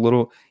teased it a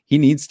little, he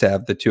needs to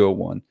have the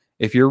 201.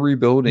 If you're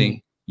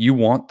rebuilding, you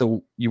want the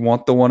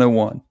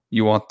 101,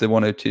 you want the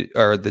 102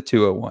 or the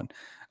 201.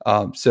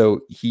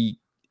 So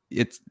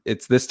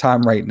it's this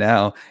time right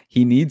now.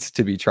 He needs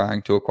to be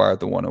trying to acquire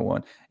the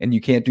 101, and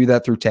you can't do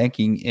that through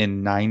tanking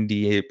in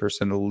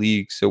 98% of the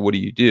league. So what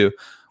do?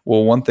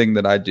 Well, one thing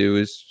that I do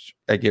is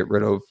I get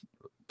rid of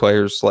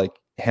players like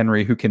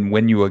Henry who can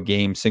win you a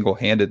game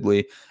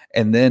single-handedly.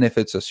 And then if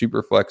it's a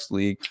super flex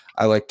league,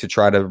 I like to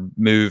try to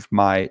move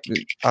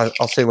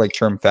I'll say like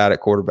Term Fat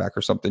at quarterback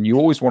or something. You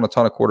always want a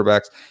ton of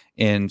quarterbacks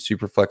in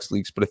super flex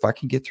leagues, but if I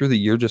can get through the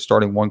year just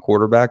starting one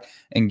quarterback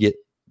and get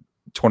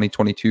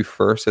 2022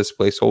 first as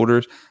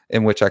placeholders,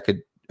 in which I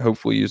could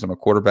hopefully use on a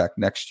quarterback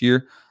next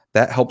year,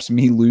 that helps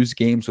me lose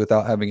games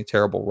without having a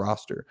terrible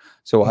roster.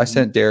 So I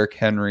sent Derrick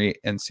Henry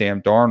and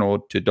Sam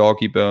Darnold to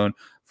Doggy Bone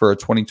for a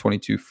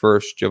 2022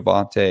 first,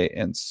 Javonte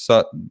and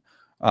Sutton.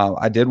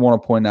 I did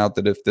want to point out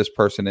that if this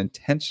person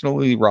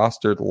intentionally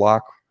rostered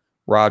Locke,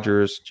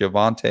 Rodgers,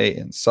 Javonte,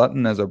 and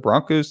Sutton as a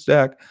Broncos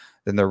stack,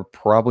 then they're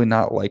probably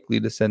not likely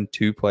to send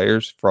two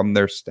players from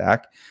their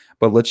stack.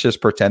 But let's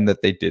just pretend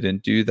that they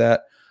didn't do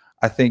that.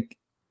 I think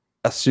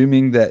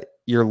assuming that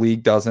your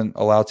league doesn't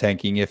allow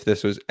tanking, if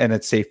this was, and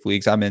it's safe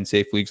leagues, I'm in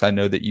safe leagues, I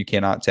know that you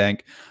cannot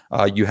tank.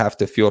 You have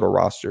to field a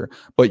roster,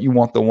 but you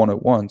want the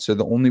 101. So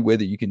the only way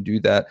that you can do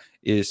that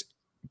is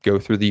go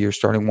through the year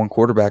starting one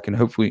quarterback, and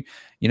hopefully,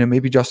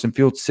 maybe Justin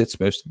Fields sits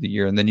most of the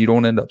year, and then you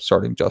don't end up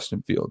starting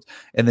Justin Fields.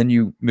 And then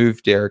you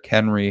move Derrick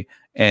Henry,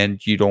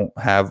 and you don't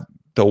have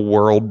the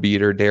world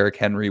beater Derrick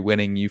Henry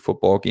winning you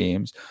football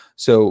games.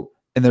 So,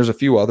 and there's a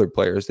few other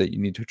players that you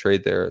need to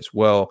trade there as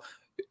well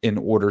in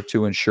order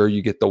to ensure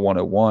you get the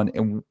 101.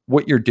 And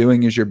what you're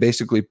doing is you're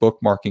basically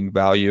bookmarking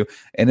value.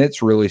 And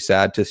it's really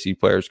sad to see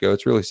players go.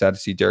 It's really sad to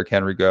see Derrick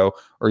Henry go,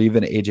 or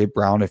even AJ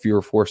Brown. If you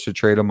were forced to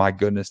trade him, my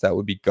goodness, that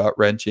would be gut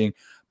wrenching.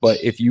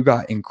 But if you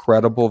got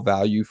incredible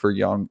value for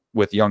young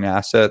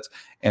assets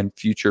and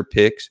future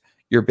picks,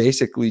 you're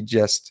basically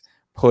just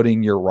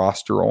putting your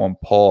roster on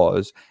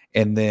pause,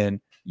 and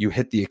then you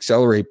hit the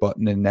accelerate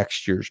button in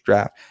next year's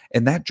draft.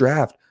 And that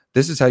draft,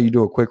 this is how you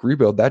do a quick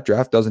rebuild. That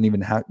draft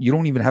you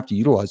don't even have to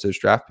utilize those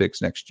draft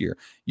picks next year.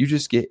 You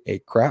just get a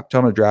crap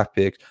ton of draft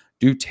picks,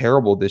 do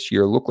terrible this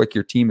year, look like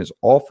your team is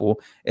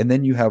awful, and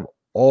then you have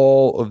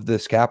all of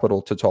this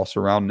capital to toss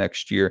around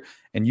next year.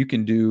 And you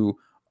can do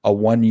a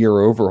 1-year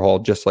overhaul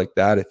just like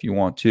that if you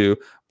want to,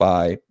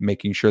 by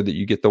making sure that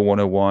you get the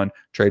 101,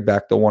 trade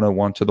back the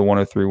 101 to the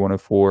 103,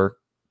 104,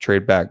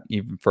 trade back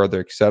even further,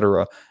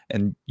 etc.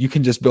 And you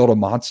can just build a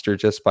monster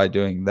just by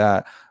doing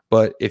that.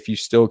 But if you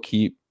still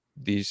keep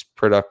these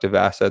productive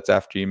assets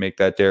after you make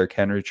that Derrick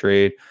Henry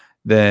trade,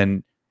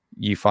 then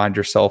you find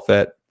yourself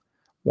at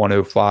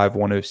 105,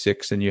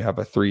 106, and you have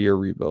a 3-year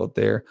rebuild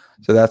there.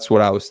 So that's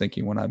what I was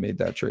thinking when I made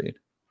that trade.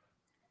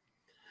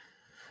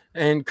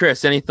 And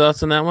Chris, any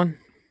thoughts on that one?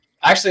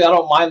 Actually, I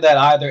don't mind that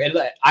either. And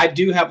I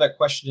do have that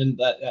question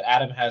that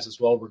Adam has as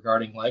well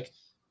regarding like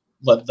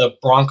the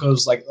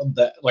Broncos, like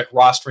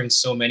rostering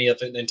so many of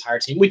the entire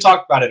team. We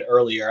talked about it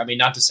earlier. I mean,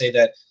 not to say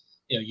that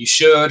you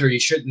should or you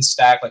shouldn't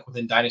stack like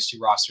within dynasty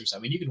rosters. I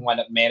mean, you can wind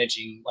up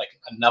managing like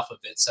enough of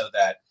it so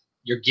that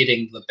you're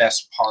getting the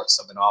best parts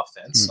of an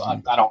offense. Mm-hmm.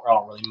 So I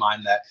don't really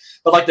mind that.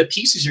 But like the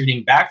pieces you're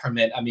getting back from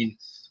it, I mean,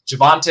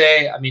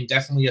 Javonte,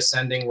 definitely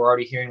ascending. We're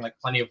already hearing like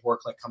plenty of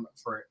work like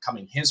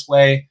coming his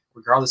way,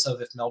 regardless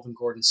of if Melvin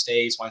Gordon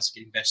stays, winds up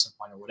getting benched at some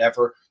point or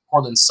whatever.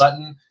 Courtland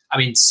Sutton,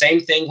 same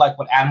thing like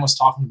what Adam was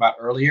talking about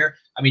earlier.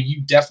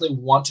 You definitely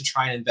want to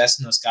try and invest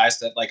in those guys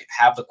that like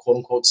have the quote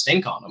unquote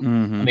stink on them.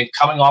 Mm-hmm.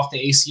 Coming off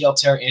the ACL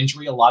tear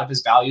injury, a lot of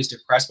his value is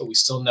depressed, but we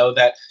still know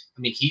that,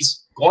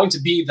 he's going to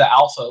be the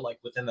alpha like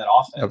within that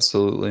offense.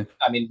 Absolutely.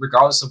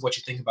 Regardless of what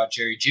you think about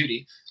Jerry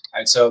Jeudy.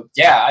 And so,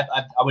 yeah,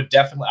 I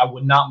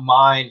would not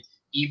mind,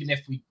 even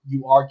if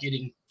you are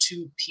getting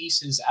two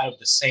pieces out of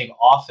the same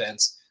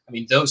offense.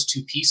 Those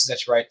two pieces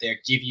that you right there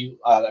give you,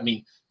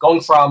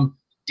 going from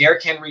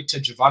Derrick Henry to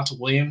Javonte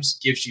Williams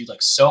gives you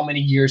like so many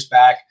years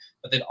back,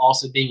 but then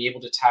also being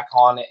able to tack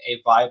on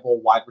a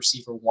viable wide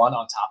receiver one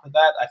on top of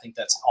that, I think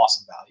that's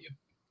awesome value.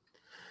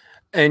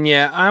 And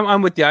yeah,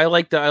 I'm with you. I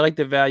like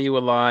the value a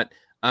lot.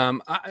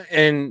 I'm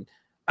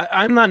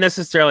not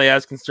necessarily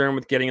as concerned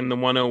with getting him the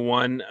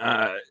 101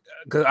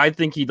 because I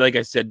think he, like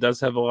I said,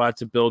 does have a lot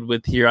to build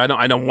with here. I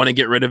don't want to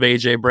get rid of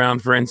AJ Brown,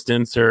 for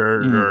instance,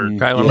 or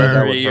Kyler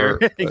Murray.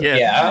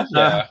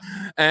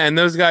 And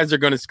those guys are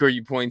going to score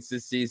you points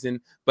this season.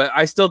 But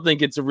I still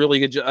think it's a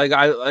really good.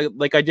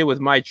 Like I did with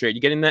my trade,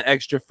 you getting that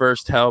extra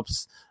first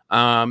helps,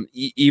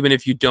 even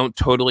if you don't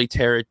totally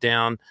tear it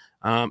down.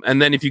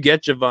 And then if you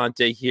get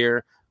Javonte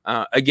here,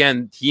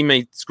 again, he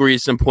may score you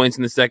some points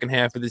in the second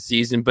half of the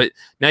season, but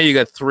now you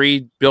got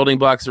 3 building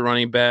blocks at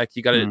running back.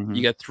 You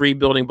got 3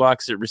 building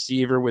blocks at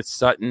receiver with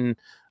Sutton,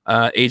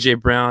 AJ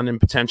Brown, and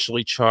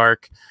potentially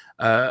Chark.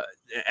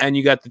 And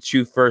you got the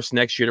 2 first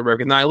next year to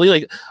work. And I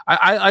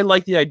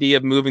like the idea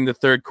of moving the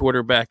third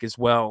quarterback as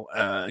well,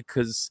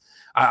 because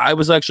I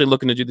was actually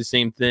looking to do the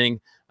same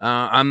thing. We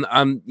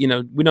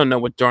don't know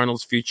what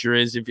Darnold's future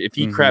is. If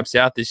he craps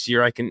out this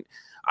year,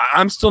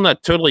 I'm still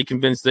not totally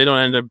convinced they don't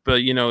end up,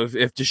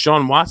 if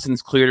Deshaun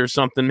Watson's cleared or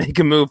something, make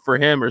a move for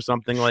him or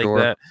something like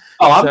that.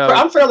 Oh,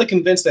 I'm fairly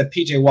convinced that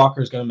PJ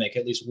Walker is going to make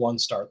at least one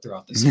start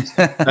throughout the season.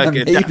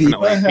 Okay,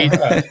 definitely.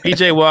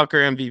 PJ Walker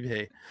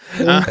MVP.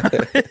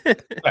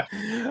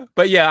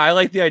 But yeah, I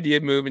like the idea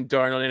of moving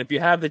Darnold, and if you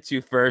have the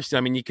 2 first,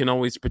 I mean, you can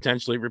always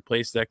potentially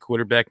replace that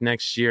quarterback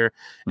next year,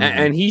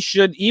 and he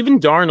should. Even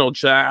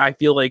Darnold, I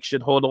feel like,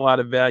 should hold a lot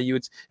of value.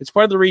 It's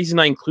part of the reason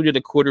I included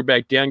a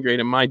quarterback downgrade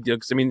in my deal,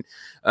 because I mean,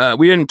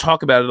 we didn't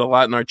talk about it a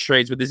lot in our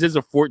trades, but this is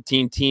a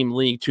 14-team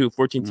league too,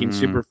 14-team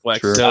super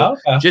flex. True. So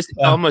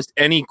almost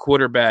any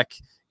quarterback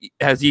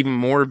has even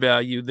more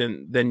value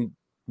than.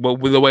 Well,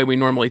 with the way we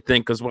normally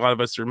think, because a lot of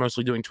us are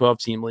mostly doing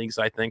 12-team leagues,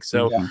 I think.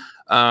 So,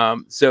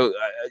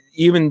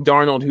 even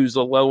Darnold, who's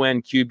a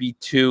low-end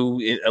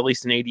QB2, at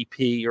least in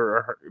ADP,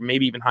 or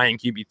maybe even high-end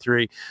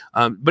QB3,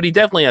 but he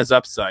definitely has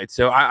upside.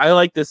 So, I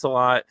like this a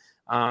lot.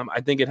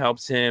 I think it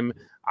helps him.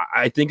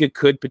 I think it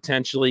could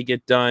potentially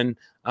get done.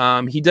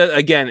 He does.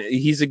 Again,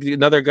 he's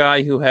another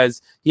guy who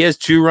has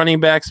 2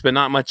 running backs, but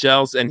not much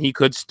else, and he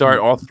could start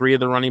all 3 of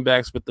the running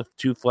backs with the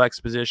 2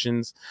 flex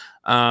positions.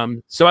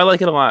 So, I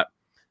like it a lot.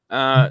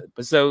 Unless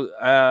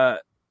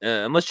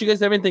you guys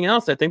have anything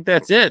else, I think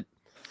that's it.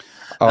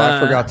 Oh,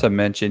 I forgot to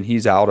mention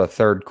he's out a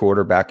 3rd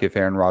quarterback if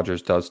Aaron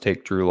Rodgers does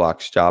take Drew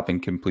Lock's job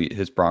and complete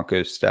his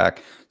Broncos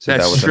stack. So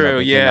that's that was true.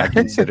 Yeah, I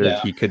considered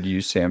he could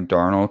use Sam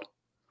Darnold.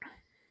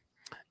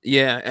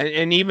 Yeah,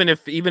 and even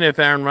if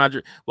Aaron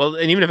Rodgers,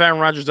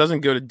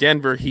 doesn't go to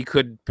Denver, he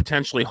could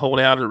potentially hold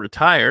out or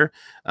retire,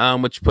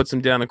 which puts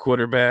him down a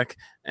quarterback.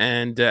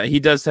 And he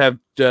does have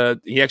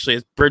he actually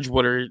has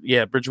Bridgewater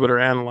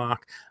and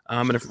Locke.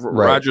 And if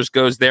Rodgers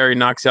goes there, he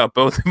knocks out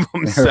both of them.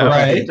 So, so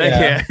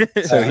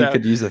he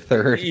could use a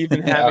 3rd.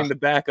 Even having the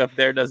backup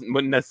there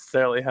wouldn't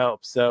necessarily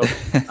help. So,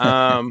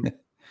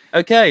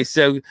 okay,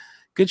 so.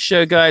 Good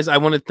show, guys. I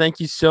want to thank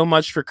you so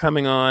much for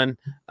coming on.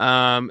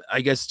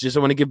 I guess I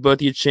want to give both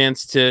of you a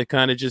chance to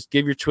kind of just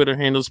give your Twitter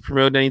handles,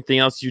 promote anything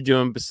else you're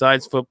doing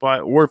besides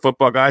football, or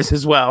football guys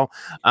as well.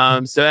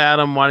 So,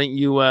 Adam, why don't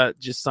you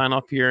just sign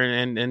off here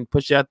and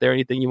push out there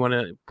anything you want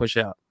to push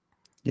out?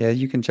 Yeah,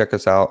 you can check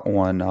us out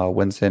on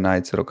Wednesday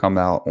nights. It'll come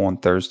out on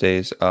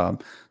Thursdays.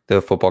 The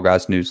Football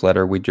Guys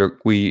newsletter. We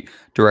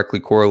directly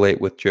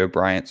correlate with Joe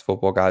Bryant's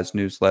Football Guys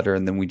newsletter,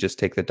 and then we just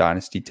take the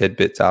dynasty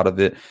tidbits out of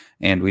it,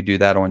 and we do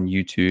that on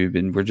YouTube.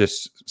 And we're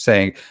just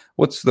saying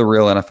what's the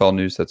real NFL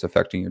news that's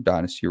affecting your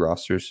dynasty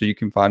roster. So you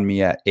can find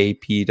me at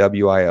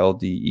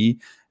APWILDE.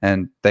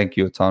 And thank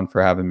you a ton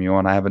for having me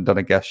on. I haven't done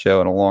a guest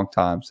show in a long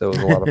time, so it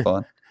was a lot of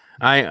fun.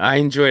 I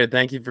enjoyed it.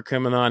 Thank you for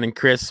coming on. And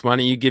Chris, why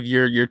don't you give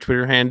your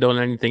Twitter handle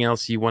and anything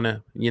else you want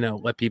to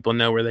let people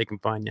know where they can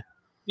find you?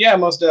 Yeah,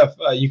 most def.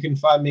 You can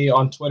find me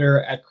on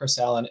Twitter at Chris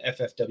Allen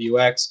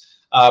FFWX.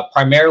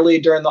 Primarily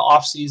during the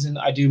off season,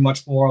 I do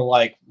much more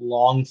like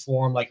long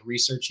form, like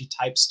researchy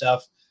type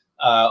stuff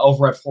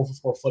over at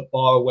 4for4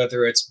 Football.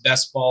 Whether it's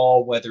best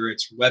ball, whether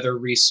it's weather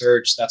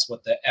research, that's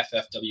what the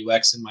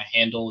FFWX in my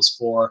handle is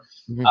for.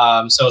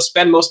 Mm-hmm. So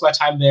spend most of my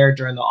time there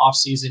during the off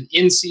season.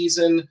 In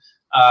season,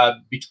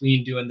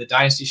 between doing the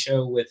Dynasty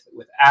show with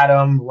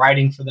Adam,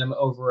 writing for them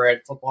over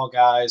at Football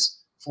Guys.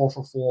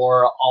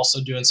 4for4,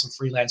 also doing some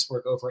freelance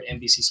work over at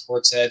NBC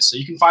Sports Edge. So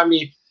you can find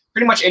me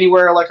pretty much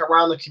anywhere like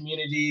around the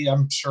community.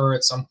 I'm sure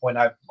at some point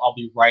I'll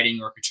be writing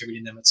or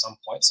contributing them at some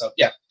point. So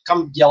yeah,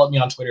 come yell at me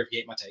on Twitter if you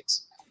hate my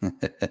takes.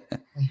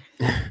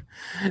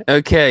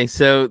 Okay,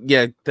 so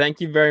yeah,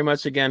 thank you very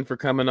much again for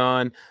coming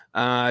on.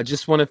 I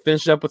just want to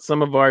finish up with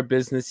some of our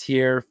business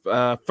here.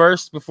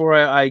 First, before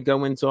I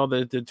go into all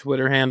the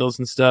Twitter handles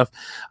and stuff,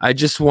 I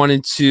just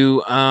wanted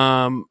to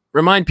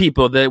remind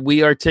people that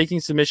we are taking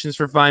submissions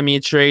for Find Me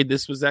a Trade.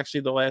 This was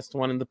actually the last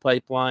one in the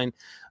pipeline.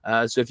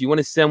 So if you want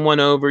to send one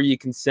over, you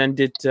can send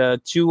it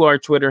to our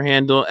Twitter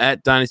handle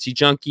at Dynasty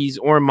Junkies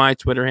or my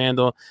Twitter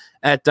handle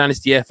at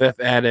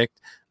DynastyFFAddict.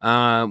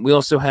 We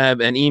also have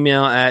an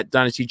email at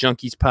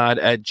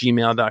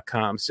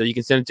dynastyjunkiespod@gmail.com. So you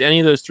can send it to any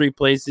of those 3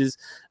 places.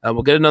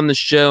 We'll get it on the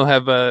show,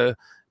 have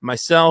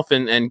myself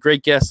and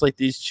great guests like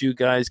these 2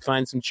 guys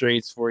find some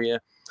trades for you.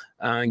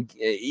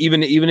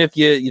 Even if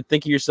you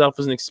think of yourself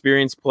as an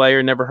experienced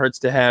player, it never hurts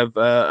to have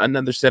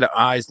another set of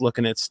eyes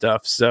looking at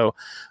stuff. So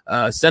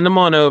send them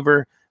on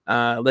over.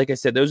 Like I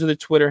said, those are the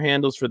Twitter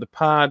handles for the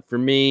pod. For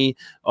me,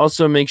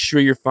 also make sure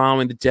you're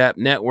following the DAP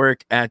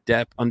Network at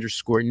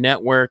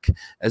DAP_network,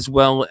 as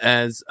well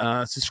as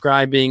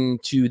subscribing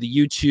to the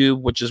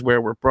YouTube, which is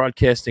where we're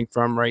broadcasting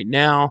from right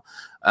now.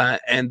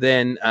 And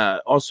then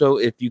also,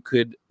 if you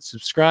could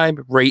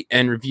subscribe, rate,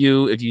 and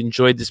review if you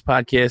enjoyed this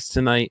podcast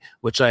tonight,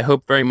 which I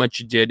hope very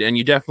much you did. And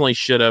you definitely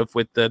should have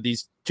with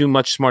these 2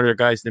 much smarter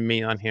guys than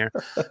me on here.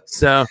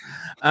 So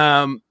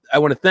I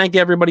want to thank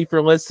everybody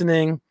for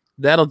listening.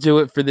 That'll do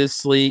it for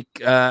this week.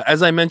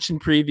 As I mentioned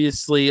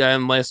previously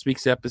on last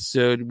week's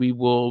episode, we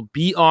will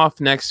be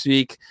off next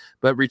week,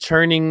 but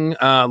returning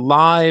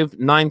live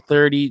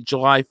 9:30,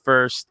 July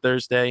 1st,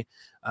 Thursday.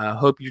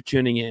 Hope you're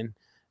tuning in.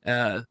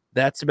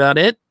 That's about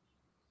it.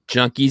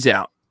 Junkies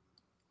out.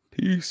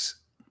 Peace.